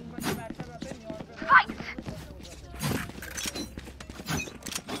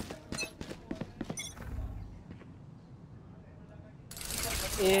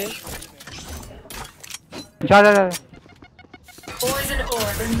 जा। Poison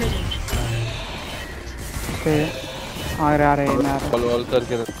orb emitting. ओके आ रहे हैं यार। बॉल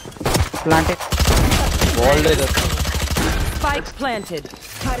करके रख। प्लांटेड। बॉल ले रख। Spike planted.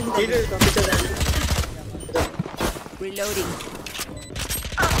 Reloading.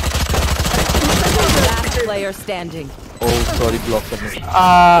 Last player standing. Oh sorry block करने।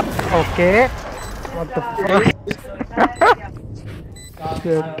 Okay. What the fuck?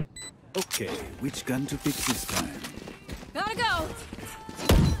 Okay, which gun to pick this time? Gotta go.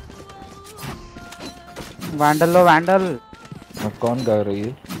 Vandal. कौन गा रही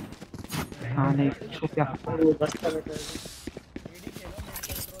है? हाँ नहीं छुप गया।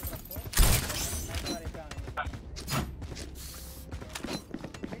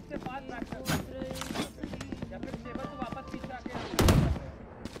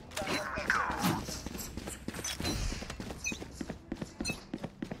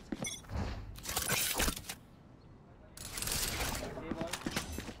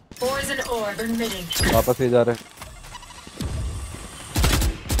 Poison orb emitting. वापस ही जा रहे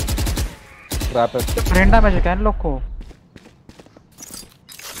ट्रैप है रेंडा में क्या इन लोग को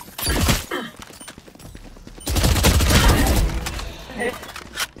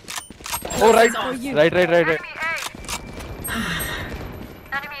ओ right right right right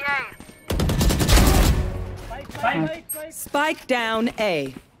Spike down A.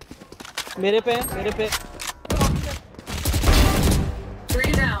 मेरे पे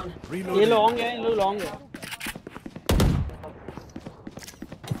 3 down. ये लॉन्ग है इन लोग लॉन्ग है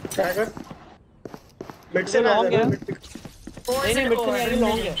टाइगर मिड से लॉन्ग है नहीं Poison मिड से orb नहीं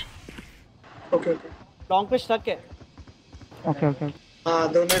लॉन्ग है emitting. ओके लॉन्ग पे स्टक है ओके ओके हां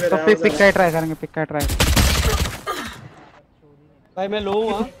दोनों में तो पिक का ट्राई करेंगे पिक का ट्राई भाई मैं लो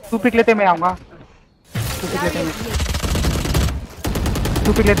हूं तू पिक लेते मैं आऊंगा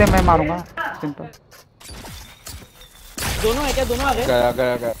तू पिक लेते मैं मारूंगा सिंपल दोनों है क्या दोनों आ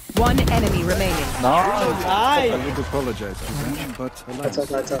गए गया One enemy remaining. Nice I would apologize to them, but alas,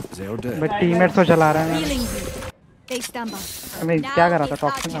 they are dead. मैं टीममेट तो चला रहा है They stand by. मैं क्या कर रहा था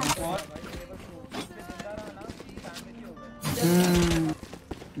टॉक्सिन कर रहा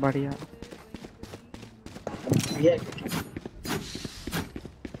बढ़िया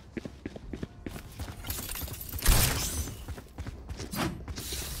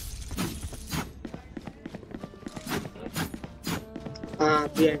हां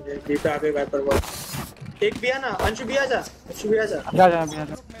बी पे आ गए वाइपर बॉल एक भी है ना अंशु भी आ जा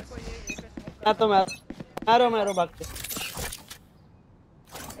जा तो मैं आ रहा हूं भाग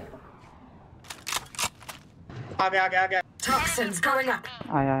के आ गया Toxins going up.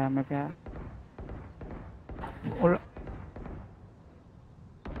 आया मैं पे आया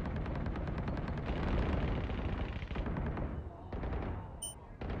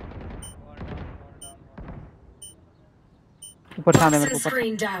ऊपर सामने मेरे को ऊपर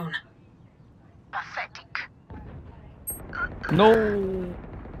Screen down. No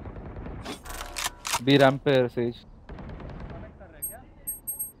B ramp पे says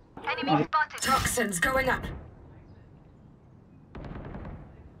Toxins going up.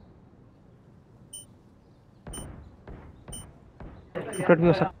 Ticket भी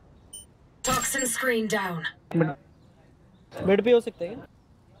हो सकता Toxin screen down. मिड भी हो सकते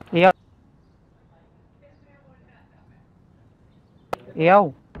हैं ए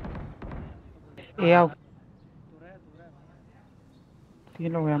आओ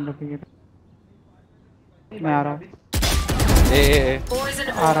तीन लोग हैं हम लोग के मैं आ रहा हूँ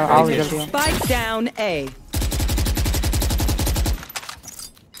आओ जल्दी आओ Spike down A.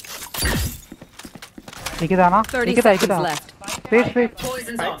 एक ही था ना एक ही था फेस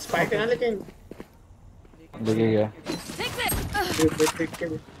स्पाइक है ना लेकिन लगे गया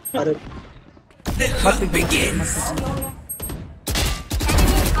अरे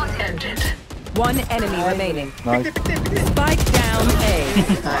One enemy remaining. Nice. Spike down A.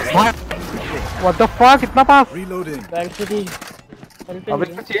 What the fuck इतना पास Reloading. अब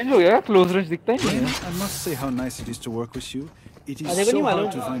इसका चेंज हो गया क्लोज रेंज दिखता ही नहीं है I must say how nice it is to work with you. It is देखो so नहीं hard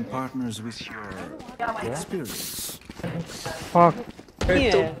मालूम। to find partners with your experience. fuck नहीं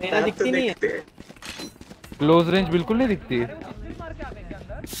है मेरा दिखती नहीं है क्लोज रेंज बिल्कुल नहीं दिखती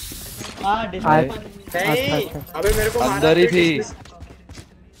हां नहीं अबे मेरे को अंदर ही थी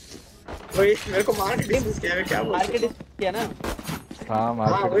वही मेरे को मार के डिस्कस किया है क्या बोल मार के डिस्कस किया ना हां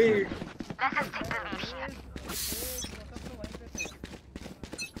मार हां वही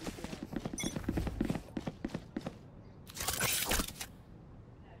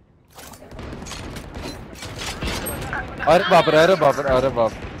अरे बाप रे अरे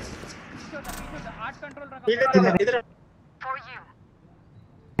बाप इधर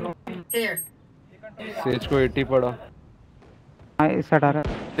Here. सेज को 80 पड़ा हां इस साइड आ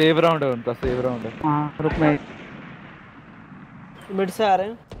रहा है सेव राउंड है उनका सेव राउंड है हां रुक मैं मिड से आ रहे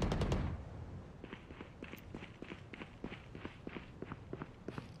हैं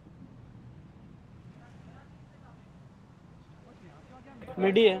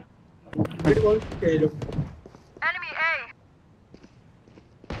मिड ही है मिड बॉल ये लो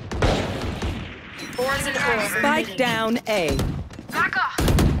Poison orb Spike emitting. down A.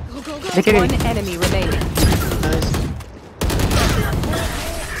 देखिए One enemy remaining.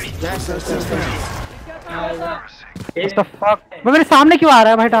 Nice what the fuck मैं मेरे सामने क्यों आ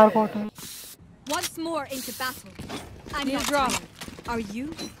रहा है भाई dark out Once more into battle. I'm Need not drop. tired. Are you?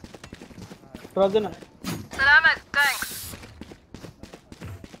 Drop देना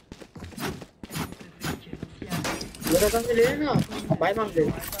मेरा काम ले ना भाई मांग ले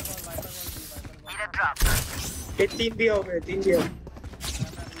ये तीन भी हो गए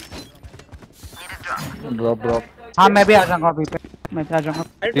ड्रॉप हाँ मैं भी आ जाऊंगा अभी पे मैं जा जाऊंगा।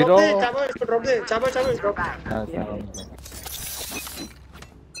 अरे ड्रॉप दे चाबो, इसको drop they, चाबो drop.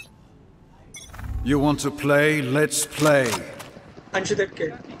 You want to play? Let's play. Anshu देख के।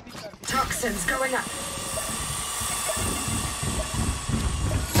 Toxins going up.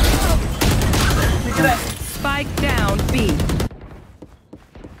 Spike down B.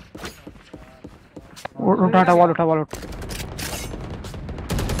 उठा वॉल उठा।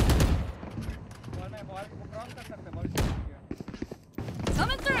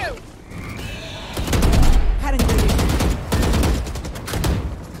 Coming through.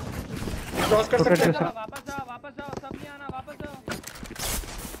 क्रॉस कर सकते हैं। वापस जाओ, सब नहीं आना, वापस जाओ।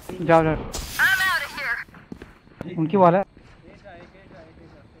 जाओ। उनकी वॉल है।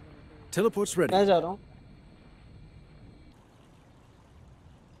 Teleport's ready. मैं जा रहा हूँ।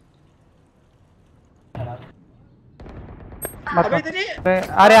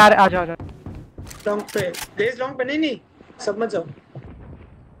 अरे आ जाओ। लॉन्ग पे, रेज लॉन्ग पे नहीं, सब मत जाओ।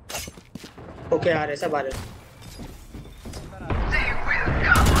 ओके आ रहे, सब आ रहे।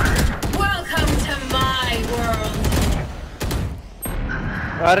 Welcome to my world.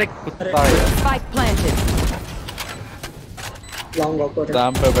 अरे कुत्ता है। Spike planted. लॉन्ग ऑफ कर।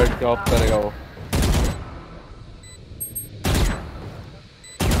 दाम पे बैठ के ऑफ करेगा वो।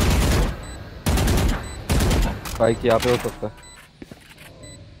 भाई क्या पे हो सकता है?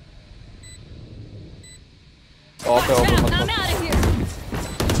 ऑफ है मत।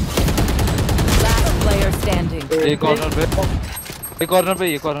 Last player standing. ये कॉर्नर पे।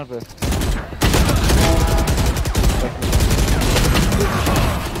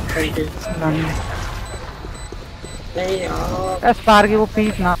 नहीं यार। स्टार की वो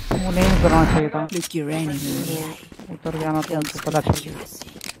पीक ना वो नहीं करना चाहिए था। Look your enemy in the eye. उतर जाना तो हमको पता चल गया।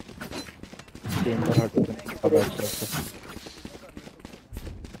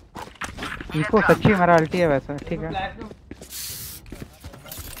 इको सच्ची मेरा अल्टी है वैसा, ठीक है।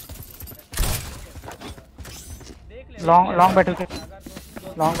 लॉन्ग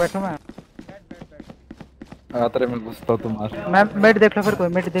बैठो मैं। तेरे में घुसता तुम्हारे। मैं मिड देख लो, फिर कोई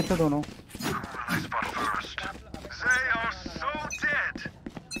मिड देख लो दोनों।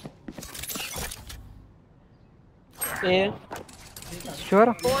 श्योर।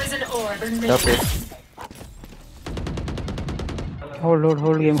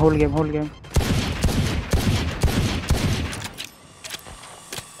 Hold game.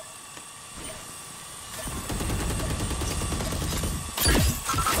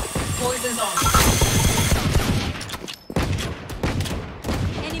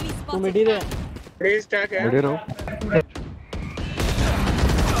 तू मिडी रे। रेज टैग है। मिडी रहो।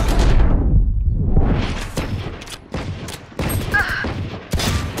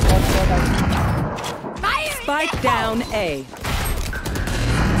 Spike down A.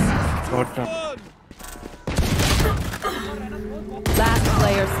 Last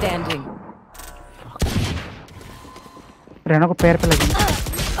player standing. रहना को पैर पे लगी।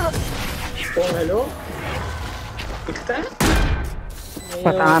 ओ हेलो। दिखता है?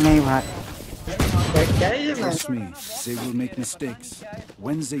 पता नहीं भाई। क्या है ये? Trust me, they will make mistakes.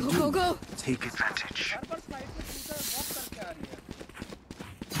 When they do, take advantage.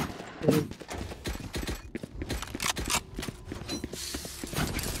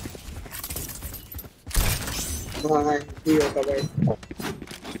 हाँ ये होगा भाई।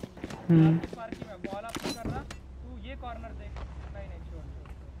 बॉल अप कर रहा, तू ये कॉर्नर देख। नहीं छोड़।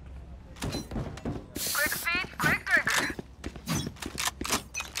 Quick feet, quick trigger.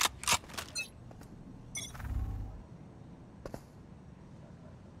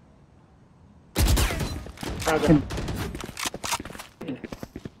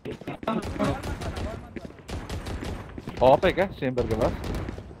 Of है क्या चेंबर के पास?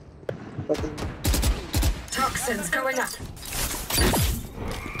 Toxins going up.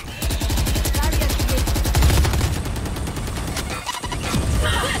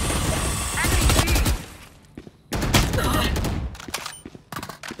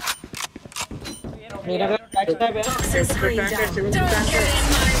 मेरा बैकस्टैब है। Toxins screen down. Don't get in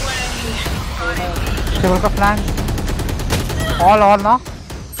my way. Table का फ्लैंक। ऑल ना।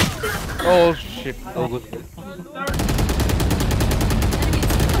 Oh shit, oh good.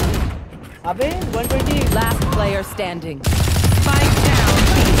 अबे 120। Last player standing. Spike down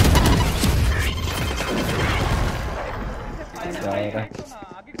B.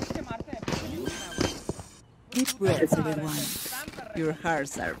 Deep breaths, everyone. Your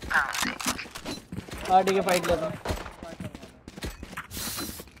hearts are pounding. ठीक है, fight लेते हैं।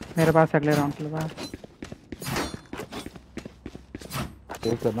 मेरे पास अगले राउंड के लिए बाहर।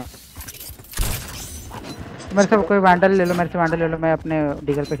 देख लेना। मेरे से कोई वैंडल ले लो, मैं अपने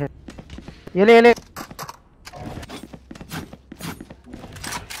डिगल पे खेल। ये ले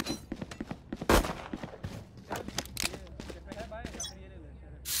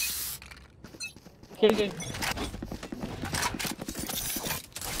किल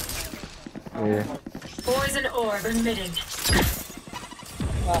Poison orb emitting.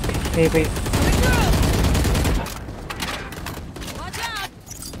 Hey, wait.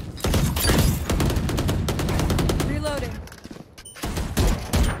 Reloading.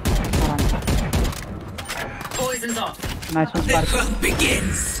 Poison's off. Nice one, Spark. The hunt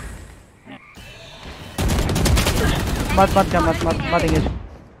begins. मत engage.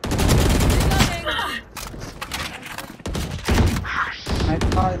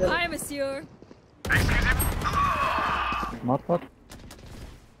 Hi, monsieur. मत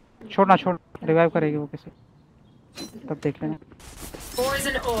छोड़ना छोड़ रिवाइव करेगी वो कैसे तब देख लेना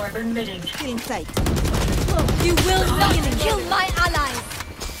Poison orb emitting. In sight. You will not kill my allies.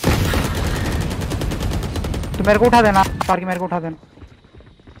 तो मेरे को उठा देना पार्क मेरे को उठा देना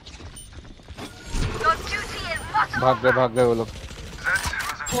भाग गए वो लोग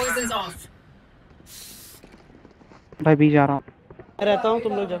Poison's off. भाई बी जा रहा हूँ मैं रहता हूँ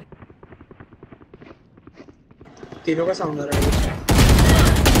तुम लोग जाओ तीनों का साउंड आ रहा है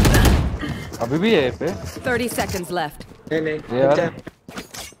अभी भी है पे 30 seconds left. नहीं यार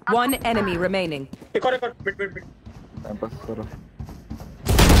One enemy remaining. एक और मिड बस करो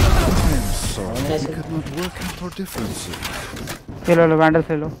Sorry, we could not work out our differences. चलो लो वैंडल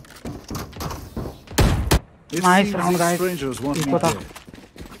से लो It Nice seems round, these guys. strangers want me Equal dead. up.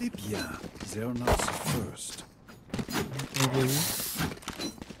 Eh bien, they're not the first.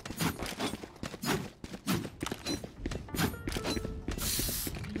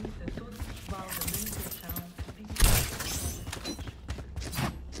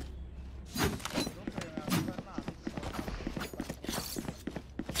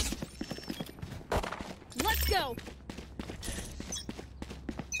 Let's go.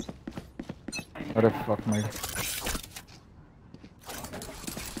 अरे fuck my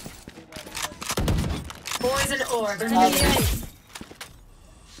Poison orb emitting.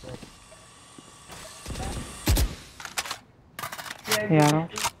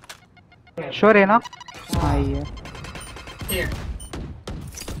 यार sure है ना आई है Here.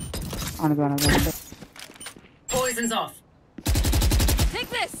 आने दो Poison's off. Take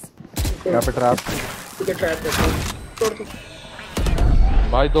this. यहाँ पे trap तुझे ट्रैप कर तोड़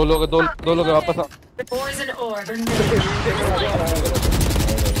भाई दो लोग वापस आ Poison orb emitting.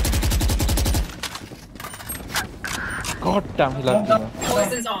 God damn हिला दिया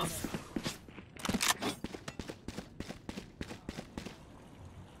Poison's off.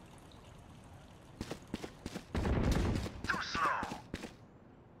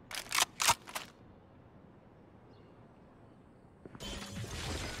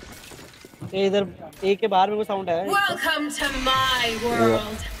 ये इधर ए के बाहर में कोई साउंड आया Welcome to my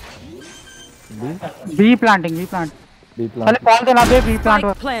world. B planting पहले कॉल देना बे B plant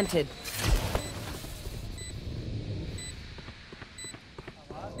Spike planted.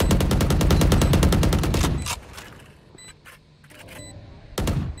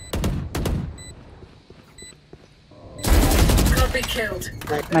 Copy killed.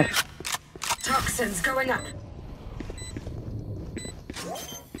 Nice. Toxins going up.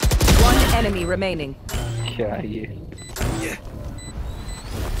 One enemy remaining. क्या ये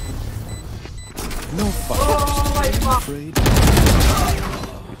No fight. I'm afraid.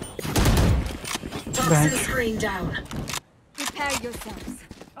 Toxin screen down. Prepare yourselves.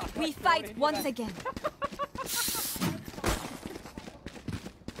 We fight once again.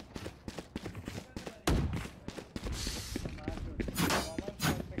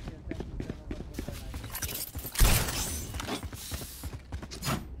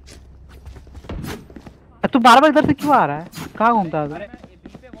 तू बार इधर से क्यों आ रहा है कहाँ घूमता है अरे बी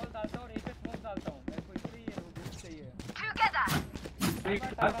पे वॉल डालता हूं और ए पे स्मोक डालता हूं मेरे को इसलिए ये रूट चाहिए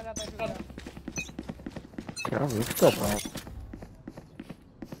क्या वेस्ट कर रहा हूँ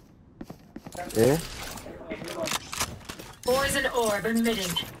ए Poison orb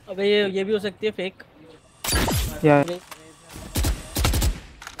emitting. अबे ये भी हो सकती है फेक यार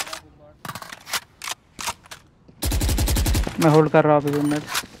मैं होल्ड कर रहा हूँ अभी 2 मिनट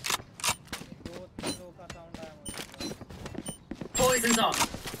Poison's off.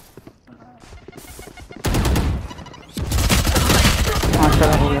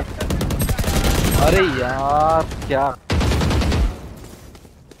 माशाल्लाह हो गया अरे यार क्या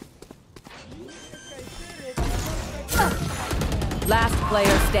Last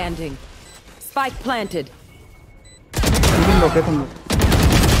player standing. Spike planted. 3 लोग थे तुम लोग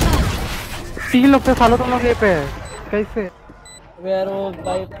 3 लोग थे सालों तुम लोग ये पे कैसे यार वो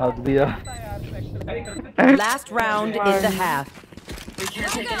भाई हक दिया Last round in the half. We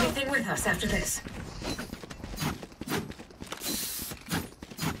can't take anything with us after this.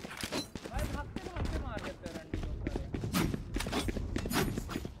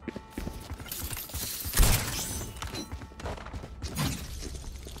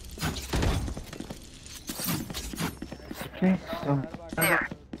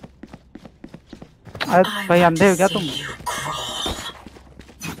 अरे भाई अंधे हो क्या तुम?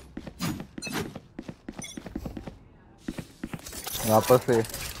 वापस से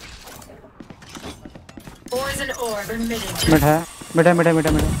मिड है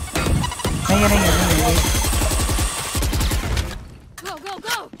नहीं है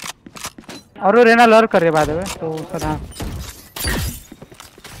और वो रेना लर्क कर रहे बाद में तो सर हाँ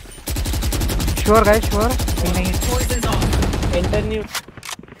श्योर गाइस श्योर नहीं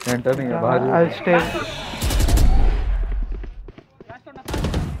एंटर नहीं है बाहर आई स्टे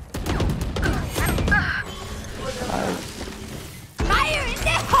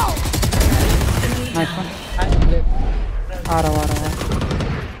नाइस वन आ रहा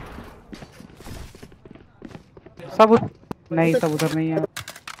सब नहीं सब उधर नहीं है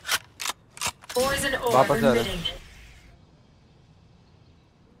वापस आ रहा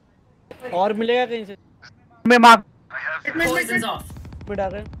और मिलेगा कहीं से मैं मार पे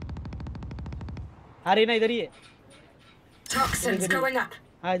डाल रहे हैं अरे ना इधर ही है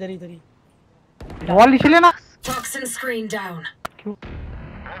हाँ इधर ही वॉल नीचे लेना Toxin screen down.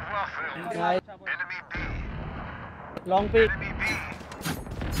 लॉन्ग पे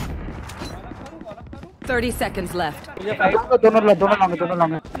 30 seconds left. दोनों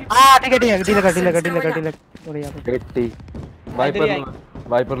लॉन्ग हां ठीक है डील कर बढ़िया गट्टी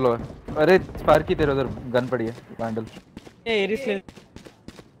वाइपर लो है अरे स्पार्क की तेरे उधर गन पड़ी है वैंडल ये एरिस ले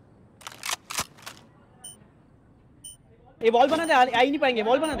ये वॉल बना दे आ ही नहीं पाएंगे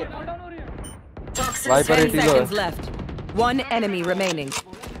वॉल बना दे wiper 10 seconds left. One enemy remaining.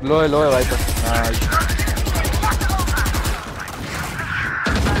 लो है wiper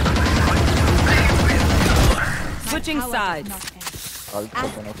Switching sides.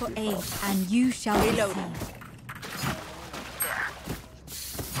 Ask for aid and you shall reload.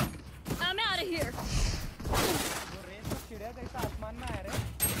 I'm out of here.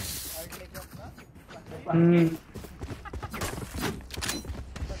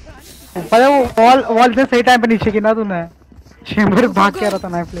 पता वो वॉल से सही टाइम पे नीचे गिना तूने चेंबर भाग के आ रहा था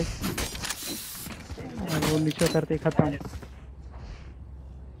नाइफ ले वो नीचे उतरते खत्म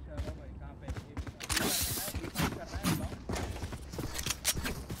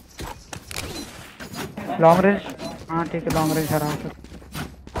लॉन्ग रेंज हाँ ठीक है लॉन्ग रेंज हरा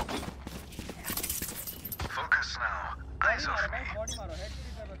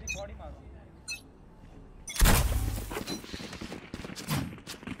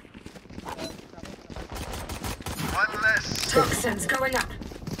Toxins going up.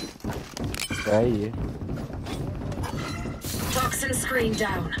 क्या है ये? Toxin screen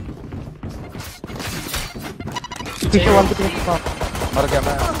down. पीछे वॉल पे मर गया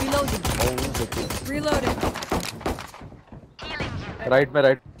मैं Reloading. राइट में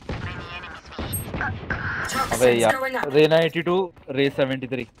राइट अबे यार रेना 82 रे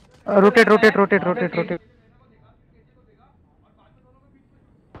 73 रोटेट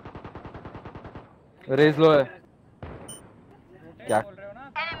रेस लो है क्या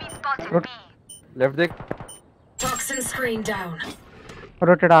लेफ्ट देख Toxin screen down.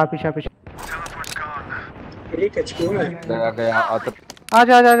 रोटेट आ पीछे एक एचपी में गया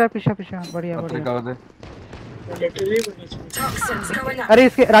आजा पीछे बढ़िया Toxins going up. अरे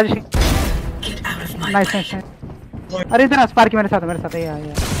इसके राजेश नाइस अरे इधर स्पार्क मेरे साथ ये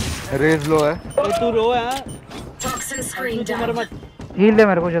आया रेस लो है तू रो है Toxin screen down. हील दे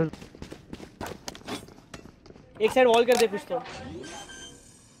मेरे को जल्दी एक साइड वॉल कर दे कुछ तो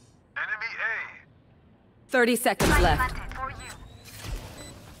 30 seconds left.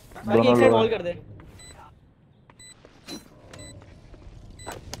 बाकी एक साइड वॉल कर दे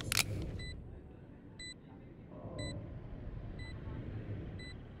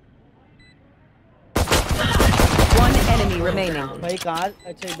One enemy remaining. भाई कहां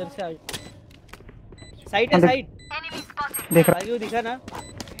अच्छा इधर से आ साइड है साइड देख रहा भाई वो दिखा ना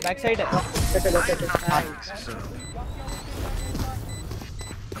बैक साइड है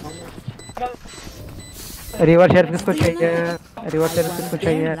रिवर्स शेयर किसको चाहिए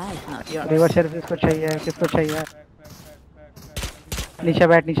नीचे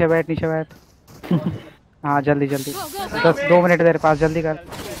बैठ हाँ जल्दी 2 मिनट तेरे पास जल्दी कर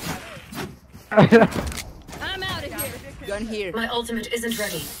Gun here. My ultimate isn't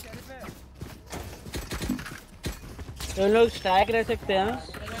ready. तो लोग स्टैक रह सकते हैं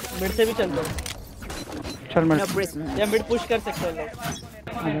मिड से भी चल दो चल मिड या मिड पुश कर सकते हैं लोग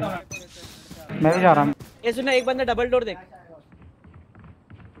मैं भी जा रहा हूं ये सुनना एक बंदा डबल डोर देख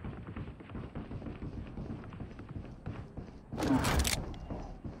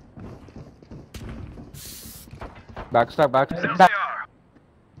बैक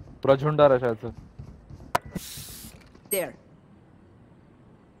पूरा झुंड आ रहा है शायद से There.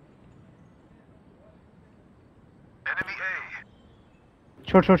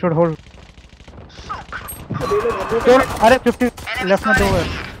 छोड़ होल्ड। अरे 50 लेफ्ट में 2 है।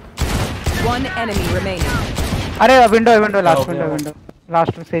 One enemy remaining. अरे विंडो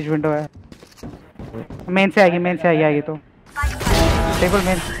लास्ट स्टेज विंडो है। मेन से आएगी तो table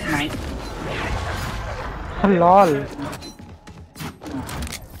main. Nice lol.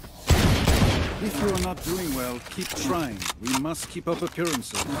 If you are not doing well, keep trying. We must keep up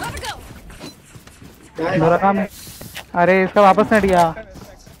appearances. मेरा काम है। अरे इसका वापस नहीं दिया।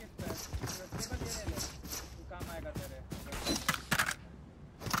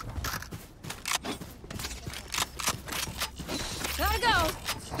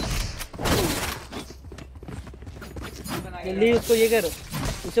 जल्दी उसको ये करो,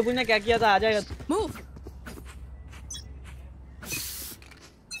 उससे पूछना क्या किया था, आ जाएगा।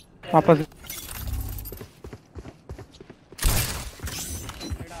 वापस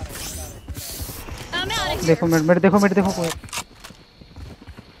देखो मिड देखो कोई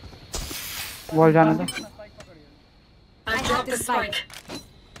बॉल जाने दो।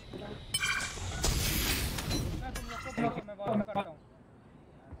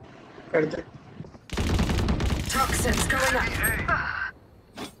 कर दे। Toxins going up.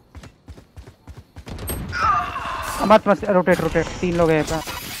 मत रोटेट 3 लोग हैं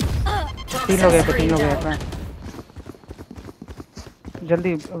पे।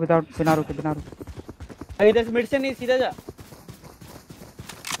 जल्दी बिना रुके। इधर से मिड से नहीं, सीधा जा।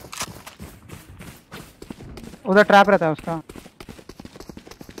 उधर ट्रैप रहता है उसका।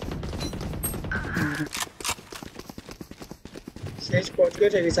 सेज पहुंच गया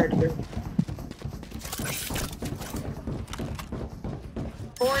तेरी साइड पे।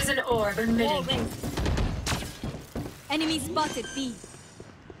 Poison orb emitting. Enemy spotted B.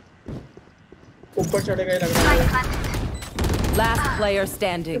 ऊपर चढ़ेगा लग रहा है। Last player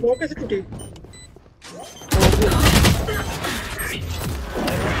standing. वो कैसे टूटी?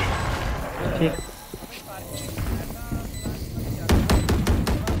 ठीक।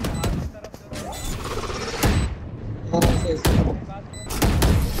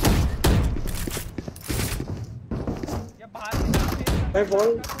 भाई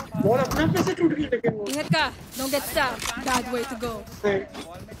बॉल अपना कैसे टूट गई लेकिन वो। Iherka, don't get stuck. Bad way to go.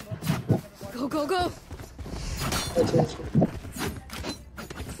 Go. अच्छा।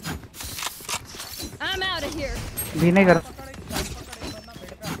 I'm out of here. भी नहीं कर।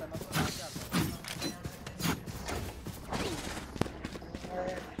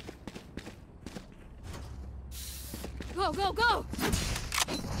 Go.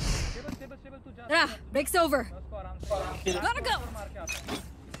 Breaks over. Gotta go.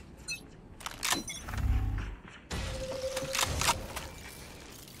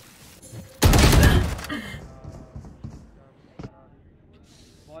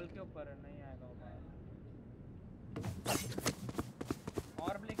 Ball के ऊपर है, नहीं आएगा वो।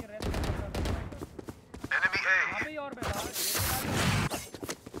 और लेके रेस्ट एनिमी ए यहां पे और बैठा।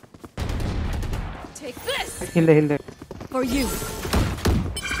 Take this. Hill they For you.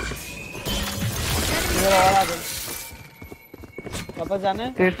 वापस जाना है।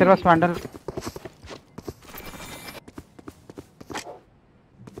 तेरे पास वैंडल।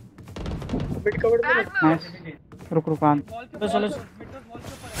 मिड कवर में। नाइस रुक आन। चलो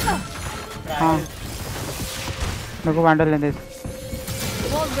हाँ मेरे को वैंडल लेने दे।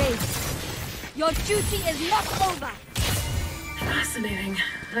 Wall raised. Your duty is not over. Fascinating.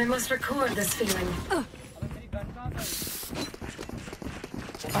 I must record this feeling.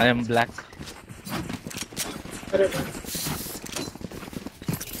 I am black.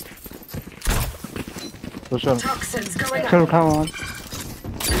 Toxins going चल up. उठाओ।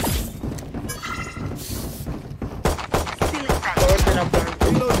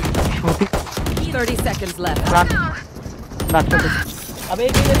 30 seconds left. अबे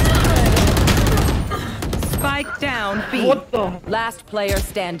Spike down B. Last player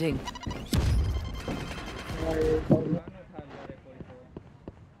standing.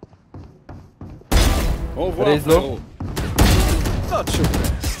 Raise low. Not your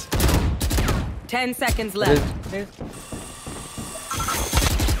best. 10 seconds left.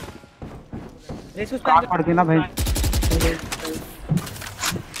 काट पड़ गई ना भाई।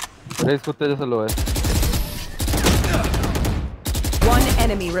 Race कुत्ते जैसा लो है। One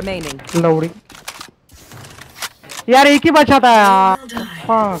enemy remaining. लौड़ी यार एक ही बचा था यार।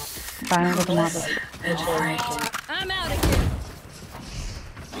 फक टाइम को तुम्हारा। I'm out of here.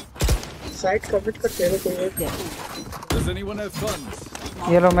 Side commit करते हैं कोई एक। Does anyone have funds?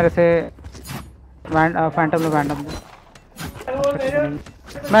 ये लो मेरे से फैंटम लो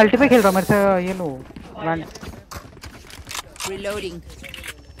मैं अल्टी पे खेल रहा हूँ। मेरे से ये लो Reloading.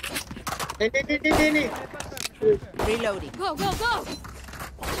 नहीं। Reloading. Go.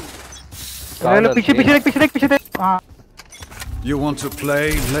 ले पीछे पीछे देख पीछे देख। हाँ You want to play?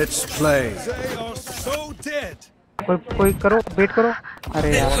 Let's play. They are so dead. कोई करो, वेट करो। अरे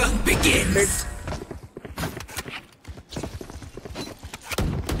यार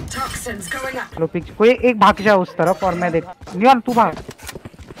Toxins going up. लो पीछे कोई एक भाग जा उस तरफ और मैं देख। नियॉन तू भाग।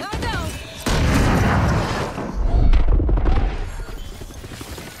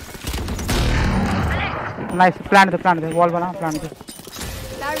 नाइस, प्लांट दे वॉल बना, प्लांट दे।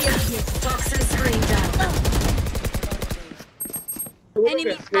 Toxin screen down.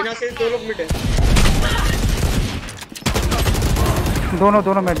 लेना से 2 लोग मिड है।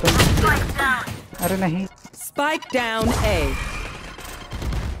 दोनों मिड दोनों। अरे नहीं। Spike down A.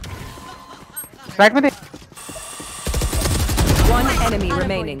 बैक में दे। One enemy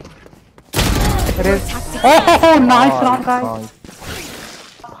remaining. Oh nice round guys.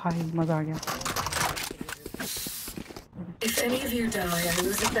 भाई मजा आ गया। If any of you die, I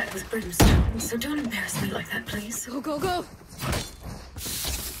lose a bet with brimstone, so don't embarrass me like that, please. Go.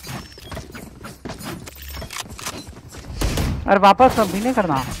 अरे वापस अब भी नहीं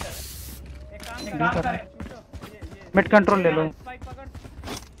करना। मिड कंट्रोल ले लो।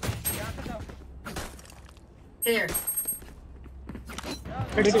 Here.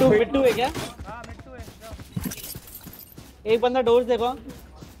 मिड टू है क्या? एक बंदा डोर्स देखो।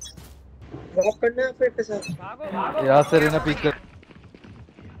 वॉक करना है फिर के साथ। यहाँ से रहना पीक कर।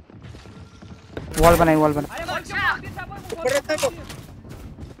 वॉल बनाई। ऊपर रखा है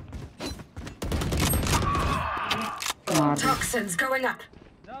Toxins going up.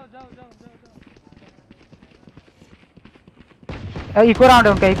 Eco round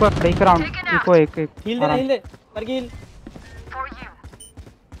है उनका, इको राउंड, इको एक हील दे पर heal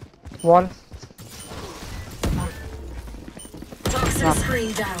wall. Toxin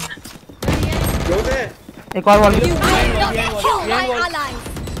screen down. एक और वॉल।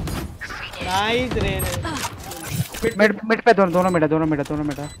 नाइस रे। मिड पे दोनों मिड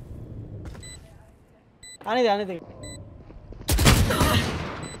है। आने दे।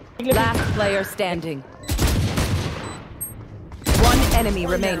 Last player standing. One enemy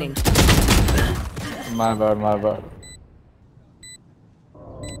remaining. My bad.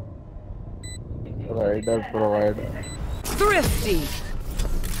 Provider. Thrifty.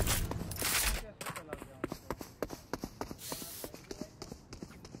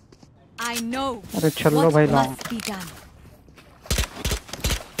 I know. अरे चलो भाई लाओ।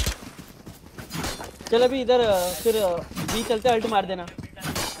 चल अभी इधर फिर बी चलते अल्ट मार देना।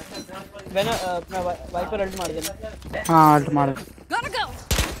 वेना अपना वाइपर अल्ट मार देना। हाँ अल्ट मार। Gotta go.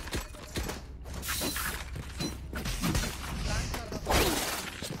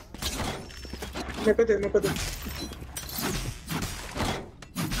 मेरे को दे।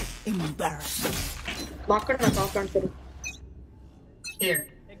 Embarrassing. मार्क करना कहाँ प्लांट करूँ? Here.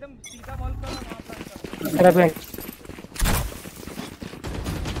 एकदम सीधा बॉल करो वहाँ प्लांट करो। मेरा पे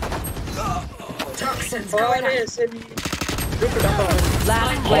Toxins going up.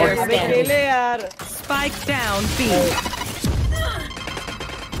 Last player standing. यार। Spike down B.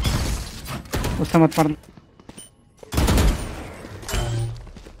 उससे मत मार।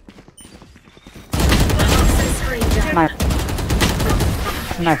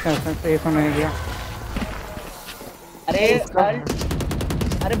 नाइस एक होने गया।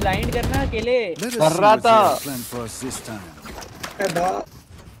 अरे ब्लाइंड करना अकेले। कर रहा था।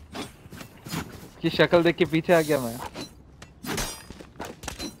 की शक्ल देख के पीछे आ गया मैं।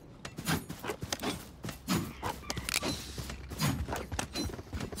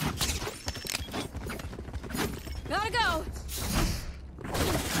 Gotta go.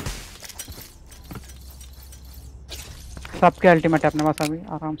 सबके अल्टीमेट अपने पास अभी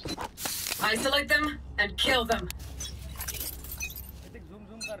आराम से। Isolate them and kill them.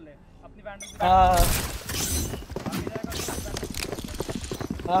 zoom कर ले अपनी वैंडल।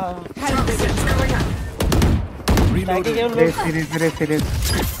 सीरीज।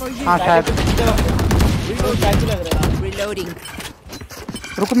 हाँ शायद। Reloading.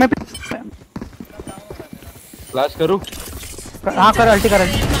 रुक मैं फ्लैश करूँ? हाँ कर अल्टी कर।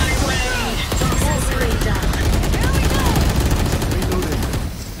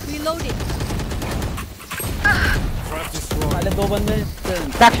 Reloading. वाले दो बंदे।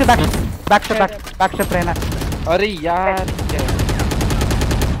 बैक से रहना। अरे यार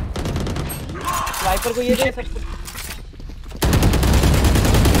वाइपर को ये दे सकते।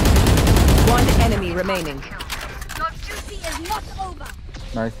 One enemy remaining. Your duty is not over.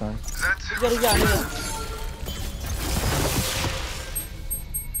 Nice. इधर आने दो।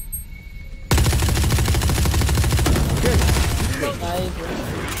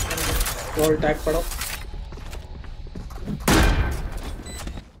 वॉल टैग पड़ो।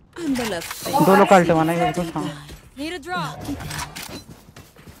 I'm in the left face. दो लोग का अल्ट माना है बिल्कुल हाँ. Need a drop.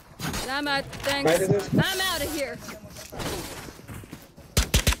 I'm out. Thanks. I'm out of here.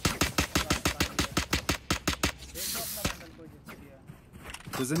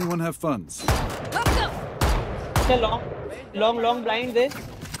 Does anyone have funds? अच्छा लॉन्ग ब्लाइंड दे.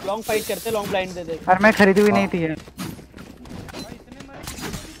 लॉन्ग फाइट करते लॉन्ग ब्लाइंड दे दे. और मैं खरीदी हुई नहीं थी ये.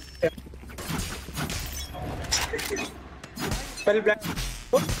 पहले ब्लैक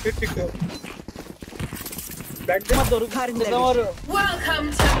ठीक है. ब्लैक मत दो और Welcome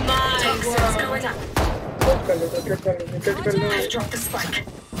to my world. कर लो. Drop the spike.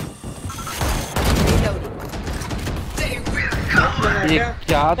 ये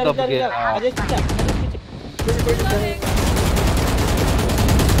क्या दब गया?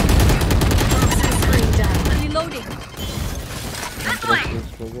 Reloading.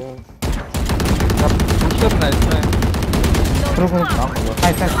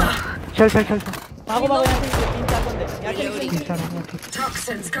 चल भागो यहाँ पे 3-4 बंदे.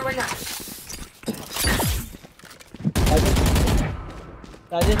 Toxins going up.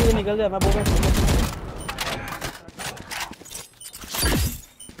 राजेश भी निकल गया. मैं बोल रहा हूँ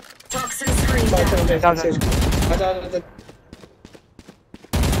Toxin screen down.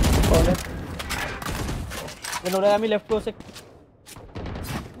 मैं लेफ्ट को से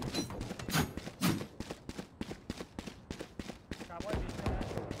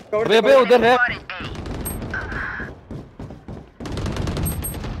अबे उधर है.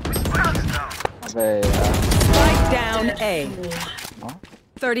 अबे यार. Spike down A.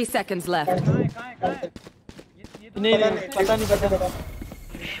 30 seconds left. नहीं पता.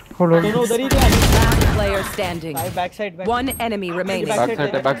 Hold on. दोनों उधर ही थे. Last player standing. Back side. One enemy remaining.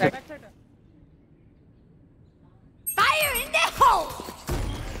 Back side. Fire in the hole.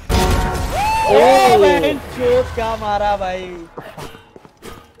 Oh man चोट क्या मारा भाई.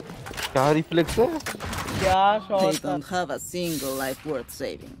 क्या रिफ्लेक्स है? क्या shot. They don't have a single life worth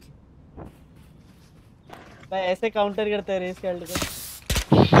saving. भाई ऐसे काउंटर करते हैं रेस खेलते को.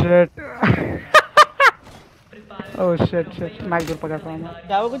 Shit. Oh shit. माइक दूर पकड़ रहा हूँ.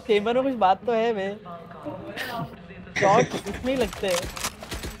 क्या वो कुछ चेंबर में कुछ बात तो है बे. शॉट इसमें ही लगते हैं.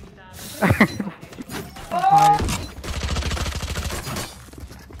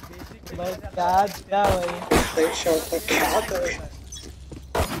 भाई क्या भाई शॉट था.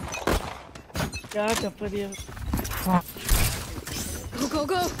 क्या टप्पर दिया.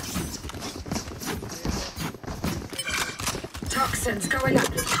 Go. Toxins going up.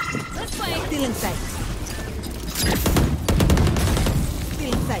 Let's play. Still in sight.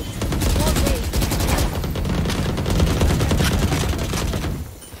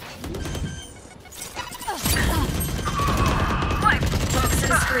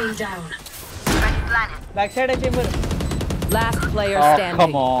 Toxin screen down. Back side है chamber. Last player standing.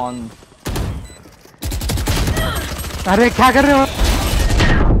 Come on. अरे क्या कर रहे हो?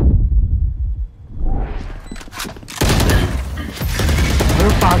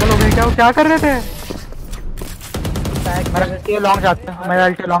 पागल हो गए क्या? वो क्या कर रहे थे? मेरा अल्टी लॉन्ग जाता है.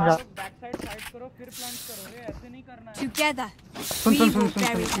 Together. सुन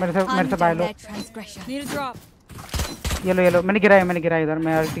मेरे से bye low. Need a drop. ये लो मैंने गिराया इधर.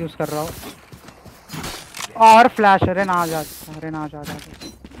 मैं अल्टी यूज कर रहा हूँ. और फ्लैश. अरे ना जा.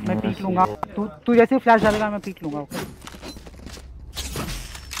 मैं पीक लूंगा. तू जैसे फ्लैश डालेगा मैं पीक लूंगा. ओके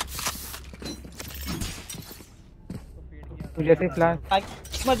तू जैसे फ्लैश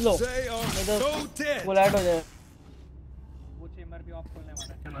मत लो. वो लाइट हो जाए. वो चेंबर भी ऑफ खोलने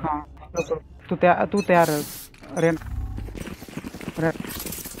वाला है. हाँ तू तैयार है. अरे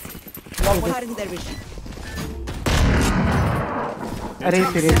अरे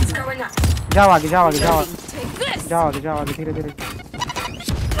सीरियस. जाओ आगे धीरे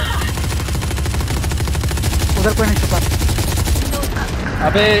उधर कोई नहीं छुपा.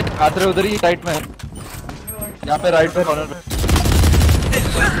 अबे आदरे उधर ही राइट में. यहाँ पे राइट पे कॉर्नर पे.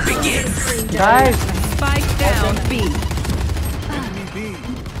 Guys Spike down B.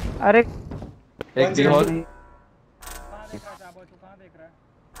 अरे एक भी और.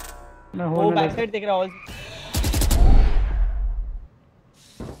 मैं वो बैक साइड देख रहा हूँ.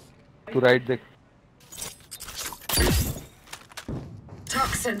 तू राइट देख.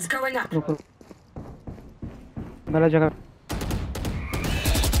 Toxins going up. रुको गलत जगह.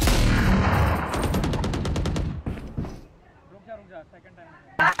 रुक जा second time.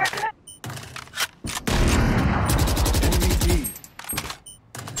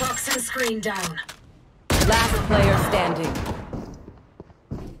 Toxin screen down. Last player standing.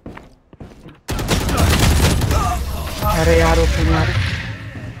 अरे यार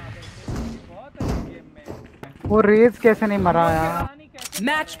वो रेज कैसे नहीं मरा यार.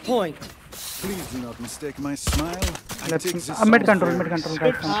 Match point. Please do not mistake my smile. I take this. Mid control guys.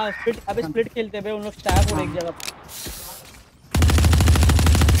 हां स्प्लिट अबे स्प्लिट खेलते हैं उन लोग स्टैक हो एक जगह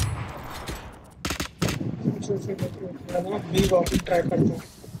बी वापस ट्राई करते हैं।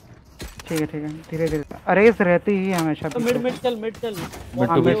 ठीक है धीरे-धीरे अरेस रहती ही हमेशा। तो मिड चल mid to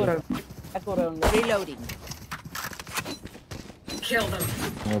mid Reloading. Kill them.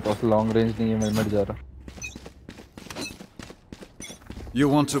 मेरे पास लॉन्ग रेंज नहीं है, मैं मिड जा रहा। You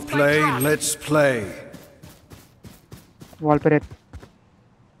want to play? Let's play. Wall पे रहते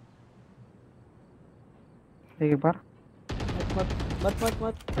एक बार मत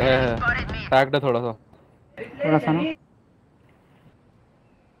टैग्ड है थोड़ा सा ना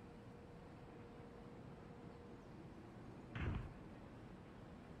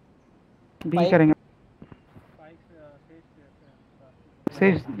बी करेंगे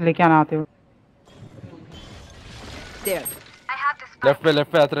सेज लेके आना आते हो लेफ्ट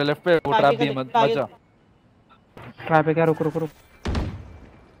पे आते लेफ्ट पे वो ट्रैप दिए मत जा ट्रैप पे क्या रुक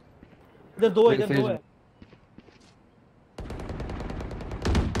इधर दो है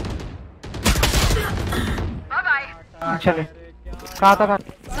चले कहां था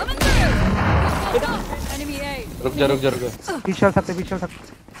रुक जा पीछे सकते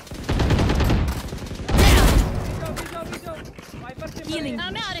Healing.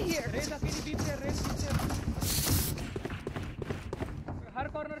 I'm out of here. Her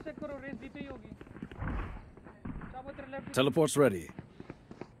corner check करो, रेस बी पे ही होगी। चाबो तेरे left Teleport's ready.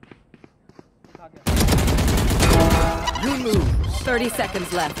 You lose. 30 seconds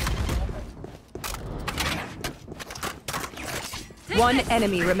left. One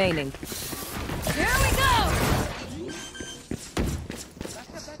enemy remaining. Here we go.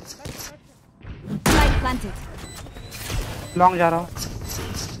 Light planted. Long जा रहा हूं।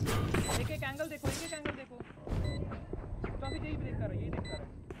 एक एंगल देखो तो अभी यही ब्रेक कर रहा है, देख रहा है।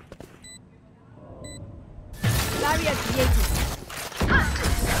 Barrier created.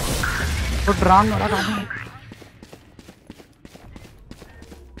 तो ड्राम हो रहा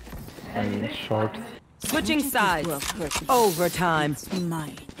है shot Switching sides. Overtime. It's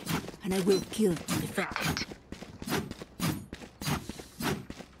mine, and I will kill to defend it.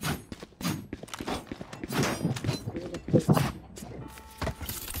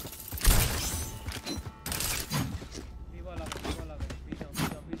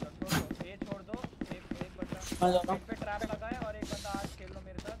 पे ट्रैप लगाए और एक बंदा आज खेल लो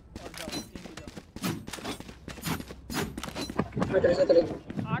मेरे साथ और जाओ टीम हो जाओ। मैं तेरे साथ चलेगा।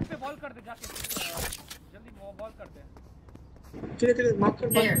 8 पे बॉल कर दे जाके, जल्दी वो बॉल कर दे। चले मार्क कर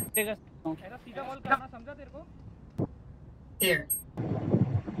दे। ऐसा सीधा बॉल करना, समझा तेरे को? Here.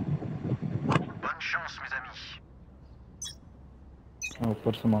 Bonne chance mes amis.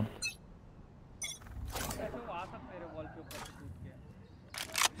 ऊपर से मार ऐसे वो आ सकते हैं बॉल के ऊपर से कूद के।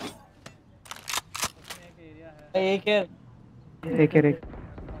 उसमें एक एरिया है। एक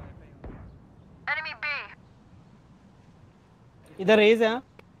Enemy B. इधर रेज है।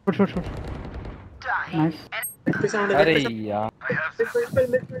 Shoot nice. अरे यार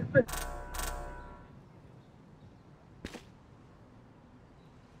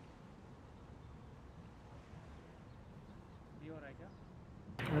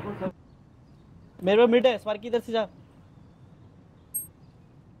मेरे पे मिड है, स्पार्की इधर से जा।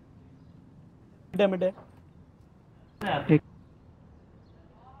 मिड है ठीक।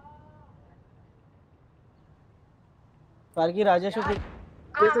 Sparky Rajesh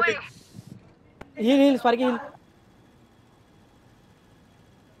heal Sparky heal.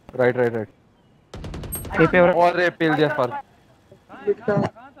 Right ए पे और रे पेल दिया स्पार्क।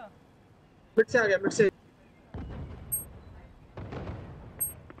 मिड से आ गया, मिड से।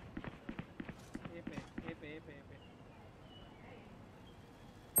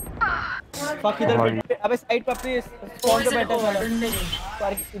 फक इधर अबे साइड पे अपने स्पॉन पे बैठा हुआ है।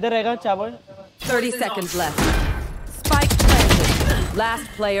 इधर रहेगा चावल। 30 seconds left. Spike planted. Last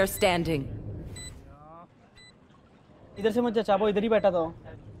player standing. इधर से मत जा, चाबो इधर ही बैठा था।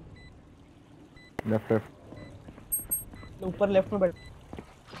 लेफ्ट ऊपर लेफ्ट में बैठ।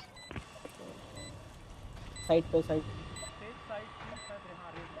 साइड पे side.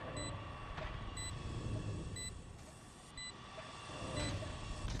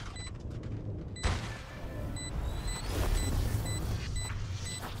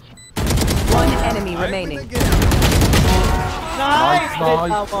 One enemy remaining. Nice.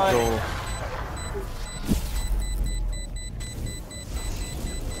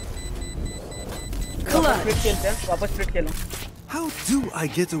 वापस split Khelo. How do I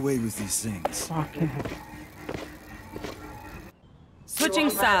get away with these things? Switching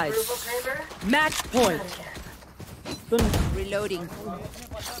sides. Match point. Reloading.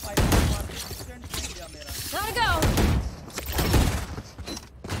 Gotta go.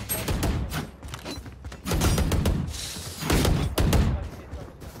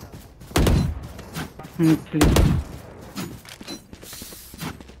 Please.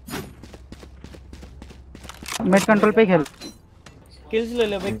 Mid control पे खेल। किल्स ले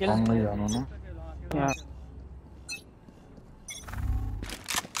ले भाई किल्स। हम नहीं जाना ना यार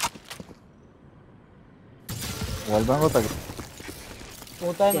वॉल बैंग होता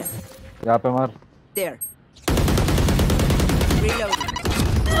है ना। यहाँ पे मार। There. Reloading.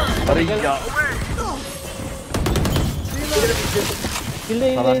 अरे यार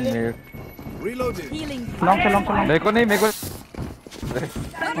लॉन्ग से लॉन्ग से मेरे को नहीं मेरे को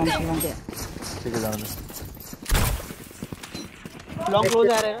लॉन्ग ठीक है जाने दे। लॉन्ग क्लोज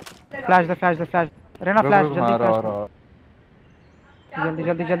आ रहा है। फ्लैश दे फ्लैश रहना फ्लैश जल्दी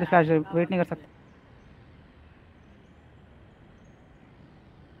और जल्दी फ्लैश वेट नहीं कर सकते।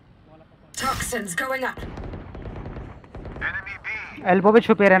 Toxins going up. एल्बो पे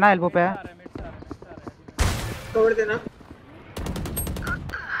छुपे रहना एल्बो पे है। कवर देना।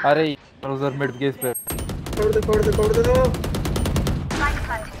 अरे उधर मिड केस पे कवर दे दो।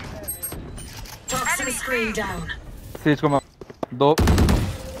 Toxin screen down. सीज को मार दो।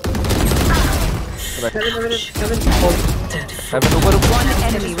 ऊपर one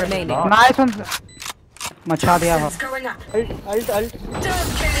enemy remaining. Nice one मचा दिया वो।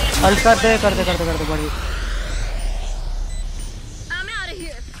 अल्ट कर दे बड़ी।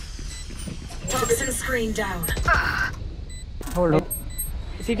 Toxin screen down. Hold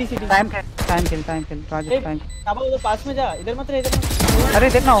city time खेल राजेश टाइम। अब उधर पास में जा इधर मत रह अरे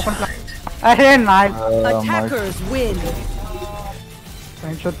देखना ओपन प्लान। अरे nice Attackers win.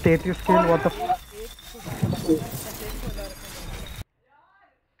 33 kill what the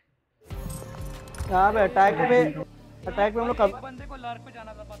हां बे अटैक पे हम लोग कब बंदे को लर्क पे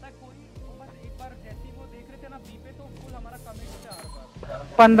जाना था पता है कोई बस एक बार जैसे ही वो देख रहे थे ना बी पे तो फुल हमारा कमिट से आ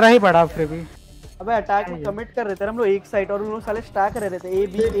रहा 15 ही पड़ा फिर भी। अबे अटैक में कमिट कर रहे थे हम लोग एक साइड और उन लोग साले स्टैक कर रहे थे ए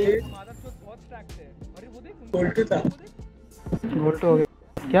बी ए मादरचोद बहुत स्टैक थे। अरे वो देख गोल्ड था। गोल्ड हो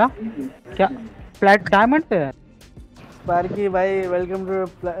गया क्या फ्लैट डायमंड पे है बारकी भाई वेलकम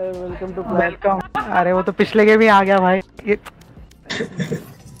टू वेलकम। अरे वो तो पिछले के भी आ गया भाई।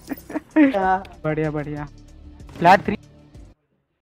 बढ़िया फ्लैट 3